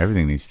 Sure,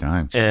 everything needs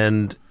time.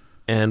 And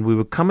we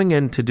were coming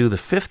in to do the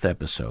 5th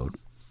episode.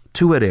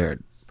 2 had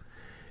aired,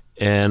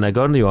 and I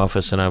go in the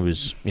office, and I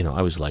was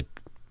like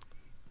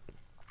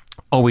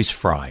always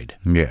fried.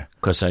 Yeah,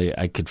 because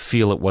I could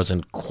feel it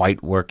wasn't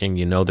quite working.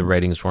 You know, the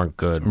ratings weren't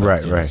good.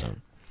 Right.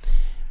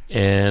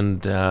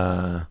 And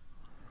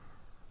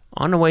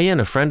on the way in,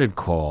 a friend had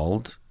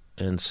called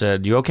and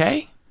said, "You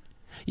okay?"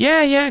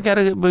 Yeah.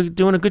 We're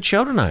doing a good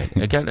show tonight.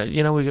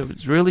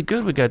 It's really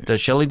good. We got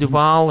Shelley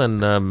Duvall and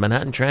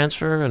Manhattan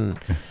Transfer,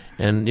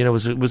 and you know,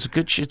 it's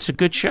a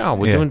good show.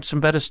 We're doing some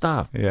better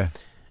stuff. Yeah.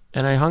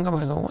 And I hung up.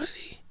 And I go, "What did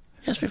he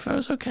ask me if I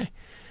was okay?"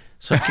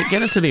 So I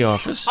get into the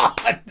office.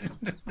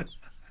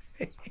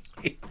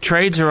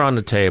 Trades are on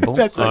the table.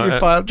 That's what you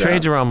found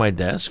Trades out. are on my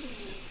desk,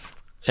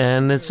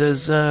 and it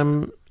says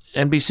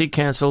NBC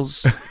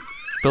cancels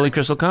Billy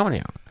Crystal Comedy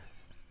Hour.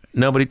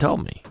 Nobody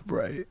told me.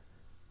 Right.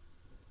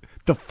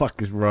 The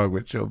fuck is wrong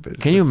with show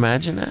business? Can you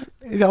imagine that?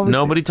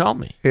 Nobody told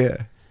me.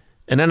 Yeah.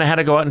 And then I had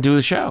to go out and do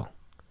the show.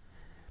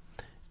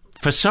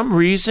 For some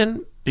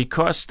reason,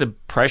 because the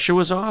pressure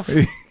was off,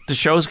 the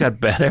shows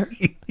got better.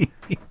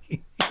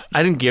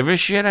 I didn't give a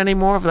shit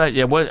anymore for that.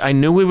 Yeah, I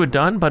knew we were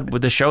done,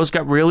 but the shows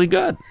got really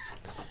good,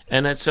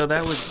 and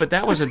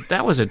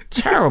that was a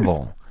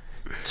terrible,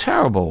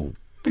 terrible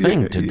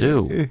thing to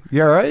do.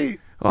 You all right?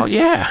 Oh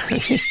yeah.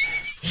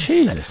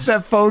 Jesus.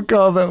 That phone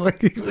call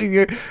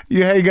that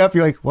you hang up,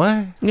 you're like,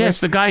 what? Yeah,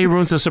 it's the guy who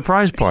ruins the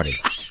surprise party.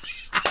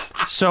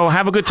 So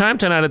have a good time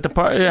tonight at the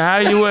party. How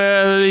you,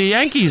 the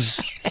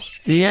Yankees?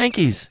 The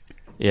Yankees.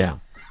 Yeah.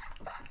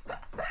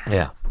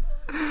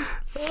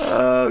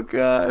 Oh,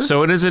 God.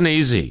 So it isn't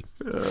easy.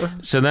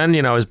 So then,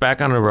 you know, I was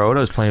back on the road. I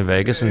was playing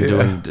Vegas and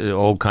doing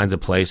all kinds of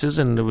places.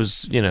 And it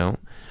was, you know,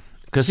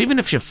 because even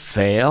if you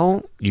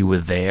fail, you were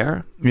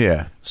there.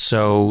 Yeah.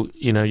 So,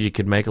 you know, you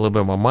could make a little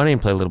bit more money and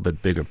play a little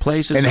bit bigger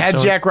places. And had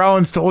Jack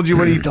Rollins told you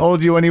what he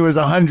told you when he was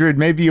 100,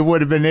 maybe you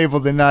would have been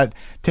able to not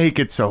take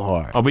it so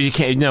hard. Oh, but you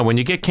can't. No, when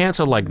you get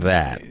canceled like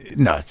that,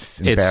 no, it's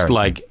embarrassing. It's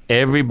like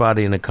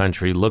everybody in the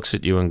country looks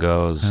at you and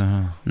goes,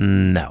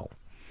 no.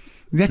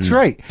 That's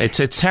right. It's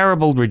a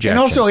terrible rejection. And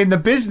also in the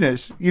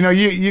business, you know,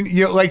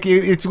 you like,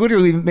 it's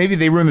literally, maybe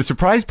they ruin the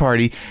surprise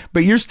party,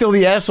 but you're still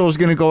the asshole who's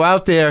going to go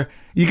out there.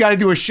 You got to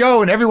do a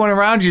show, and everyone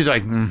around you is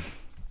like,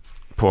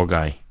 poor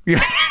guy.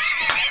 Yeah.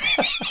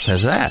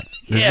 There's that.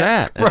 is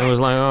that? And I was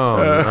like,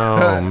 oh,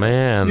 no,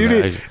 man. You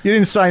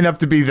didn't sign up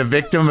to be the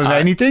victim of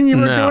anything. You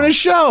were doing a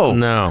show.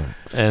 No.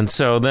 And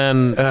so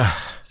then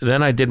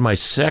I did my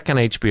second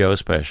HBO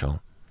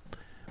special,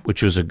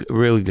 which was a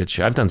really good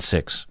show. I've done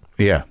 6.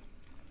 Yeah.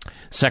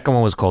 Second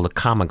one was called The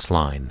Comics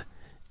Line,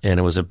 and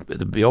it was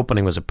the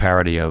opening was a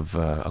parody of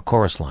a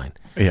chorus line.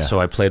 Yeah. So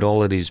I played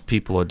all of these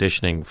people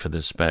auditioning for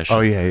this special. Oh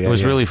yeah. It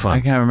was really fun.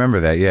 I can't remember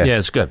that. Yeah. Yeah,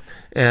 it's good.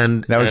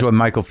 And that was when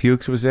Michael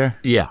Fuchs was there.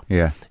 Yeah.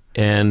 Yeah.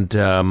 And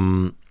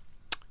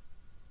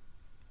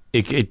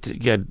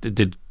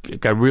it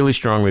got really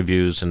strong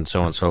reviews and so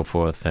on and so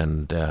forth.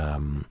 And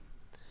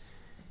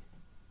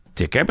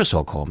Dick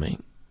Ebersol called me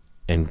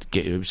and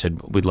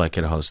said, we'd like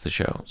you to host the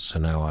show. So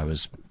now I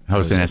was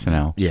hosting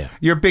SNL. Yeah.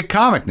 You're a big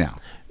comic now.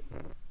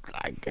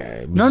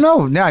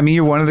 No. I mean,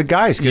 you're one of the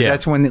guys because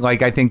that's when,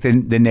 like, I think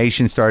the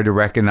nation started to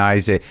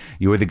recognize that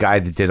you were the guy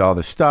that did all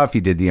the stuff.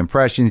 You did the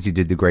impressions. You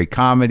did the great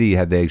comedy. You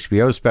had the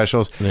HBO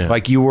specials. Yeah.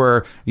 Like you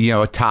were,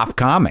 a top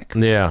comic.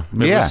 Yeah.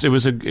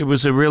 It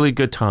was a really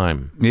good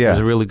time. Yeah. It was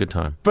a really good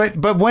time.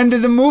 But when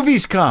did the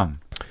movies come?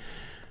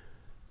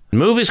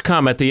 Movies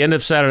come at the end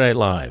of Saturday Night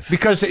Live.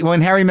 Because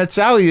when Harry Met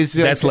Sally is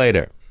that's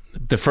later.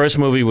 The first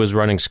movie was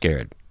Running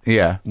Scared.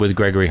 Yeah, with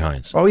Gregory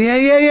Hines. Oh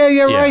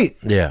yeah, right.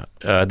 Yeah,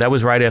 that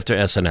was right after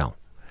SNL,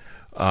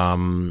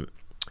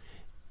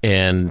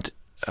 and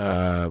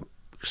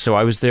so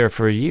I was there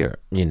for a year.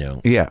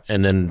 Yeah,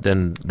 and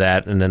then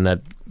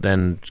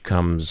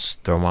comes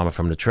Throw Mama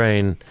from the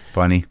Train.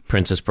 Funny.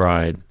 Princess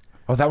Bride.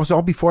 Oh, that was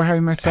all before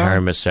Harry Met Sally.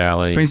 Harry Met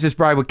Sally. Princess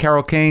Bride with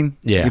Carol Kane.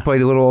 Yeah, you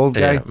played the little old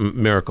guy. Yeah.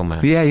 Miracle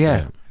Man.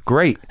 Yeah.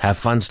 Great. Have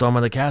fun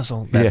storming the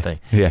castle. That thing.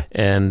 Yeah.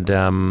 And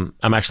I'm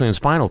actually in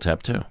Spinal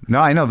Tap too. No,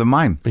 I know the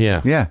mime.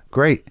 Yeah. Yeah.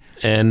 Great.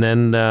 And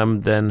then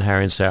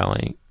Harry and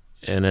Sally,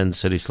 and then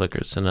City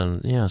Slickers, and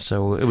then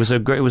So it was a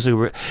great.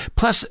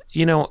 Plus,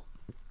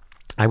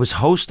 I was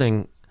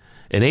hosting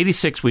in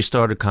 '86. We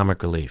started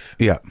Comic Relief.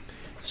 Yeah.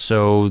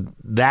 So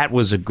that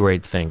was a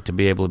great thing to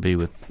be able to be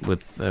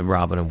with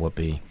Robin and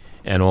Whoopi.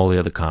 And all the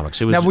other comics.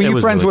 Were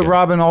you friends really with good.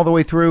 Robin all the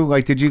way through?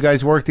 Like, did you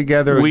guys work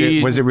together?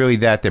 Or was it really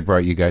that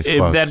brought you guys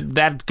close?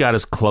 That got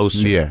us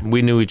closer. Yeah.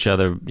 We knew each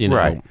other,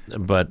 Right.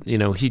 But,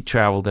 he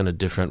traveled in a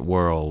different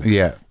world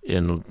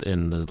in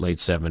the late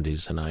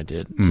 70s than I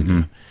did.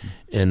 Mm-hmm.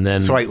 And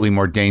then... Slightly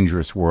more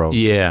dangerous world.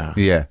 Yeah.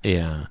 Yeah.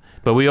 Yeah.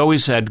 But we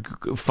always had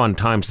fun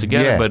times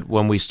together. Yeah. But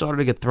when we started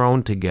to get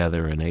thrown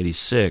together in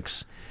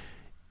 '86,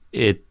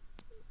 it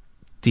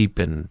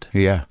deepened.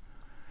 Yeah.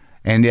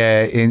 And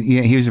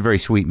he was a very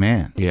sweet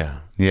man. Yeah.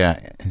 Yeah,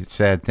 it's a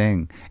sad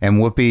thing. And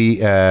Whoopi,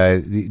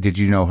 did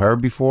you know her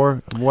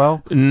before?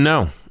 Well,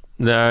 no.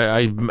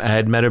 I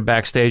had met her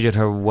backstage at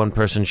her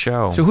one-person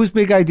show. So whose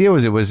big idea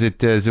was it? Was it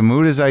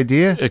Zamuta's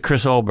idea?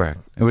 Chris Albrecht.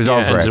 It was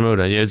Albrecht. And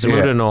Zamuda. Yeah,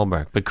 Zamuda and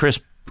Albrecht. But Chris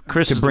to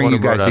is bring the one you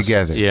who brought guys us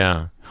together.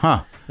 Yeah.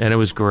 Huh. And it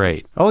was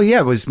great. Oh yeah,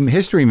 it was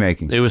history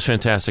making. It was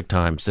fantastic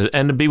times,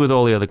 and to be with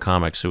all the other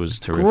comics, it was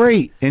terrific.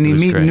 Great, and you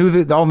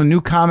meet all the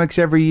new comics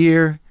every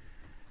year.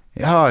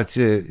 Oh,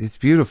 it's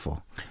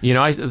beautiful.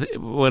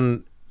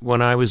 When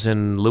I was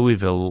in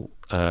Louisville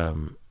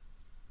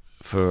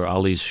for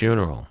Ali's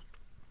funeral,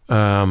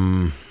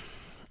 and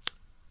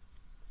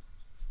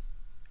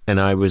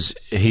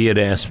he had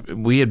asked,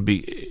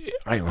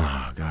 I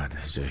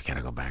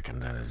gotta go back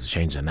and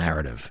change the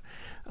narrative.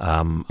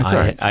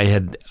 Right. I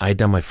had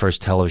done my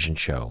first television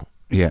show.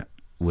 Yeah.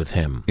 With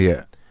him.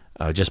 Yeah.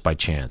 Just by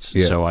chance.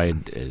 Yeah. So I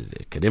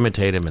could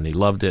imitate him, and he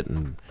loved it,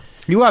 and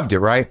you loved it,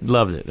 right?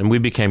 Loved it, and we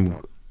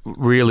became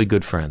really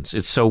good friends.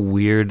 It's so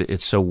weird.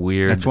 It's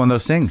one of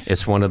those things.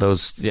 It's one of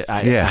those.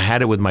 I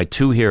had it with my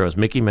two heroes,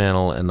 Mickey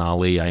Mantle and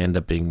Ali. I end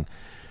up being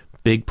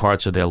big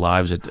parts of their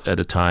lives at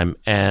a time,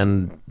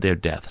 and their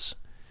deaths.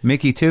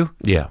 Mickey too?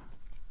 Yeah.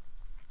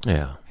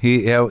 Yeah.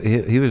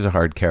 He was a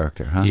hard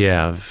character, huh?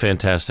 Yeah,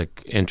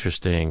 fantastic,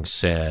 interesting,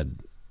 sad,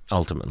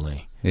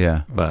 ultimately.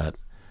 Yeah. But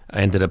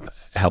I ended up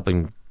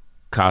helping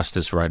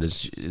Costas write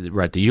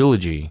the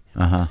eulogy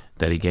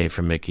that he gave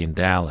for Mickey in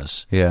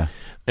Dallas. Yeah.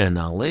 And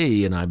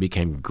Ali and I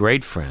became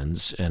great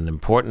friends and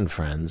important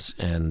friends,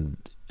 and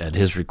at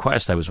his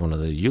request, I was one of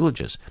the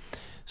eulogists.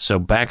 So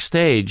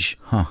backstage,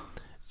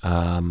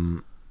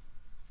 Whoopi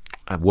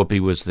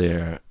was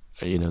there.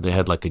 They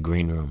had like a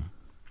green room.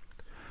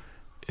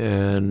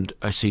 And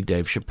I see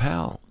Dave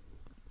Chappelle.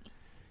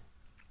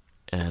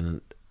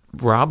 And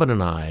Robin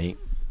and I,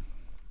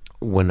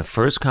 when the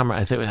first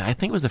I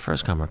think it was the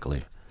first Comic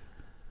Relief,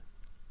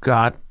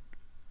 got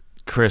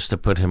Chris to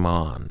put him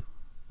on.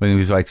 When he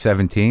was like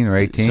 17 or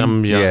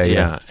 18?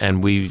 Yeah.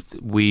 And we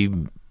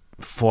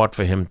fought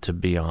for him to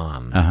be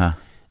on.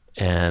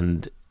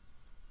 And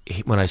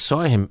when I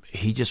saw him,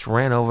 he just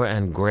ran over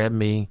and grabbed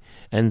me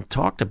and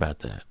talked about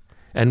that.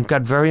 And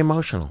got very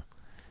emotional.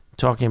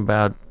 Talking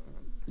about,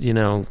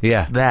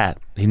 that.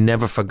 He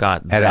never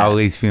forgot at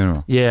Ali's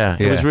funeral. Yeah,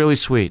 it was really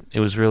sweet.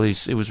 It was really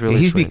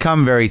He's sweet.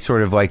 become very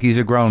sort of like, he's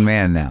a grown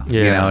man now,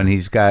 and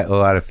he's got a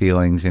lot of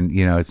feelings, and,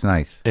 it's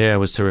nice. Yeah, it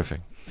was terrific.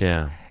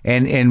 Yeah.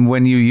 And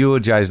when you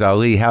eulogized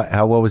Ali,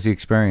 what was the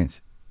experience?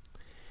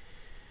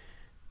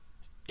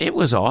 It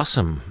was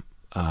awesome.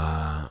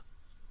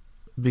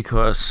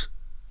 Because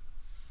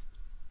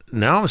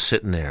now I'm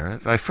sitting there.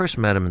 I first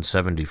met him in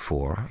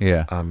 1974.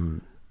 Yeah.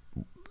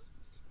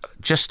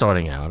 Just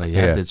starting out. I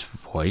had this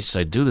voice.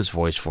 I do this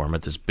voice for him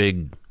at this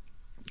big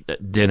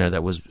dinner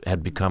that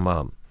had become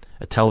a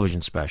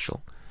television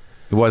special.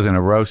 It wasn't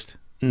a roast?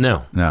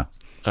 No. No.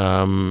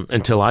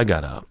 Until I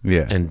got up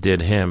and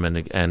did him,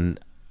 and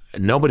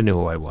nobody knew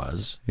who I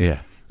was. Yeah.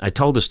 I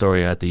told the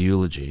story at the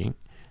eulogy.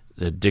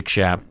 Dick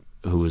Schaap,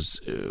 who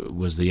was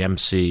the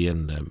MC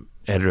and the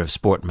editor of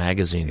Sport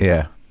Magazine.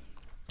 Yeah.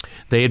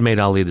 They had made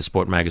Ali the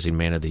Sport Magazine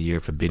Man of the Year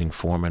for beating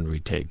Foreman,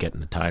 getting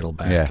the title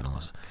back and all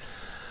this.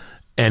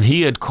 And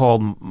he had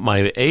called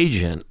my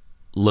agent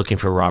looking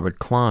for Robert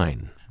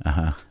Klein.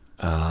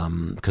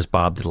 Because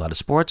Bob did a lot of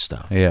sports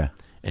stuff. Yeah.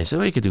 And he said,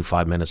 well, you could do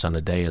 5 minutes on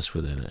the dais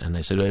with it. And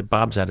they said, hey,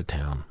 Bob's out of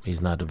town.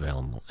 He's not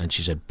available. And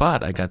she said,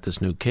 but I got this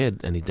new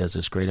kid, and he does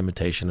this great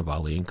imitation of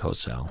Ali and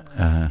Cosell.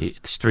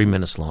 It's 3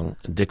 minutes long.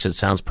 And Dick said,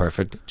 sounds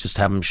perfect. Just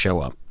have him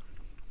show up.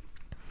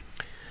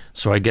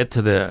 So I get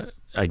to the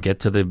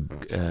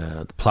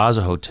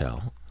Plaza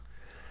Hotel,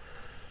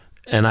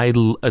 and I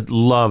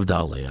loved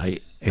Ali.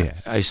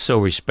 I so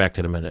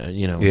respected him, and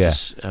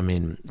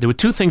there were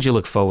two things you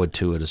look forward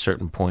to at a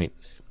certain point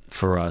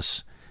for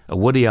us: a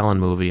Woody Allen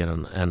movie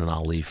and an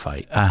Ali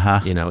fight.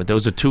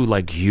 Those are two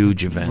like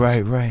huge events.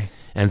 Right.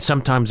 And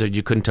sometimes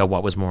you couldn't tell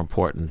what was more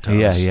important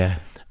to us. Yeah.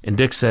 And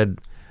Dick said,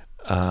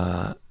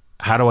 "How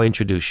do I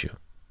introduce you?"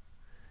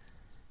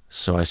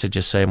 So I said,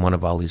 just say I'm one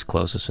of Ali's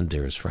closest and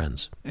dearest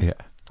friends. Yeah.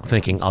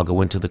 Thinking I'll go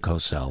into the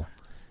Cosell,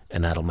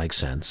 and that'll make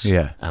sense.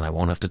 Yeah. And I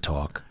won't have to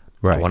talk.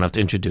 Right. I won't have to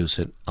introduce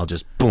it. I'll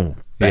just, boom,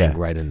 bang,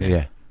 right in there.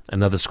 Yeah.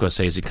 Another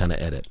Scorsese kind of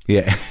edit.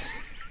 Yeah.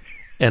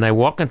 And I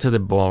walk into the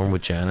ballroom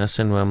with Janice,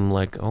 and I'm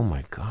like, oh,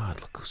 my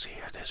God, look who's here.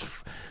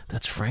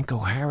 That's Franco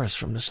Harris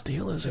from the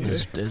Steelers, and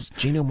there's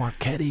Gino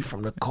Marchetti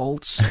from the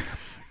Colts,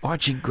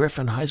 Archie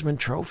Griffin, Heisman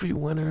Trophy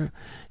winner.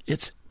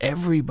 It's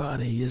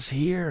everybody is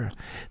here.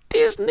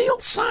 There's Neil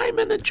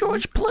Simon and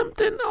George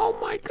Plimpton. Oh,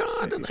 my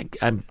God. And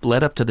I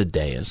led up to the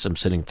dais. I'm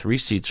sitting 3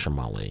 seats from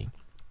Ali.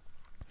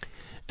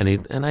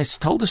 And I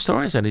told the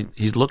stories that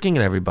he's looking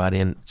at everybody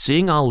and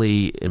seeing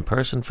Ali in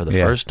person for the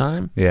first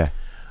time. Yeah.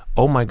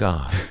 Oh, my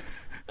God.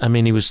 I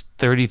mean, he was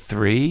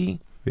 33.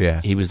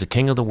 Yeah. He was the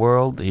king of the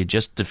world. He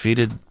just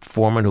defeated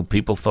Foreman, who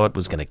people thought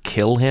was going to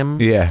kill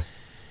him. Yeah.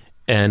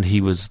 And he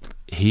was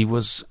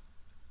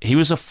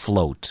a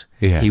float.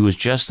 Yeah. He was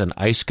just an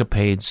Ice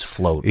Capades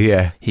float.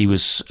 Yeah. He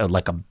was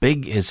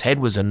his head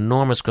was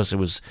enormous because it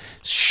was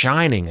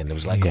shining, and it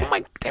was like, oh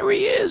my, there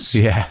he is.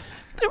 Yeah.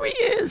 There he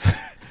is.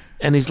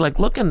 And he's like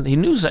looking, he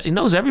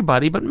knows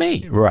everybody but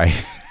me.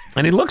 Right.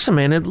 And he looks at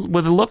me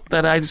with a look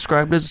that I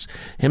described as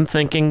him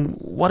thinking,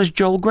 what is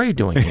Joel Grey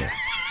doing here?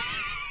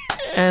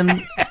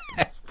 And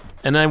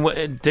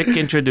Dick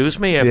introduced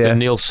me after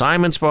Neil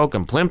Simon spoke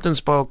and Plimpton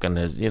spoke, and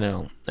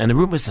and the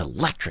room was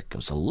electric. It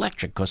was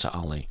electric because of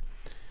Ali.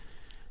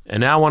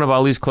 And now one of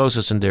Ali's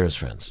closest and dearest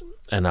friends.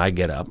 And I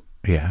get up.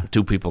 Yeah.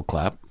 2 people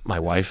clap, my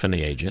wife and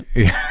the agent.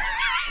 Yeah.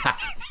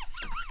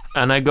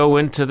 And I go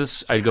into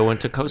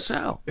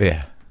Cosell.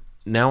 Yeah.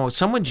 Now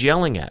someone's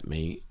yelling at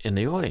me in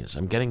the audience.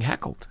 I'm getting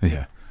heckled.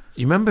 Yeah.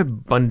 You remember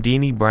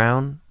Bundini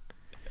Brown?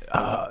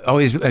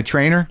 He's a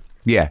trainer?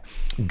 Yeah.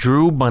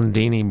 Drew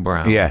Bundini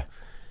Brown. Yeah.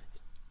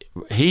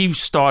 He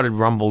started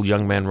Rumble,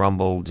 Young Man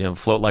Rumble,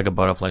 Float Like a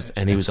Butterfly,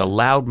 and he was a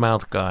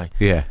loudmouth guy.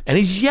 Yeah. And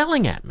he's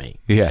yelling at me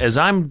as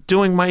I'm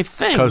doing my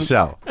thing.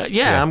 Cosell.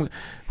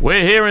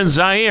 We're here in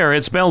Zaire.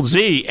 It's spelled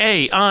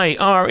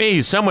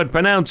Z-A-I-R-E. Some would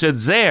pronounce it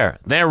Zaire.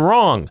 They're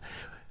wrong.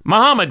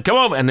 Muhammad, come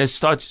over. And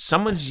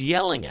someone's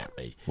yelling at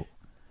me.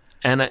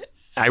 And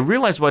I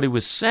realized what he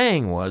was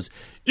saying was,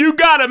 you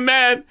got him,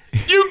 man.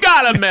 You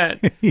got him, man.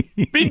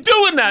 Be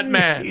doing that,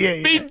 man.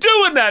 Be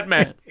doing that,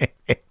 man.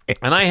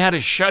 And I had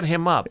to shut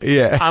him up.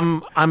 Yeah.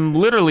 I'm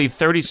literally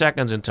 30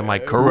 seconds into my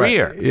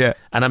career. Right. Yeah.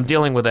 And I'm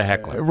dealing with a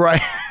heckler.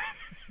 Right.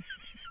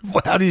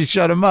 How do you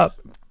shut him up?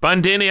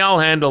 Bundini, I'll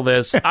handle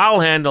this. I'll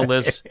handle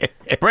this.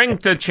 Bring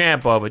the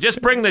champ over.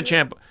 Just bring the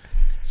champ.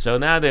 So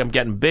now I'm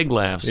getting big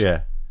laughs.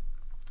 Yeah.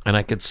 And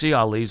I could see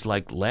Ali's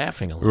like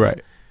laughing a little.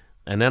 Right.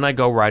 And then I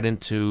go right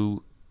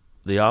into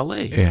the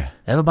Ali. Yeah.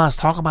 Everybody's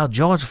talking about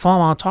George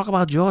Foreman. I'll talk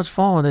about George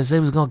Foreman. They say he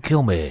was going to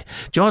kill me.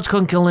 George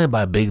couldn't kill him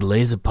by big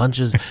laser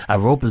punches. I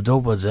roped the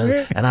dope.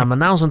 And I'm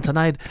announcing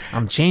tonight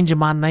I'm changing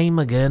my name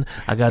again.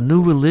 I got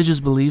new religious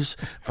beliefs.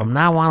 From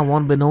now on, I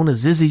want to be known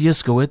as Izzy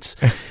Yiskowitz.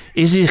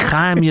 Izzy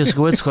Chaim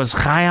Yiskowitz, because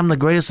Chaim the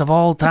greatest of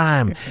all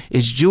time.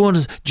 It's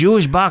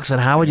Jewish boxing,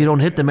 Howard. You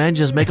don't hit the man,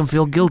 just make him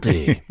feel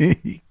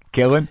guilty.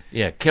 Killing?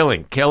 Yeah,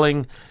 killing,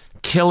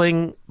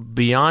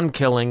 beyond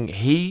killing.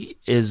 He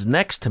is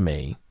next to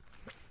me.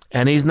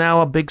 And he's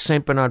now a big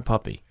St. Bernard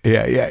puppy.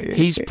 Yeah.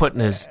 He's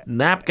putting his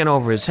napkin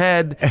over his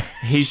head.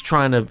 He's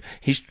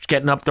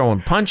getting up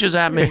throwing punches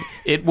at me.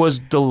 It was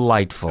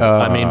delightful.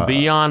 I mean,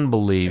 beyond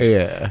belief.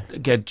 Yeah.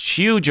 Get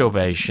huge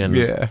ovation.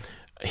 Yeah.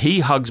 He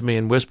hugs me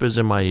and whispers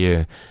in my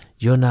ear,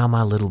 "You're now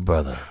my little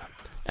brother."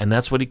 And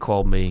that's what he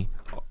called me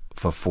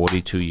for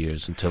 42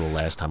 years until the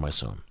last time I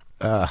saw him.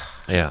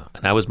 Yeah,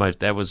 and I was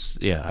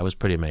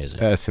pretty amazing.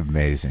 That's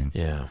amazing.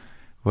 Yeah.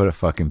 What a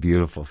fucking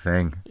beautiful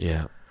thing.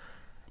 Yeah.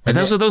 And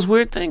those are those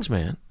weird things,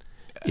 man.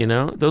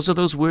 Those are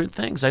those weird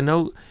things. I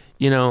know,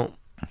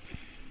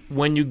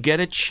 when you get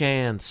a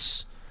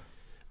chance,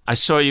 I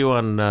saw you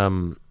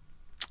on,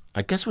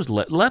 I guess it was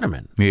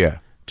Letterman. Yeah.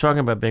 Talking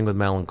about being with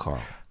Mel and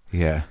Carl.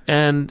 Yeah.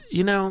 And,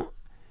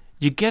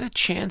 you get a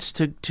chance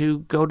to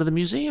go to the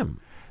museum.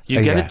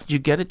 You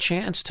get a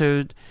chance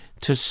to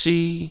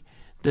see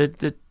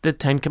the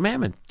Ten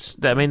Commandments.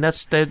 I mean,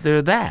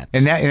 they're that.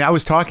 And I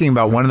was talking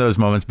about one of those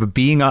moments, but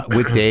being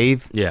with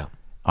Dave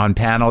on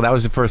panel, that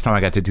was the first time I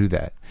got to do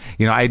that.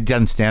 I'd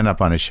done stand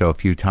up on his show a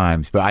few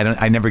times, but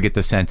I never get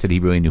the sense that he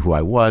really knew who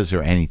I was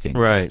or anything.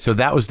 Right. So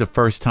that was the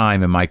first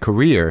time in my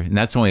career, and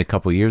that's only a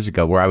couple of years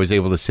ago, where I was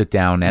able to sit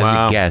down as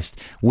a guest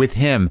with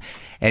him.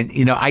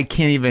 And I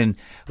can't even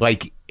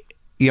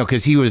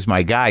because he was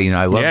my guy.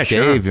 I love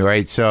Dave,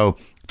 right? So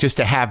just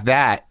to have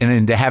that, and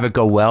then to have it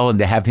go well, and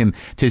to have him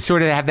to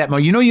sort of have that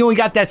moment. You only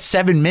got that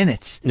 7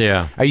 minutes.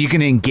 Yeah. Are you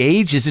going to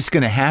engage? Is this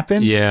going to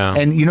happen? Yeah.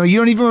 And you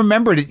don't even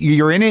remember it.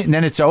 You're in it, and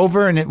then it's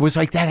over, and it was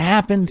like that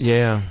happened.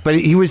 Yeah. But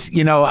he was,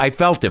 I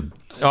felt him.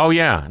 Oh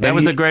yeah, that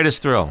was the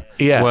greatest thrill.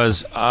 Yeah.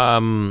 Was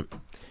when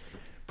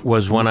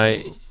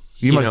I.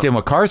 You must have been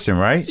with Carson,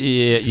 right?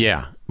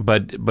 Yeah.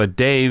 But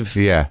Dave,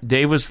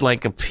 Dave was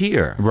like a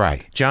peer.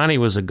 Right. Johnny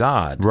was a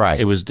god. Right.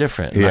 It was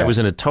different. Yeah. I was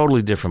in a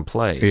totally different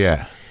place.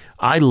 Yeah.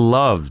 I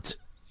loved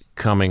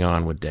coming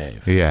on with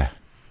Dave. Yeah.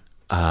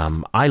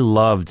 I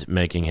loved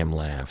making him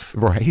laugh.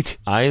 Right.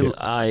 I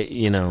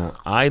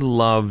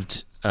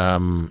loved.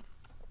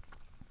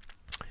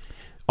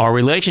 Our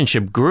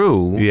relationship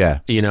grew.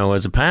 Yeah.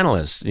 As a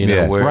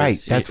panelist.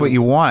 Right. That's what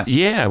you want.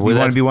 Yeah. You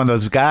want to be one of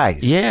those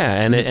guys.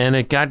 Yeah, and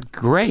it got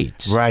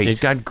great. Right. It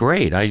got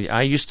great.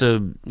 I used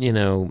to,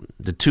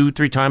 the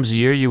 2-3 times a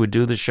year you would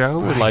do the show.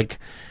 Right.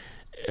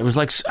 It was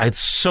like I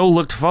so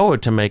looked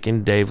forward to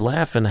making Dave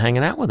laugh and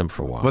hanging out with him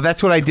for a while. Well,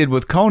 that's what I did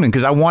with Conan,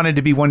 because I wanted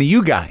to be one of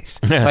you guys.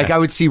 Like I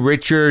would see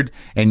Richard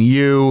and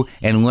you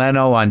and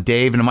Leno on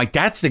Dave, and I'm like,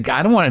 that's the guy.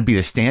 I don't want to be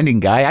the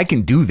standing guy. I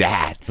can do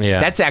that. Yeah.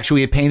 That's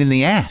actually a pain in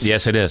the ass.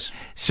 Yes, it is.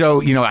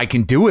 So, I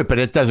can do it, but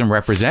it doesn't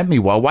represent me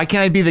well. Why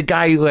can't I be the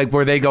guy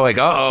where they go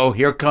uh-oh,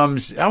 here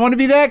comes, I want to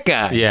be that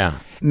guy. Yeah.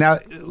 Now,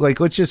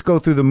 let's just go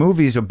through the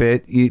movies a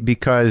bit,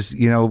 because,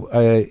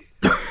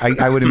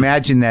 I would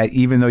imagine that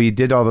even though you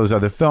did all those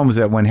other films,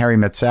 that When Harry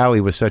Met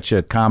Sally was such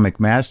a comic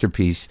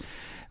masterpiece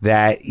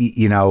that,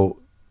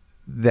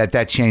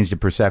 that changed the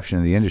perception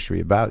of the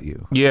industry about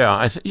you.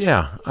 Yeah,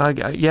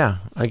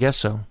 I guess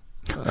so.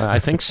 I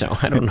think so.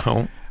 I don't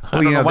know. I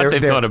don't know what they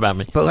thought about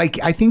me. But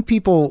I think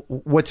people,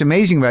 what's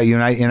amazing about you,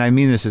 and I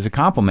mean this as a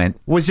compliment,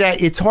 was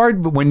that it's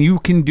hard when you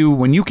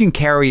can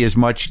carry as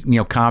much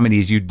comedy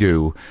as you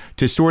do,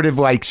 to sort of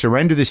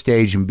surrender the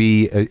stage and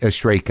be a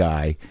straight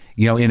guy,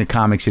 in a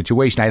comic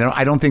situation.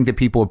 I don't think that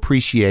people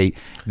appreciate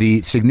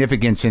the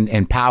significance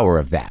and power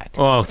of that.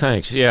 Oh,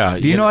 thanks. Yeah.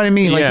 Do you know what I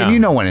mean? Yeah. And you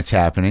know when it's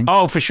happening.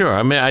 Oh, for sure.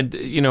 I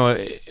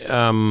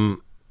mean,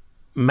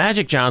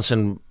 Magic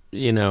Johnson,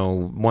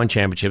 won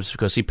championships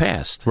because he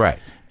passed. Right.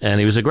 And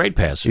he was a great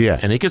passer. Yeah.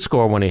 And he could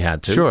score when he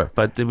had to. Sure.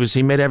 But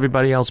he made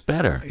everybody else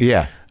better.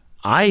 Yeah.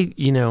 I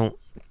know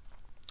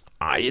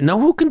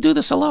who can do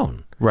this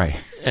alone. Right.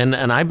 And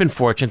I've been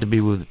fortunate to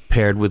be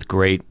paired with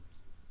great,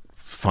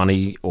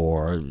 funny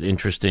or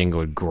interesting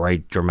or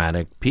great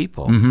dramatic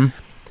people. Mm-hmm.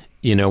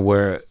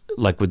 Where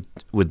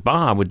with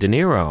Bob, with De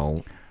Niro,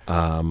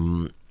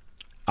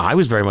 I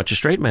was very much a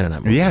straight man in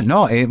that movie. Yeah,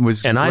 no, it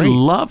was and great. I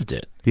loved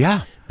it.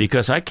 Yeah.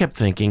 Because I kept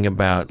thinking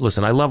about,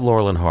 listen, I love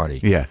Laurel and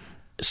Hardy. Yeah.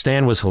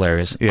 Stan was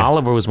hilarious. Yeah.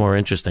 Oliver was more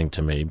interesting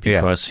to me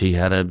because he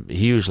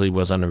usually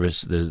was on the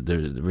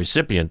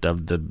recipient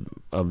of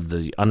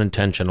the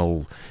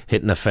unintentional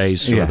hit in the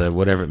face or the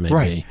whatever it may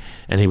be,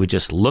 and he would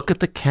just look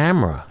at the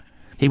camera.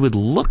 He would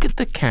look at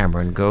the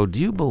camera and go,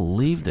 "Do you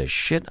believe the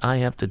shit I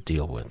have to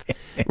deal with?"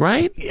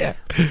 Right? Yeah.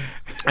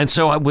 And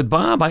so with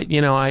Bob,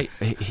 he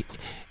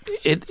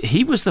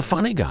was the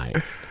funny guy.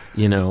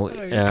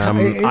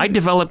 I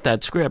developed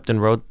that script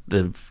and wrote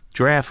the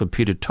draft with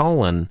Peter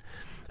Tolan.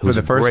 For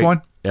the first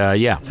one?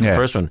 The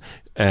first one.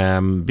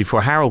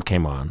 Before Harold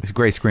came on. He's a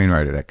great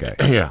screenwriter, that guy.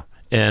 Yeah.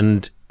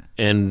 And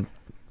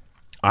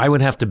I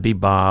would have to be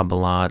Bob a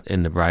lot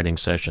in the writing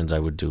sessions. I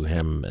would do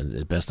him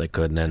the best I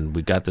could. And then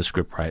we got the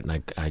script right,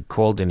 and I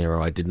called De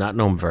Niro. I did not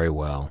know him very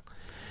well.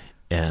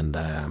 And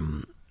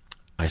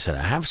I said,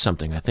 I have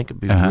something. I think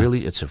it'd be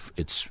really,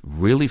 it's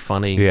really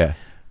funny. Yeah.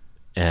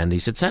 And he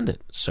said, send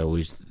it. So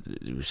we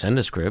send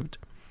the script.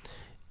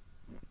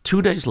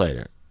 2 days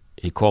later,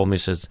 he called me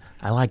and says,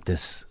 I like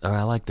this.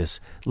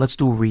 Let's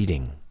do a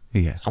reading.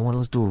 Yeah.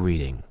 Let's do a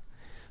reading.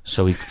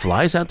 So he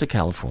flies out to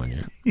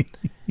California,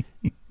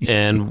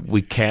 and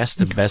we cast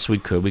the best we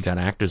could. We got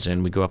actors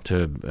in. We go up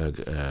to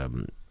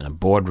a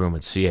boardroom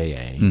at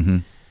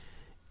CAA,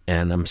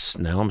 and I'm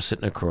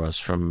sitting across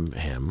from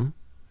him,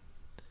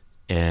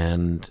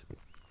 and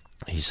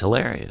he's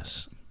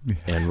hilarious.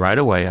 And right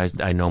away,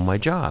 I know my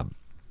job.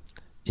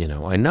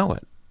 I know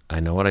it. I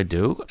know what I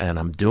do, and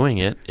I'm doing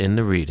it in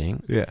the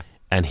reading. Yeah.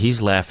 and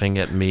he's laughing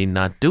at me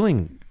not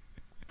doing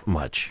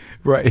much.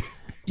 Right.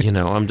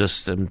 I'm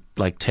just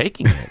like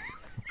taking it.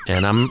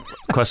 And of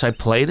course, I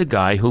played a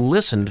guy who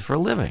listened for a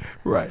living.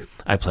 Right.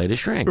 I played a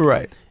shrink.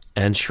 Right.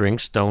 And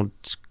shrinks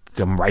don't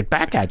come right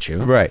back at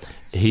you. Right.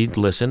 He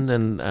listened,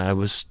 and I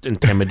was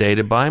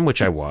intimidated by him,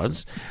 which I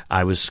was.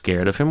 I was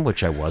scared of him,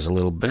 which I was a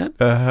little bit.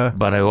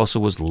 But I also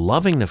was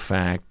loving the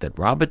fact that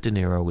Robert De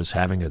Niro was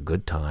having a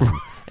good time,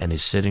 and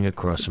he's sitting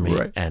across from me,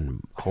 Right.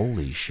 and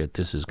holy shit,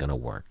 this is going to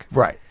work.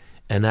 Right.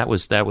 And that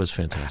was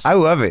fantastic. I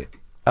love it.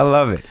 I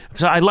love it.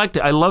 So I liked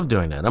it. I love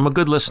doing that. I'm a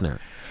good listener.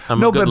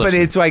 But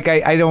it's like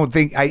I don't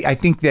think I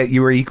think that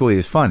you were equally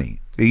as funny.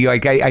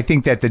 Like I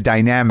think that the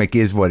dynamic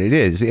is what it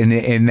is,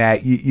 in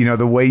that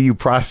the way you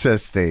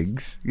process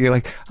things. You're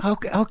like,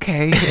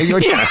 okay. And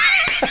you're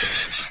like,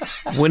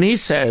 when he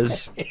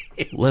says,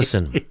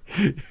 "Listen,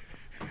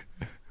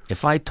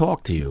 if I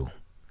talk to you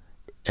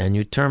and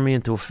you turn me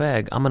into a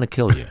fag, I'm going to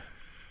kill you."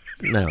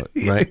 No,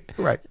 right?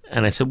 Right.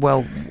 And I said,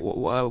 "Well,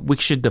 we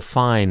should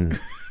define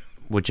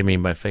what you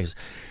mean by fags.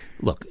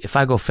 Look, if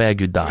I go fag,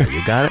 you die.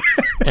 You got it?"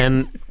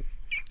 And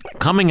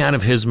coming out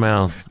of his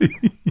mouth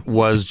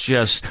was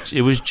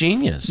it was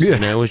genius. Yeah.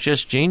 It was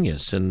just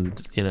genius.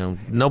 And,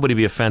 nobody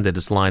be offended.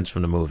 It's lines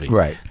from the movie.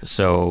 Right.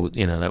 So,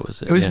 that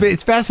was it.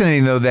 It's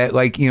fascinating though that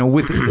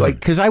with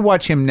because I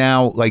watch him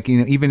now,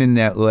 even in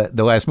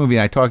the last movie,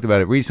 and I talked about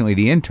it recently,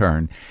 The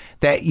Intern,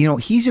 that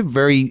he's a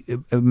very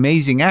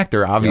amazing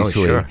actor,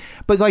 obviously. Oh, sure.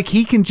 But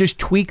he can just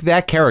tweak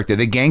that character,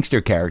 the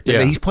gangster character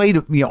that he's played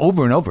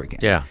over and over again.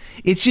 Yeah.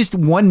 It's just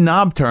one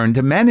knob turn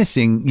to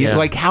menacing.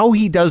 Like how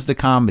he does the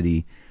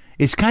comedy.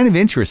 It's kind of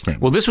interesting.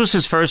 Well, this was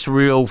his first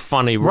real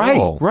funny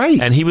role.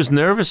 Right. And he was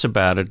nervous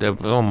about it.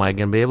 Oh, am I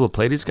going to be able to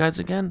play these guys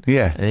again?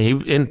 Yeah.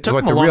 And it took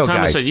him a long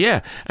time. I said, yeah.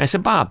 And I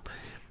said, Bob,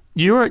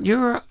 you're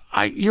an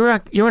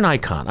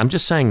icon. I'm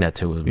just saying that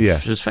to him. Yeah.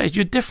 His face.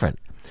 You're different.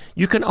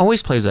 You can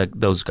always play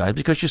those guys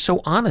because you're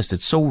so honest.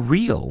 It's so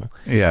real.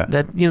 Yeah.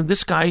 That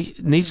this guy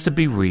needs to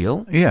be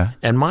real. Yeah.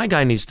 And my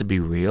guy needs to be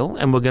real.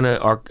 And we're gonna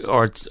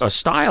our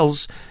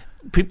styles.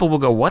 People will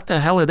go, what the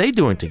hell are they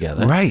doing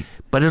together? Right.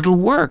 But it'll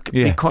work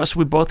because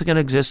we both are going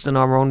to exist in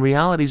our own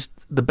realities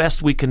the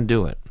best we can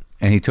do it.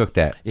 And he took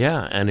that.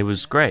 Yeah, and it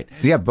was great.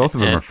 Yeah, both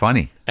of them are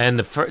funny. And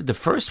the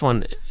first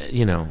one,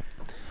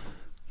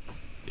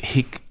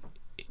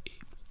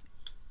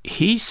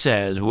 he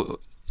says,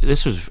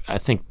 this was, I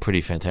think,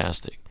 pretty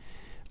fantastic.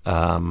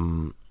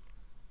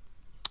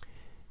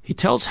 He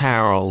tells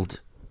Harold,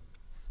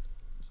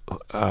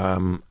 I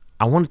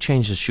want to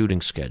change the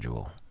shooting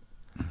schedule.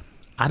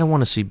 I don't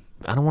want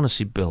to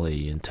see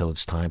Billy until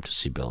it's time to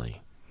see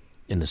Billy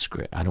in the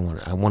script. I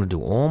want to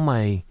do all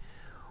my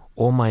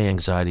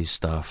anxiety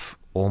stuff,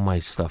 all my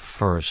stuff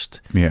first.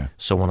 Yeah.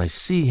 So when I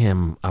see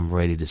him, I'm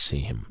ready to see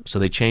him. So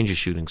they change the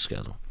shooting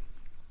schedule.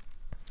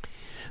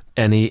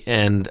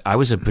 And I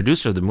was a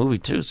producer of the movie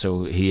too,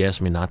 so he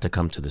asked me not to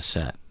come to the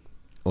set.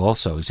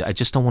 Also, he said, I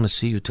just don't want to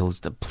see you till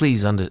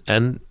please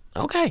and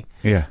okay.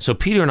 Yeah. So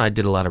Peter and I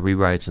did a lot of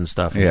rewrites and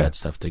stuff and that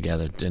stuff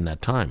together in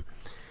that time.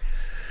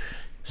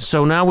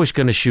 So now we're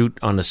going to shoot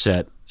on the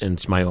set, and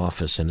it's my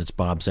office, and it's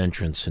Bob's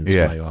entrance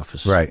into my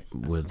office, right?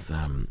 With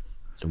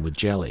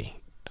Jelly.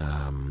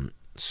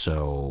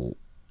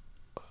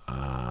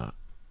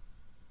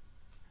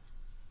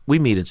 We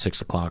meet at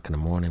 6:00 in the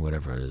morning,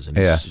 whatever it is, and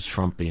he's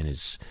frumpy and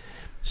he's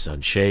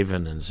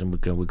unshaven, and we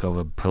go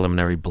over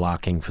preliminary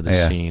blocking for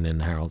the scene,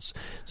 and Harold's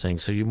saying,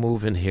 "So you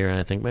move in here," and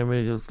I think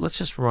maybe let's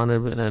just run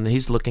it, and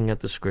he's looking at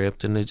the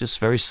script, and he's just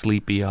very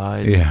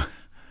sleepy-eyed. Yeah.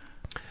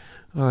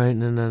 All right,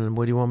 and then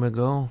where do you want me to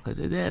go?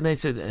 And they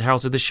said,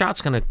 Harold said, the shot's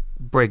going to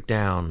break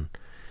down.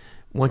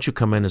 Once you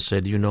come in and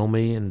said, you know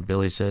me? And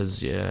Billy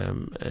says, yeah,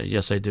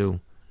 yes, I do.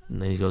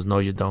 And then he goes, no,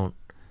 you don't.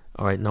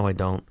 All right, no, I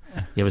don't.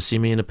 You ever see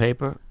me in the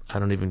paper? I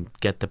don't even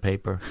get the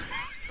paper.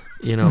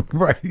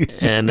 Right.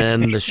 And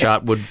then the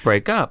shot would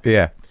break up.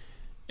 Yeah.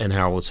 And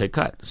Harold would say,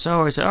 cut.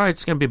 So I said, all right,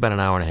 it's going to be about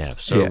an hour and a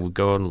half. So we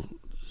go and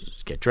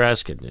get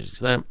dressed, get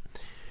that.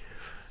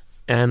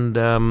 And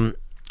I'm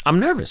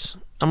nervous.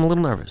 I'm a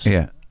little nervous.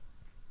 Yeah.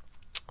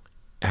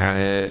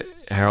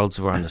 Harold's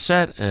on the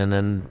set,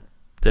 and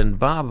then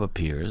Bob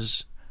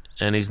appears,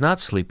 and he's not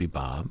Sleepy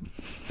Bob.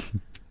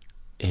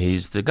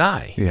 He's the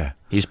guy. Yeah.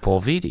 He's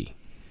Paul Vitti.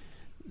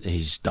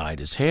 He's dyed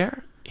his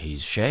hair.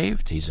 He's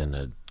shaved. He's in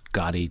a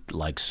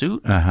Gotti-like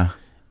suit. Uh-huh.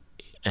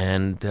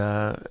 And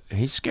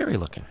he's scary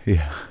looking.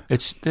 Yeah.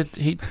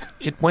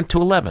 It went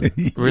to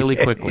 11 really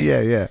quickly.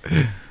 Yeah.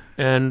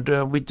 And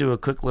we do a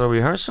quick little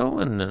rehearsal,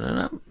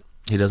 and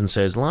he doesn't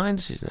say his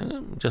lines. He's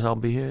just, I'll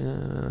be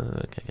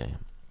here. Okay.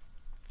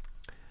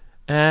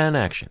 And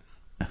action.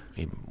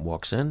 He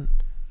walks in.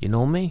 You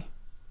know me?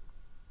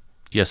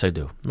 Yes, I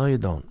do. No, you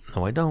don't.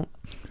 No, I don't.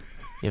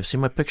 You ever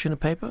seen my picture in the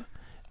paper?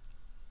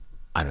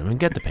 I don't even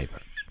get the paper.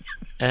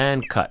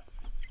 And cut.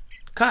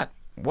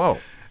 Whoa.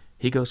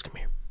 He goes, come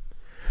here.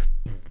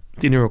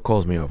 De Niro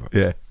calls me over.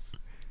 Yeah.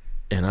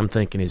 And I'm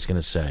thinking he's going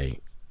to say,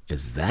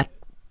 is that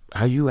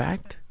how you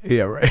act?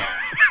 Yeah, right.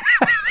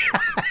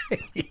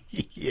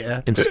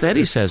 Yeah. Instead,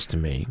 he says to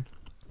me,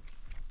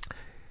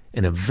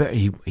 in a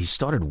he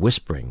started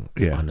whispering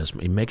on this.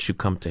 He makes you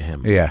come to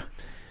him. Yeah.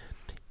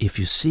 If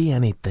you see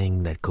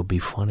anything that could be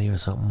funny or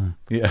something,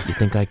 you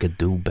think I could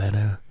do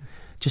better,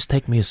 just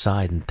take me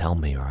aside and tell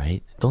me, all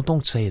right?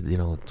 Don't say it,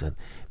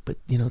 but,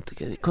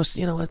 because,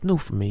 it's new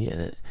for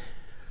me.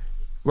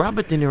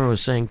 Robert De Niro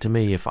was saying to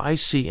me, if I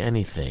see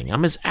anything,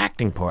 I'm his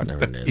acting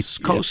partner in this,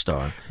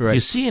 co-star. Right. If you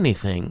see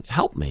anything,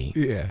 help me.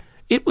 Yeah.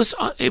 It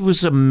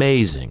was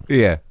amazing.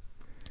 Yeah.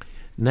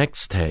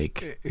 Next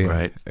take,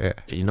 right? Yeah.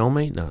 You know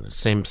me? No, the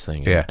same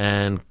thing. Yeah.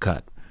 And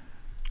cut.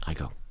 I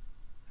go,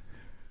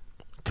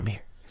 come here.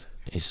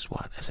 He says,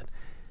 what? I said,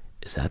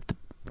 is that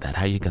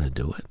how you're going to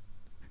do it?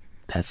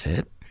 That's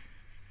it?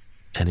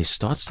 And he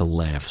starts to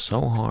laugh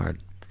so hard.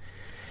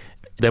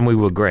 Then we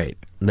were great.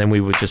 Then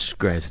we were just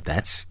great. I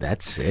said,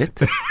 that's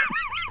it?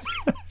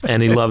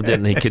 And he loved it,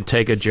 and he could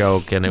take a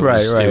joke, and it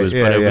was,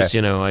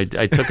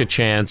 I took a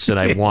chance, and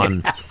I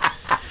won.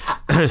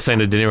 Saying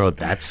to De Niro,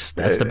 that's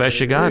the best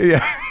you got?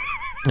 Yeah.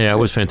 Yeah, it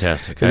was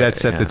fantastic. That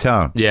set the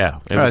tone. Yeah,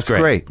 it was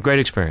great. Great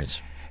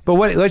experience. But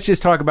let's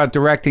just talk about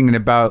directing and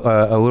about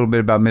a little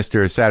bit about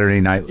Mr. Saturday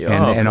Night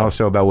and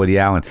also about Woody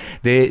Allen.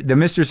 The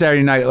Mr.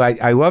 Saturday Night,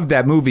 I loved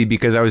that movie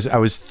because I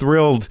was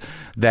thrilled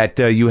that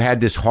you had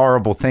this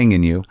horrible thing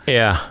in you.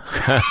 Yeah.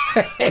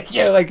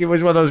 Yeah, like it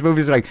was one of those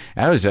movies like,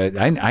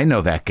 I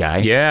know that guy.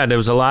 Yeah, there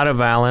was a lot of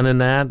Allen in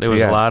that. There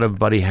was a lot of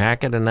Buddy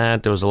Hackett in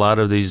that. There was a lot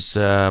of these...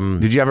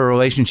 Did you have a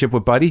relationship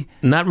with Buddy?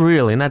 Not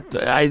really.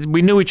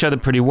 We knew each other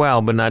pretty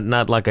well, but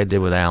not like I did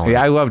with Allen.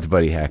 Yeah, I loved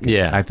Buddy Hackett.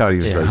 Yeah. I thought he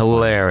was very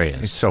hilarious.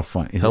 Funny. He's so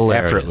funny.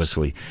 Hilarious.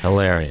 Effortlessly.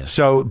 Hilarious.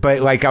 So, but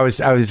like I was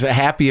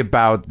happy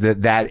about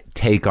that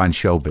take on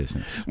show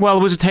business. Well,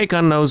 it was a take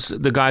on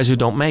the guys who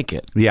don't make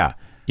it. Yeah.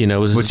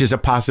 Which is a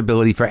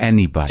possibility for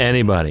anybody.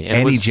 Anybody.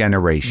 And any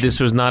generation. This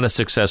was not a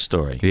success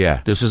story.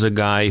 Yeah. This was a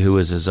guy who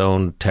was his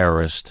own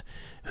terrorist,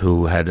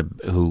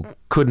 who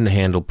couldn't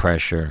handle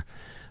pressure,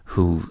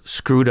 who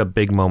screwed up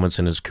big moments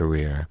in his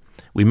career.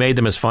 We made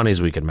them as funny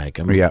as we could make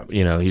them. Yeah.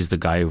 He's the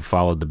guy who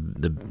followed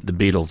the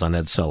Beatles on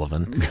Ed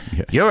Sullivan.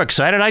 Yeah. You're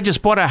excited? I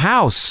just bought a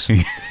house.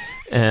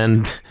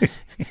 And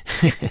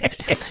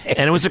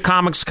and it was a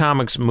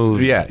comics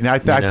movie. Yeah, and I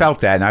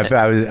felt that, and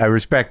I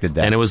respected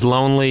that. And it was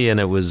lonely, and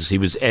he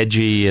was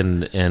edgy,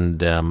 and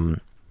it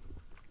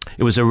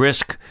was a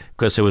risk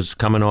because it was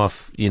coming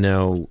off,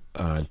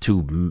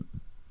 two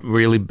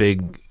really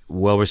big,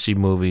 well-received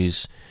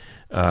movies,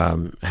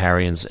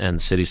 Harry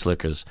and City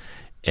Slickers,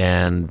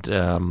 and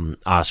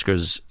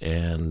Oscars,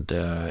 and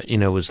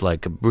it was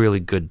like a really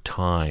good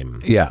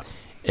time. Yeah,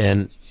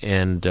 and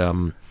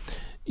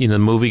the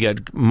movie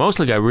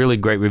mostly got really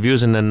great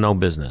reviews, and then no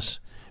business.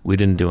 We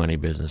didn't do any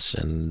business,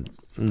 and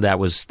that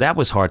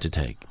was hard to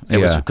take. It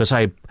was because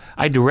I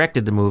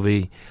directed the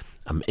movie,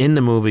 I'm in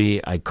the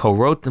movie, I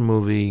co-wrote the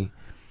movie,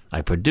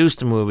 I produced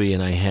the movie,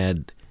 and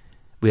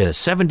we had a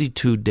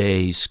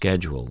 72-day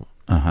schedule.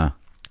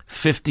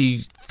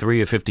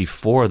 53 or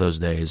 54 of those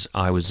days,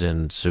 I was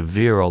in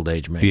severe old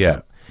age makeup.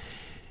 Yeah,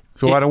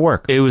 it's a lot of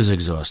work. It was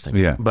exhausting.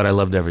 Yeah, but I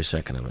loved every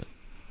second of it.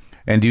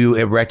 And do you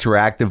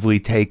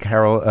retroactively take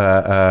Harold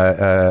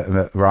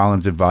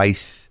Rollins'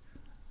 advice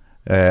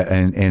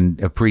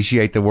and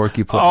appreciate the work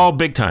you put? Oh,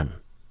 big time.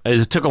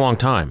 It took a long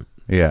time.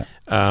 Yeah.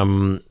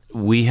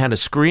 We had a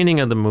screening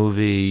of the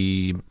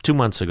movie 2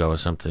 months ago or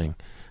something.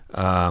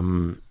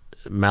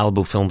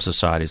 Malibu Film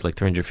Societies, like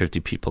 350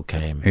 people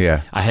came.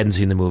 Yeah. I hadn't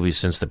seen the movie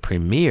since the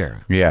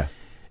premiere. Yeah.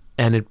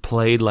 And it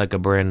played like a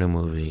brand new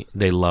movie.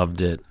 They loved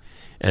it.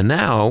 And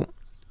now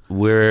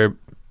we're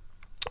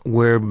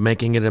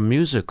making it a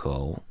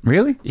musical.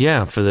 Really?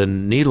 Yeah, for the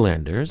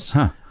Nederlanders,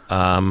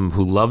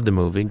 who loved the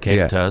movie,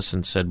 came to us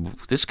and said,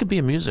 this could be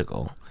a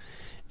musical.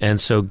 And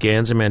so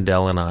Gans and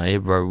Mandel and I,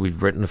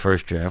 we've written the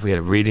first draft. We had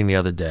a reading the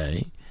other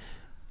day.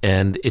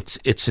 And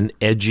it's an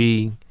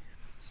edgy...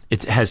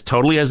 It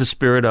totally has the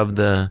spirit of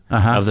the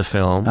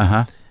film.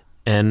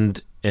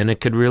 And it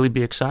could really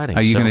be exciting.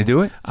 Are you going to do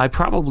it? I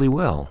probably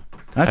will.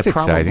 That's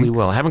exciting. I probably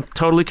will. I haven't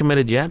totally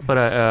committed yet, but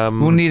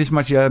won't need as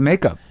much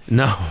makeup.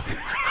 No,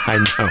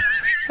 I know.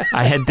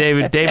 I had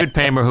David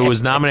Paymer, who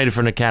was nominated for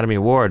an Academy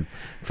Award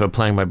for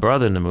playing my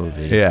brother in the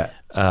movie. Yeah.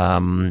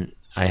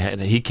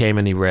 He came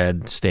and he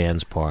read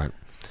Stan's part,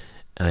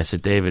 and I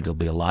said, David, it'll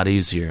be a lot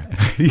easier.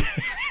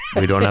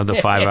 We don't have the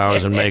 5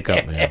 hours in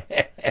makeup, man.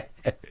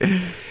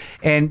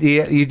 And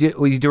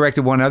you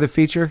directed one other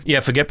feature? Yeah,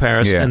 Forget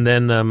Paris, and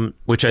then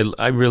which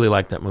I really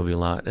liked that movie a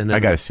lot. And then, I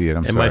got to see it.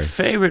 I'm sorry. And my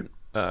favorite,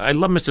 I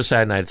love Mr.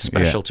 Saturday Night. It's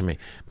special to me.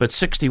 But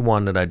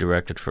 61 that I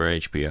directed for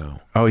HBO.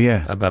 Oh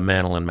yeah, about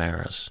Madeline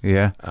Maris.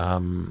 Yeah,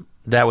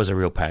 that was a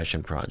real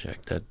passion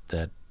project.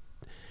 That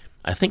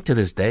I think to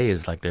this day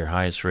is like their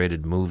highest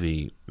rated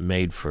movie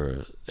made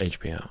for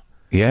HBO.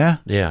 Yeah,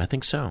 yeah, I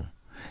think so.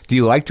 Do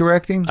you like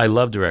directing? I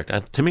love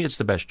directing. To me, it's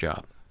the best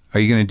job.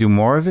 Are you going to do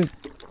more of it?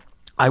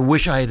 I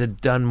wish I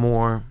had done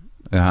more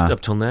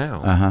up till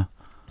now.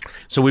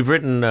 So we've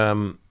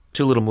written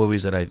 2 little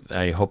movies that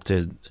I hope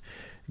to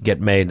get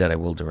made that I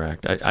will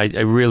direct. I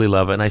really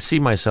love it, and I see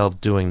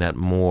myself doing that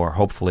more,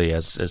 hopefully,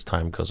 as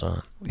time goes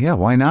on. Yeah,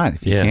 why not,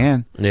 if you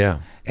can? Yeah.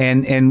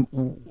 And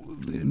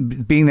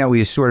being that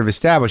we sort of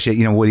established it,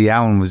 Woody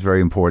Allen was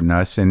very important to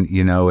us, and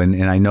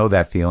and I know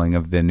that feeling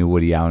of the new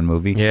Woody Allen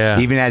movie. Yeah.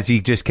 Even as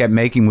he just kept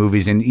making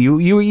movies, and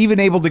you were even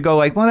able to go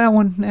like, well, that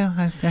one,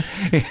 no.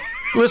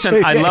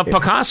 Listen, I love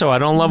Picasso. I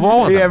don't love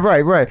all of them. Yeah,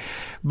 right.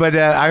 But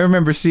I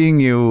remember seeing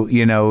you,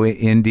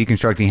 in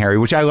Deconstructing Harry,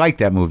 which I like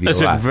that movie a lot.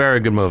 It's a very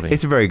good movie.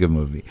 It's a very good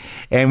movie.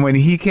 And when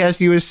he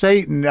cast you as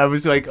Satan, I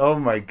was like, oh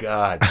my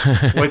God,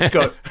 what's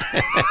going?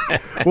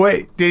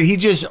 Wait, did he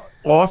just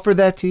offer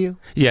that to you?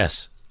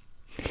 Yes.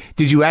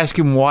 Did you ask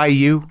him why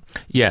you?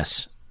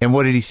 Yes. And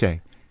what did he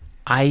say?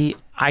 I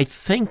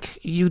think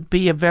you'd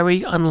be a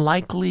very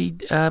unlikely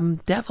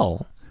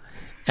devil,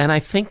 and I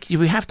think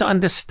you have to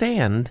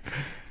understand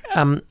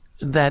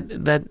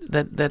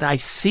that I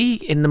see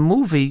in the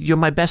movie you're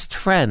my best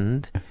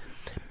friend,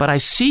 but I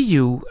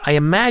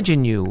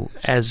imagine you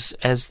as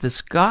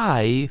this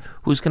guy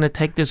who's going to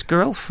take this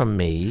girl from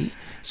me.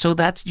 So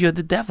you're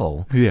the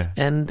devil. Yeah.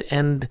 And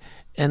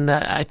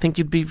I think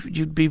you'd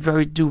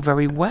do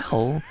very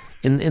well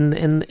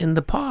in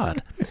the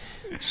pod.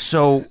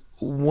 So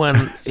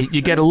when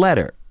you get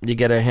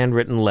a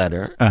handwritten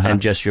letter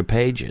and just your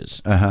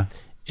pages,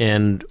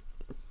 and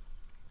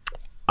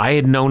I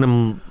had known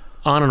him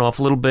on and off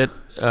a little bit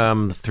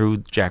through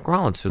Jack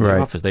Rollins, through the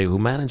office, who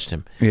managed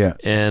him. Yeah.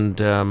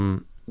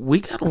 And we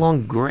got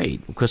along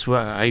great because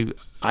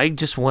I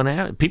just went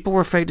out. People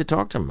were afraid to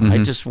talk to him. Mm-hmm.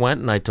 I just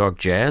went and I talked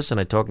jazz and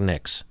I talked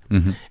Knicks,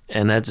 and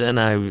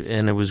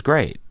it was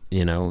great.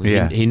 He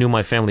knew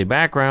my family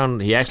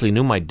background. He actually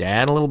knew my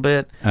dad a little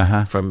bit.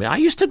 I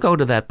used to go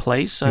to that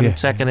place on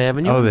Second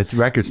Avenue. Oh, the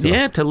record store.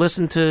 Yeah, to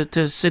listen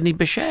to Sidney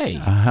Bechet.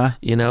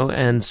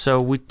 And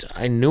so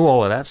I knew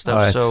all of that stuff.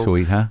 Oh, that's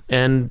sweet, huh?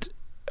 And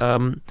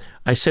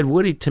I said,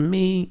 Woody, to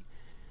me,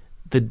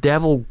 the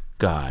devil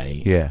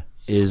guy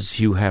is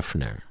Hugh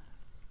Hefner.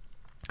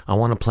 I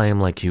want to play him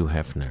like Hugh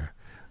Hefner.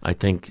 I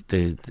think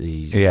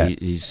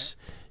he's,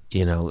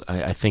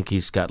 I think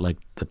he's got like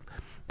the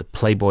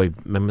Playboy.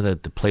 Remember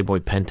the Playboy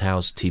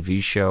Penthouse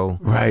TV show?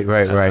 Right.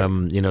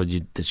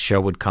 The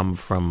show would come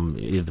from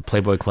either the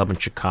Playboy Club in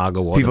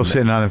Chicago, or people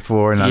sitting on the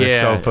floor and on the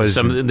sofas.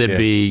 There'd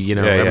be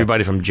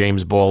everybody from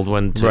James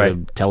Baldwin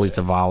to Telly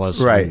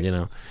Savalas, right?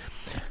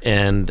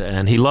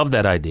 And he loved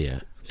that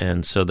idea,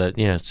 and so that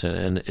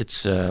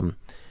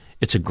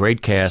it's a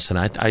great cast, and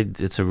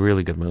it's a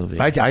really good movie.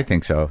 I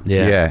think so.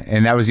 Yeah.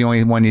 And that was the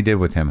only one you did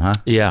with him, huh?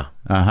 Yeah.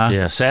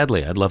 Yeah.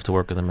 Sadly, I'd love to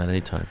work with him at any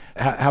time.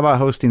 How about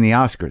hosting the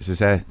Oscars? Is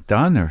that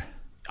done or?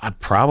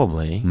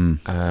 Probably.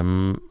 I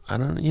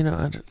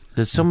don't.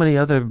 There's so many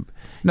other.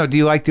 No, do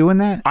you like doing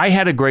that? I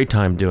had a great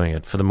time doing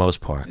it for the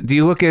most part. Do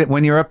you look at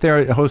when you're up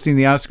there hosting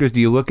the Oscars? Do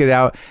you look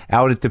out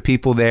at the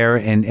people there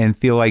and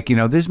feel like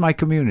this is my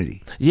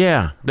community?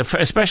 Yeah,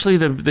 especially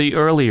the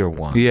earlier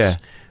ones. Yeah.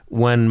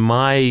 When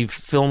my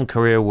film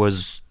career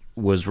was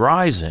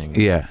rising,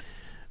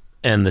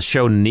 and the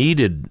show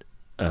needed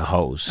a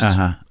host,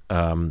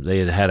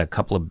 they had a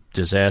couple of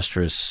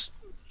disastrous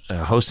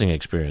hosting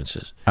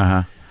experiences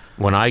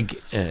when I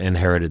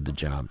inherited the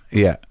job.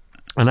 Yeah,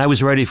 and I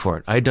was ready for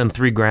it. I had done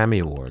 3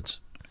 Grammy Awards.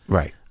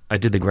 Right. I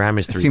did the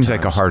Grammys 3 times. It seems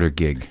like a harder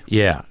gig.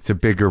 Yeah. It's a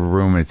bigger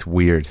room and it's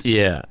weird.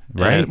 Yeah.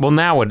 Right? Well,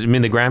 now, the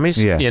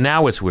Grammys? Yeah. Yeah,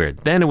 now it's weird.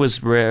 Then it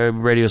was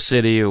Radio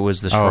City, it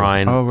was the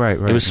Shrine. Oh, right.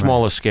 It was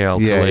smaller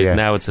scale. Yeah.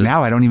 Now it's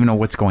now I don't even know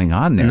what's going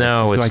on there.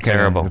 No, it's like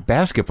terrible. A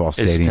basketball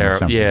stadium or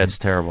something. Yeah, it's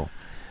terrible.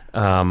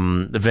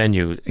 The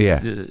venue. Yeah.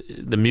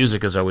 The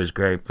music is always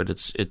great, but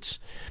it's...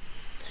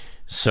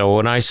 So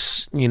when I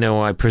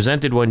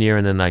presented one year,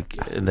 and then I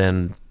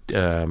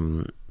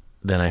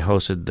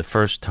hosted the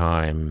first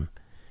time,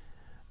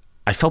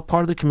 I felt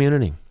part of the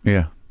community.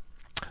 Yeah.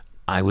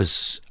 I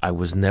was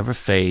never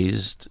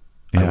fazed.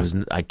 Yeah.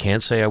 I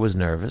can't say I was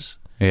nervous.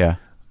 Yeah.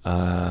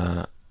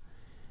 And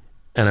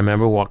I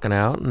remember walking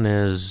out, and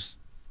there's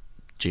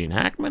Gene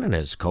Hackman, and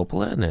there's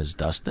Coppola, and there's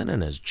Dustin,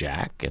 and there's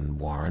Jack and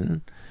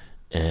Warren.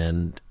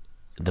 And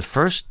the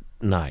first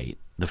night,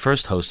 the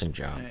first hosting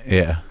job,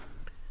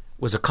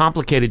 was a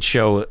complicated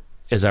show.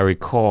 As I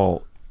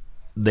recall,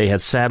 they had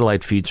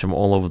satellite feeds from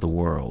all over the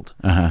world.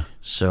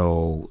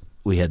 So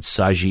we had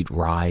Sajid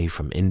Rai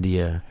from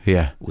India.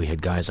 Yeah. We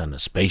had guys on the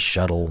space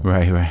shuttle.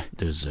 Right.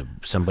 There's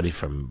somebody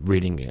from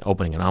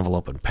opening an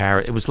envelope in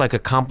Paris. It was like a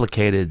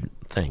complicated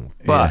thing.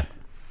 But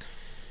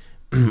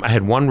I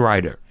had one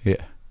writer.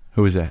 Yeah.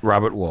 Who was that?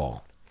 Robert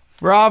Wall.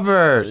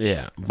 Robert!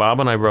 Yeah. Bob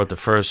and I wrote the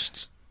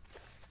first...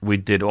 We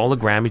did all the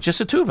Grammys, just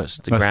the two of us.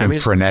 The Must Grammys. Have been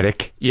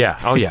frenetic. Yeah.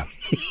 Oh, yeah.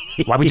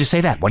 Why would you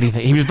say that? What do you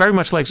think? He was very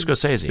much like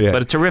Scorsese,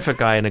 but a terrific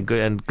guy and a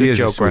good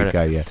joke writer.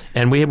 Guy, yeah.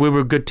 And we were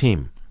a good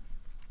team.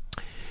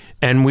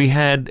 And we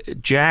had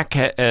Jack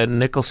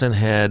Nicholson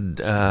had.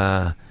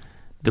 The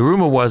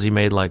rumor was he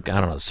made like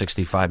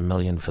 $65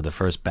 million for the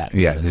first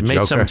Batman. Yeah, he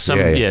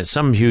made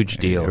some huge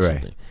deal. Or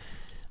something.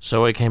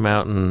 So I came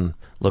out and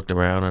looked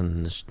around,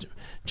 and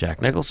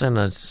Jack Nicholson.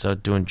 I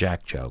started doing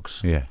Jack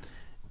jokes. Yeah.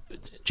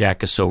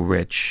 Jack is so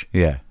rich.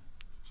 Yeah.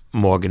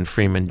 Morgan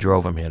Freeman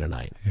drove him here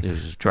tonight. He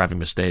was driving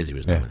Mercedes. He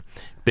was doing it.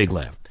 Big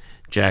laugh.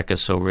 Jack is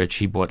so rich,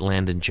 he bought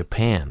land in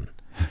Japan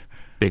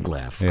Big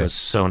laugh because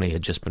Sony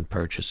had just been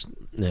purchased.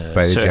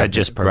 Right,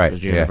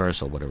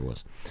 Universal, whatever it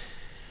was.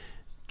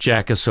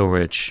 Jack is so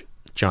rich.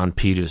 John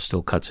Peters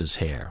still cuts his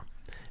hair.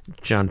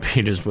 John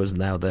Peters was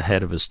now the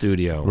head of a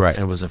studio,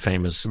 and was a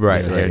famous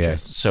hairdresser.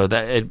 So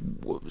that it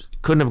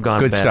couldn't have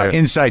gone Good better.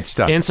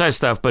 Stuff. Inside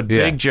stuff, but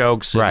big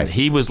jokes. And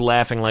he was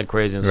laughing like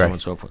crazy, and so on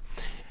and so forth.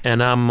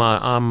 And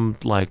I'm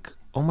like,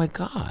 oh my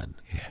God,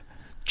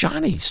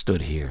 Johnny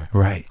stood here.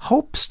 Right.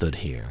 Hope stood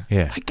here.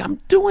 Yeah. I'm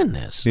doing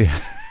this.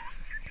 Yeah.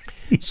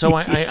 So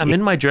I'm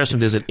in my dressing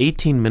room. There's an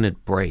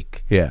 18-minute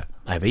break. Yeah.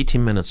 I have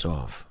 18 minutes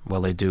off while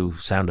they do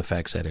sound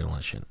effects, editing, all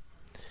that shit.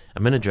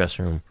 I'm in a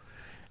dressing room,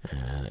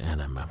 and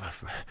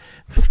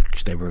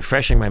they were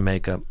refreshing my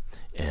makeup,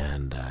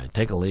 and I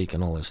take a leak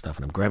and all this stuff,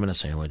 and I'm grabbing a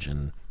sandwich,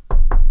 and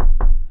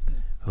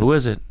who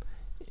is it?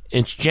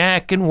 It's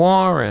Jack and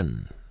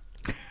Warren.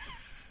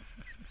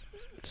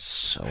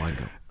 So I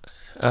go,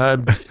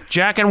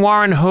 Jack and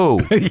Warren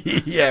who?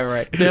 Yeah,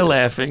 right. They're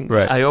laughing.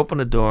 Right. I open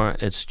the door.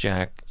 It's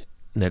Jack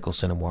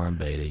Nicholson and Warren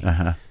Beatty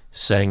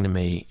saying to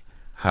me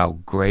how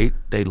great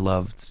they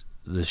loved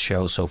the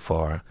show so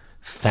far.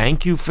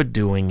 Thank you for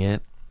doing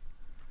it.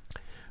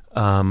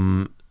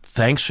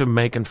 Thanks for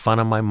making fun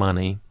of my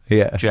money.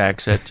 Yeah. Jack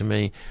said to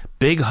me.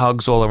 Big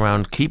hugs all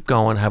around. Keep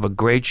going. Have a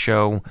great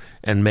show,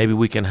 and maybe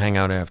we can hang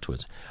out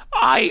afterwards.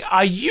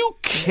 Are you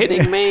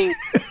kidding me?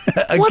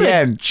 What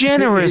a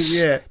generous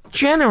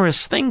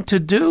thing to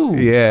do.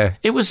 Yeah.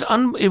 It was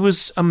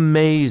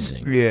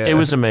amazing. Yeah. It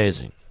was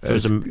amazing. It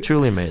was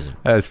truly amazing.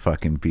 That's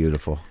fucking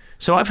beautiful.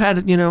 So I've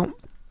had,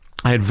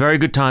 I had very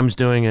good times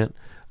doing it.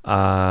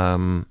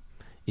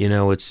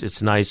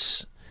 It's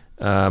nice,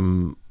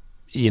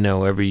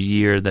 every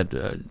year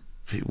that,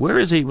 where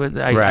is he?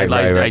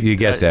 Right. You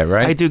get that,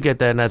 right? I do get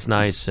that, and that's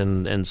nice,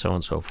 and so on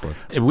and so forth.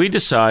 We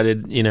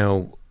decided,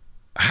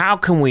 how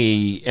can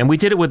we, and we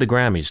did it with the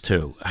Grammys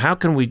too, how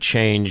can we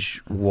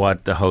change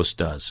what the host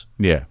does?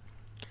 Yeah.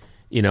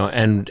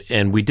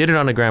 And we did it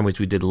on the Grammys.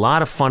 We did a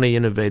lot of funny,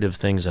 innovative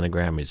things on the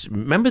Grammys.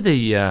 Remember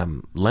the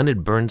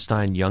Leonard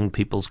Bernstein Young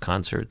People's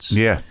Concerts?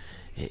 Yeah.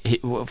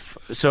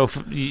 So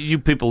for you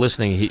people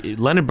listening,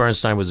 Leonard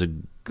Bernstein was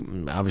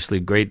obviously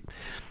a great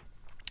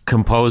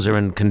composer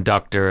and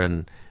conductor,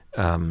 and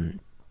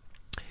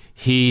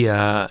he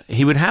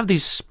would have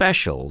these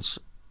specials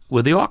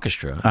with the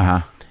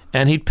orchestra,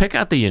 and he'd pick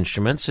out the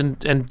instruments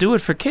and do it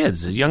for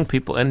kids, young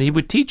people, and he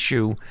would teach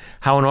you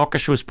how an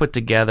orchestra was put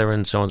together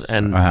and so on,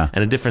 and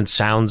the different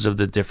sounds of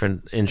the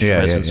different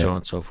instruments and so on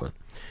and so forth.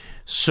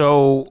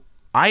 So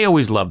I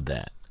always loved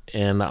that,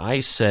 and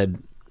I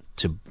said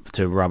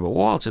to Robert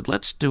Wall,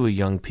 let's do a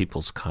young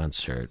people's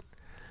concert,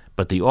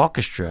 but the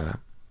orchestra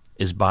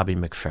is Bobby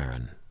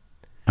McFerrin.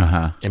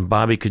 And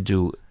Bobby could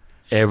do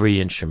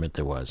every instrument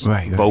there was,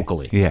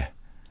 vocally. Yeah.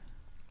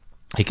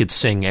 He could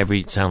sing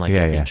sound like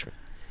every instrument.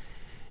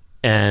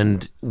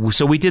 And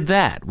so we did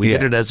that. We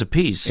did it as a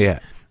piece. Yeah.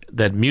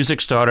 That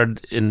music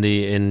started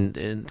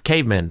in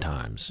caveman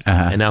times,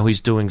 and now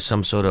he's doing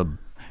some sort of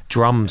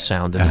drum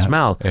sound in his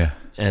mouth. Yeah.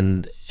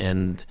 And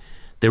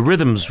the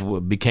rhythms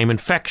became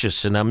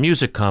infectious, and now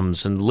music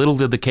comes. And little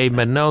did the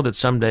cavemen know that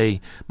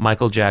someday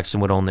Michael Jackson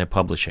would own their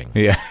publishing.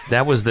 Yeah.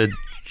 That was the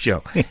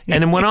joke.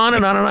 And it went on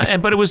and on and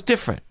on, but it was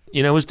different.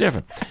 It was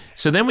different.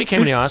 So then we came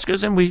to the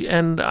Oscars,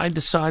 and I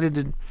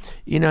decided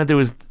there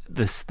was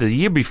the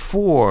year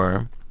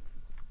before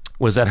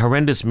was that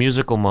horrendous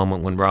musical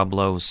moment when Rob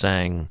Lowe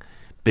sang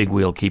Big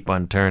Wheel Keep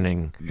on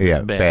Turning.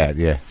 Yeah, bad,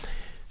 yeah.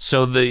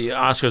 So the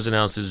Oscars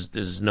announced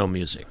there's no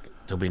music.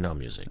 There'll be no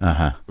music.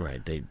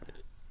 Right.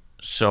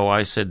 So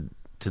I said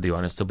to the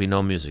audience, there'll be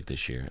no music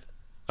this year.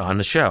 On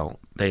the show,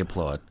 they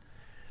applaud.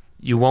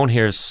 You won't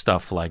hear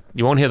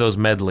you won't hear those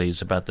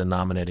medleys about the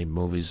nominated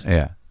movies.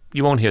 Yeah.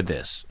 You won't hear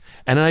this.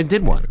 And then I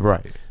did one.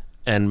 Right.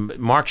 And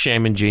Mark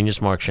Shaman,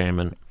 genius Mark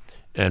Shaman,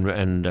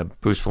 and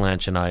Bruce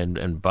Valanche and I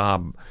and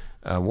Bob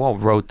Wall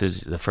wrote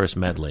the first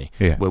medley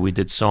where we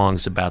did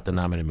songs about the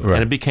nominated movie. Right.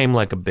 And it became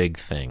like a big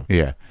thing.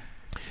 Yeah.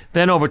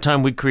 Then over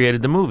time we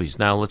created the movies.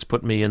 Now let's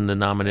put me in the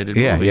nominated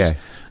movies. Yeah.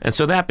 And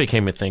so that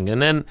became a thing.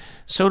 And then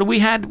we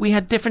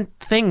had different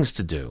things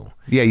to do.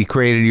 Yeah, you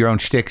created your own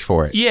shticks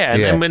for it. Yeah,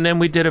 and then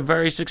we did a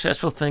very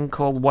successful thing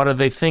called What Are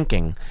They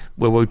Thinking?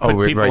 Where we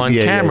put people on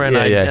camera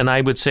and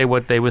I would say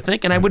what they would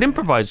think, and I would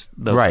improvise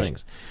those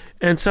things.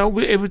 And so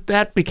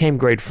that became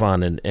great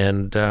fun,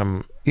 and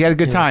you had a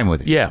good time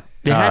with it. Yeah.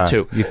 You had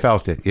to. You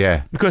felt it,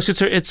 yeah. Because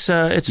it's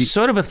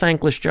sort of a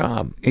thankless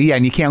job. Yeah,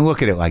 and you can't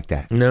look at it like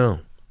that. No.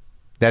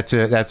 That's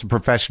a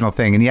professional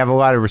thing, and you have a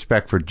lot of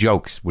respect for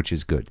jokes, which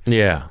is good.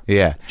 Yeah,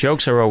 yeah.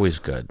 Jokes are always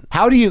good.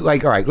 How do you all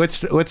right?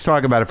 Let's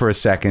talk about it for a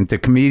second. The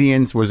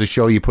Comedians was a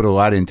show you put a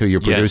lot into.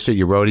 You produced it,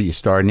 you wrote it, you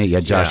starred in it. You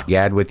had Josh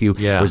Gad with you.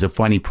 Yeah. It was a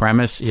funny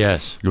premise.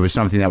 Yes, it was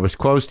something that was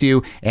close to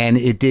you, and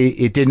it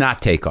did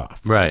not take off.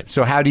 Right.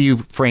 So how do you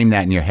frame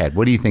that in your head?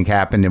 What do you think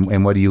happened,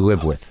 and what do you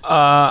live with?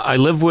 I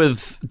live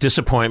with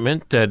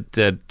disappointment that.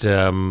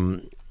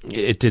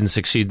 It didn't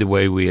succeed the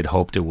way we had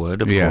hoped it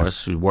would, of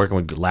course. We were working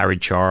with Larry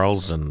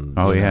Charles, and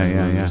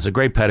it was a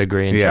great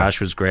pedigree, and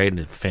Josh was great, and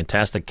a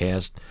fantastic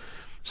cast,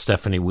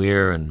 Stephanie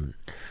Weir, and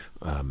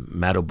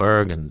Matt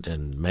O'Berg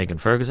and Megan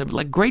Ferguson,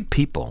 like great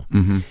people.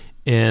 Mm-hmm.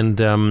 And,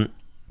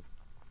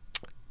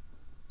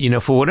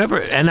 for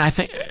whatever, and I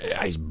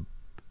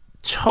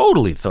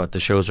totally thought the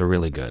shows were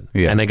really good.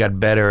 Yeah. And they got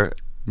better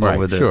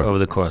over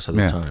the course of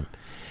the time.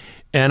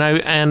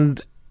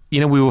 And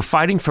we were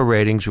fighting for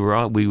ratings. We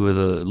were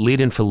the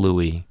lead-in for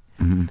Louis.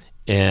 Mm-hmm.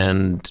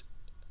 And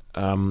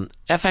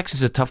FX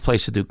is a tough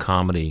place to do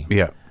comedy.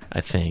 Yeah.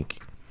 I think.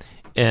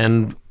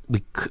 And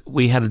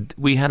we had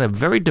a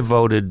very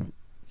devoted,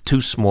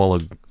 too small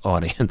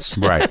audience.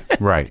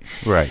 Right.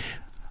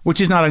 Which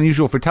is not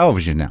unusual for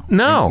television now.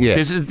 No,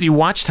 you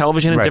watch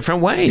television in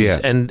different ways, Yeah.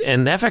 and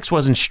FX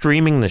wasn't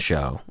streaming the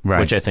show,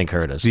 which I think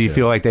hurt us. Do you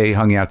feel like they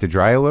hung you out to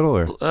dry a little,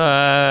 or?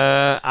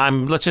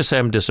 Let's just say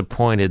I'm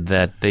disappointed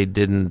that they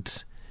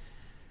didn't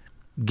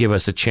give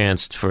us a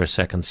chance for a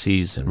second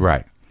season.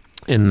 Right.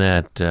 In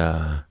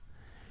that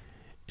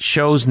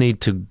shows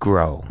need to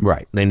grow.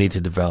 Right. They need to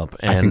develop.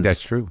 And I think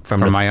that's true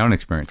from my own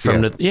experience.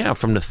 From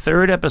the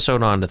third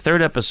episode on, the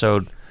third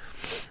episode,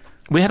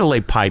 we had to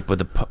lay pipe with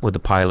the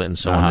pilot and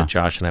so on that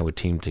Josh and I would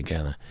team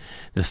together.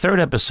 The third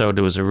episode,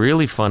 there was a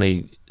really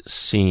funny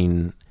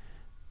scene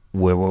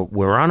where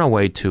we're on our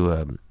way to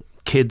a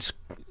Kids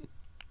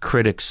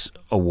Critics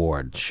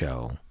Award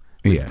show.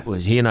 Yeah.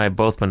 He and I have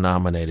both been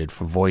nominated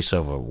for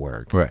voiceover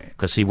work. Right.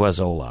 Because he was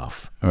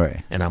Olaf.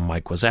 Right. And I'm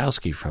Mike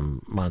Wazowski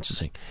from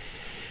Monsters,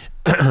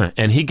 Inc.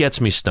 And he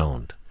gets me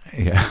stoned.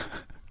 Yeah.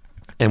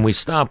 And we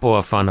stop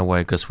off on the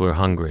way because we're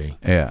hungry.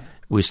 Yeah.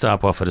 We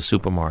stop off at a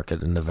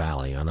supermarket in the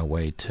valley on our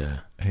way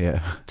to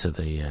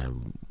the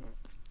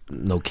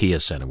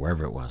Nokia Center,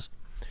 wherever it was.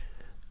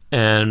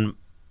 And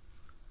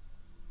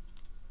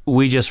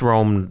we just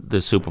roamed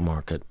the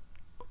supermarket,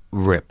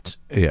 ripped.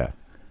 Yeah.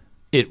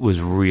 It was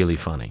really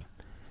funny.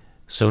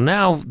 So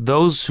now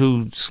those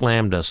who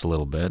slammed us a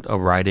little bit are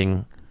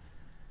writing,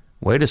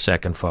 wait a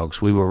second,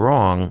 folks, we were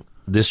wrong.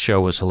 This show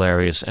was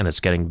hilarious, and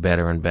it's getting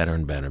better and better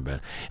and better and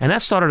better. And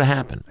that started to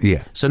happen.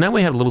 Yeah. So now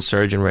we have a little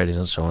surge in ratings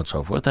and so on and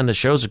so forth, and the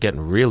shows are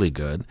getting really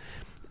good.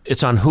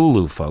 It's on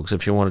Hulu, folks,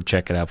 if you want to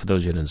check it out, for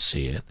those who didn't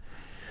see it.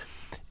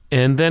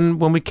 And then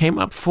when we came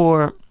up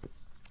for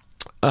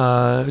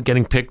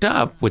getting picked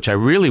up, which I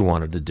really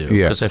wanted to do,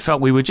 because I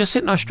felt we were just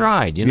hitting our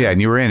stride. Yeah,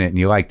 and you were in it, and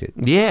you liked it.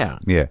 Yeah.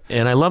 Yeah.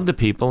 And I love the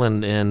people,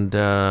 and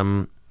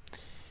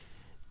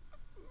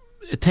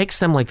it takes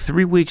them like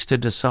 3 weeks to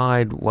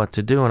decide what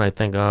to do, and I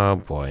think, oh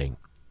boy,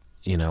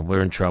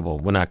 we're in trouble.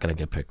 We're not going to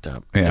get picked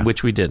up,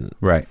 which we didn't.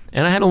 Right.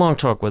 And I had a long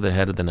talk with the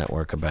head of the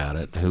network about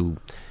it, who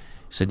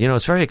said,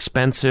 it's very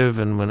expensive,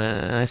 and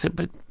I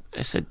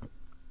said,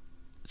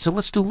 so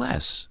let's do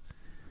less.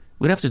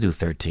 We'd have to do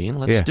 13.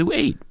 Let's do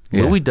 8.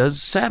 Yeah. Louis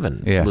does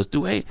 7. Yeah. Let's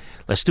do 8.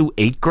 Let's do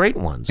 8 great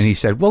ones. And he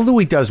said, well,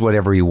 Louis does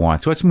whatever he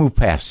wants. Let's move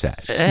past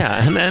that.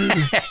 Yeah.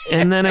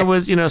 And then it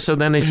was, so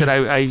then they said,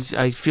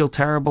 I feel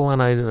terrible,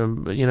 and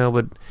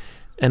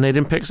and they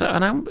didn't pick us up.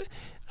 And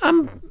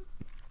I'm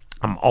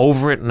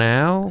over it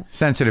now.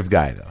 Sensitive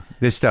guy, though.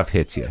 This stuff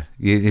hits you.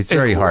 It's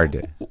very hard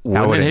to.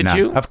 Wouldn't it hit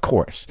you? Of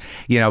course.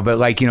 But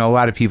a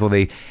lot of people,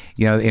 they,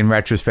 in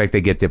retrospect,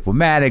 they get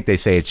diplomatic. They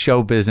say it's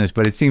show business.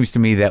 But it seems to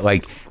me that,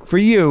 for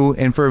you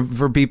and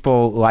for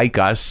people like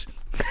us,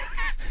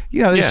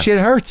 this shit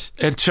hurts.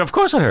 Of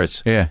course it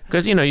hurts. Yeah.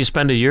 Because, you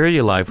spend a year of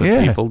your life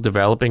with people,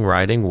 developing,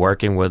 writing,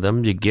 working with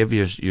them. You give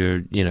your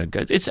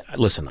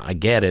listen, I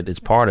get it. It's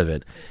part of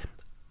it.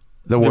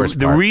 The worst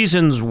part.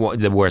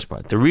 The worst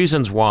part. The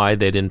reasons why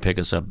they didn't pick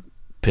us up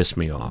pissed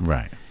me off.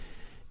 Right.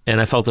 And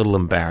I felt a little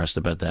embarrassed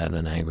about that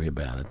and angry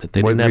about it. That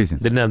they What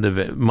didn't have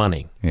the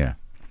money. Yeah.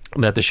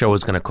 That the show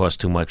was going to cost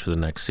too much for the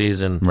next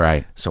season.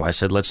 Right. So I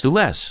said, let's do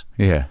less.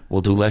 Yeah. We'll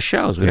do less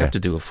shows. We have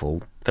to do a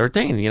full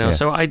 13.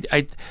 So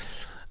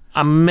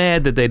I'm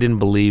mad that they didn't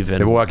believe in.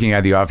 They're walking out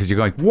of the office. You're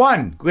going,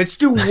 1. Let's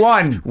do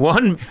 1.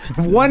 one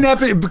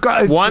episode.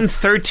 1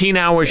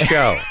 13-hour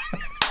show.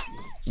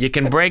 You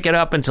can break it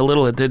up into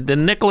little, the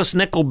Nicholas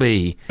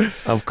Nickleby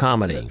of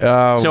comedy.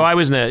 So I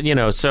was,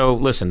 so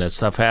listen, that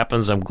stuff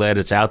happens. I'm glad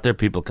it's out there.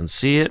 People can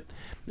see it.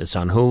 It's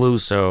on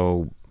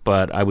Hulu.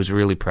 But I was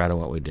really proud of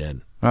what we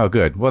did. Oh,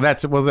 good. Well,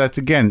 that's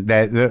again,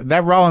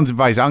 that Rollins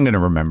advice I'm going to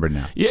remember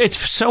now. Yeah, it's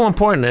so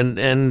important.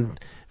 And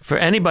for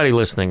anybody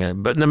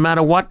listening, but no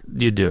matter what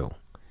you do,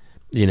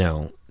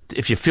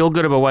 if you feel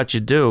good about what you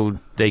do,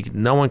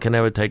 no one can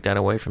ever take that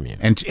away from you.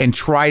 And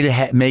try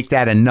to make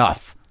that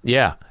enough.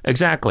 Yeah,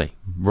 exactly.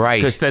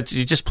 Right. Because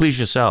you just please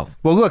yourself.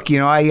 Well, look,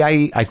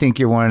 I think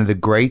you're one of the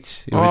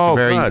greats. It was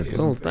God.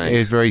 Oh, thanks. It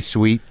was very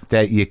sweet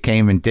that you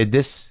came and did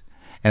this,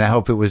 and I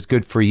hope it was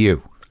good for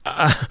you.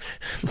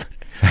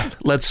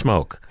 Let's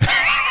smoke.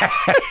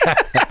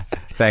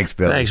 Thanks,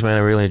 Bill. Thanks, man.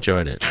 I really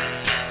enjoyed it.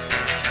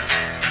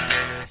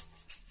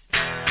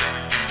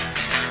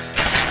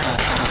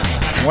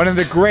 One of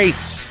the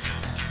greats,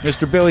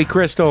 Mr. Billy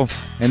Crystal,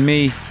 and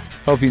me.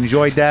 Hope you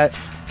enjoyed that.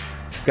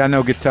 Got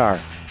no guitar.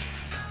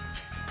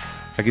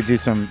 I could do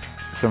some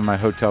of my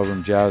hotel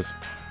room jazz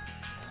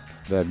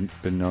that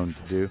I've been known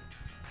to do.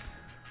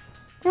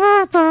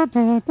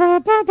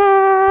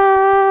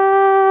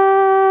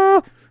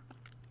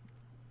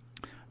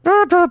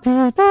 Da, da,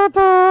 da, da,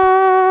 da.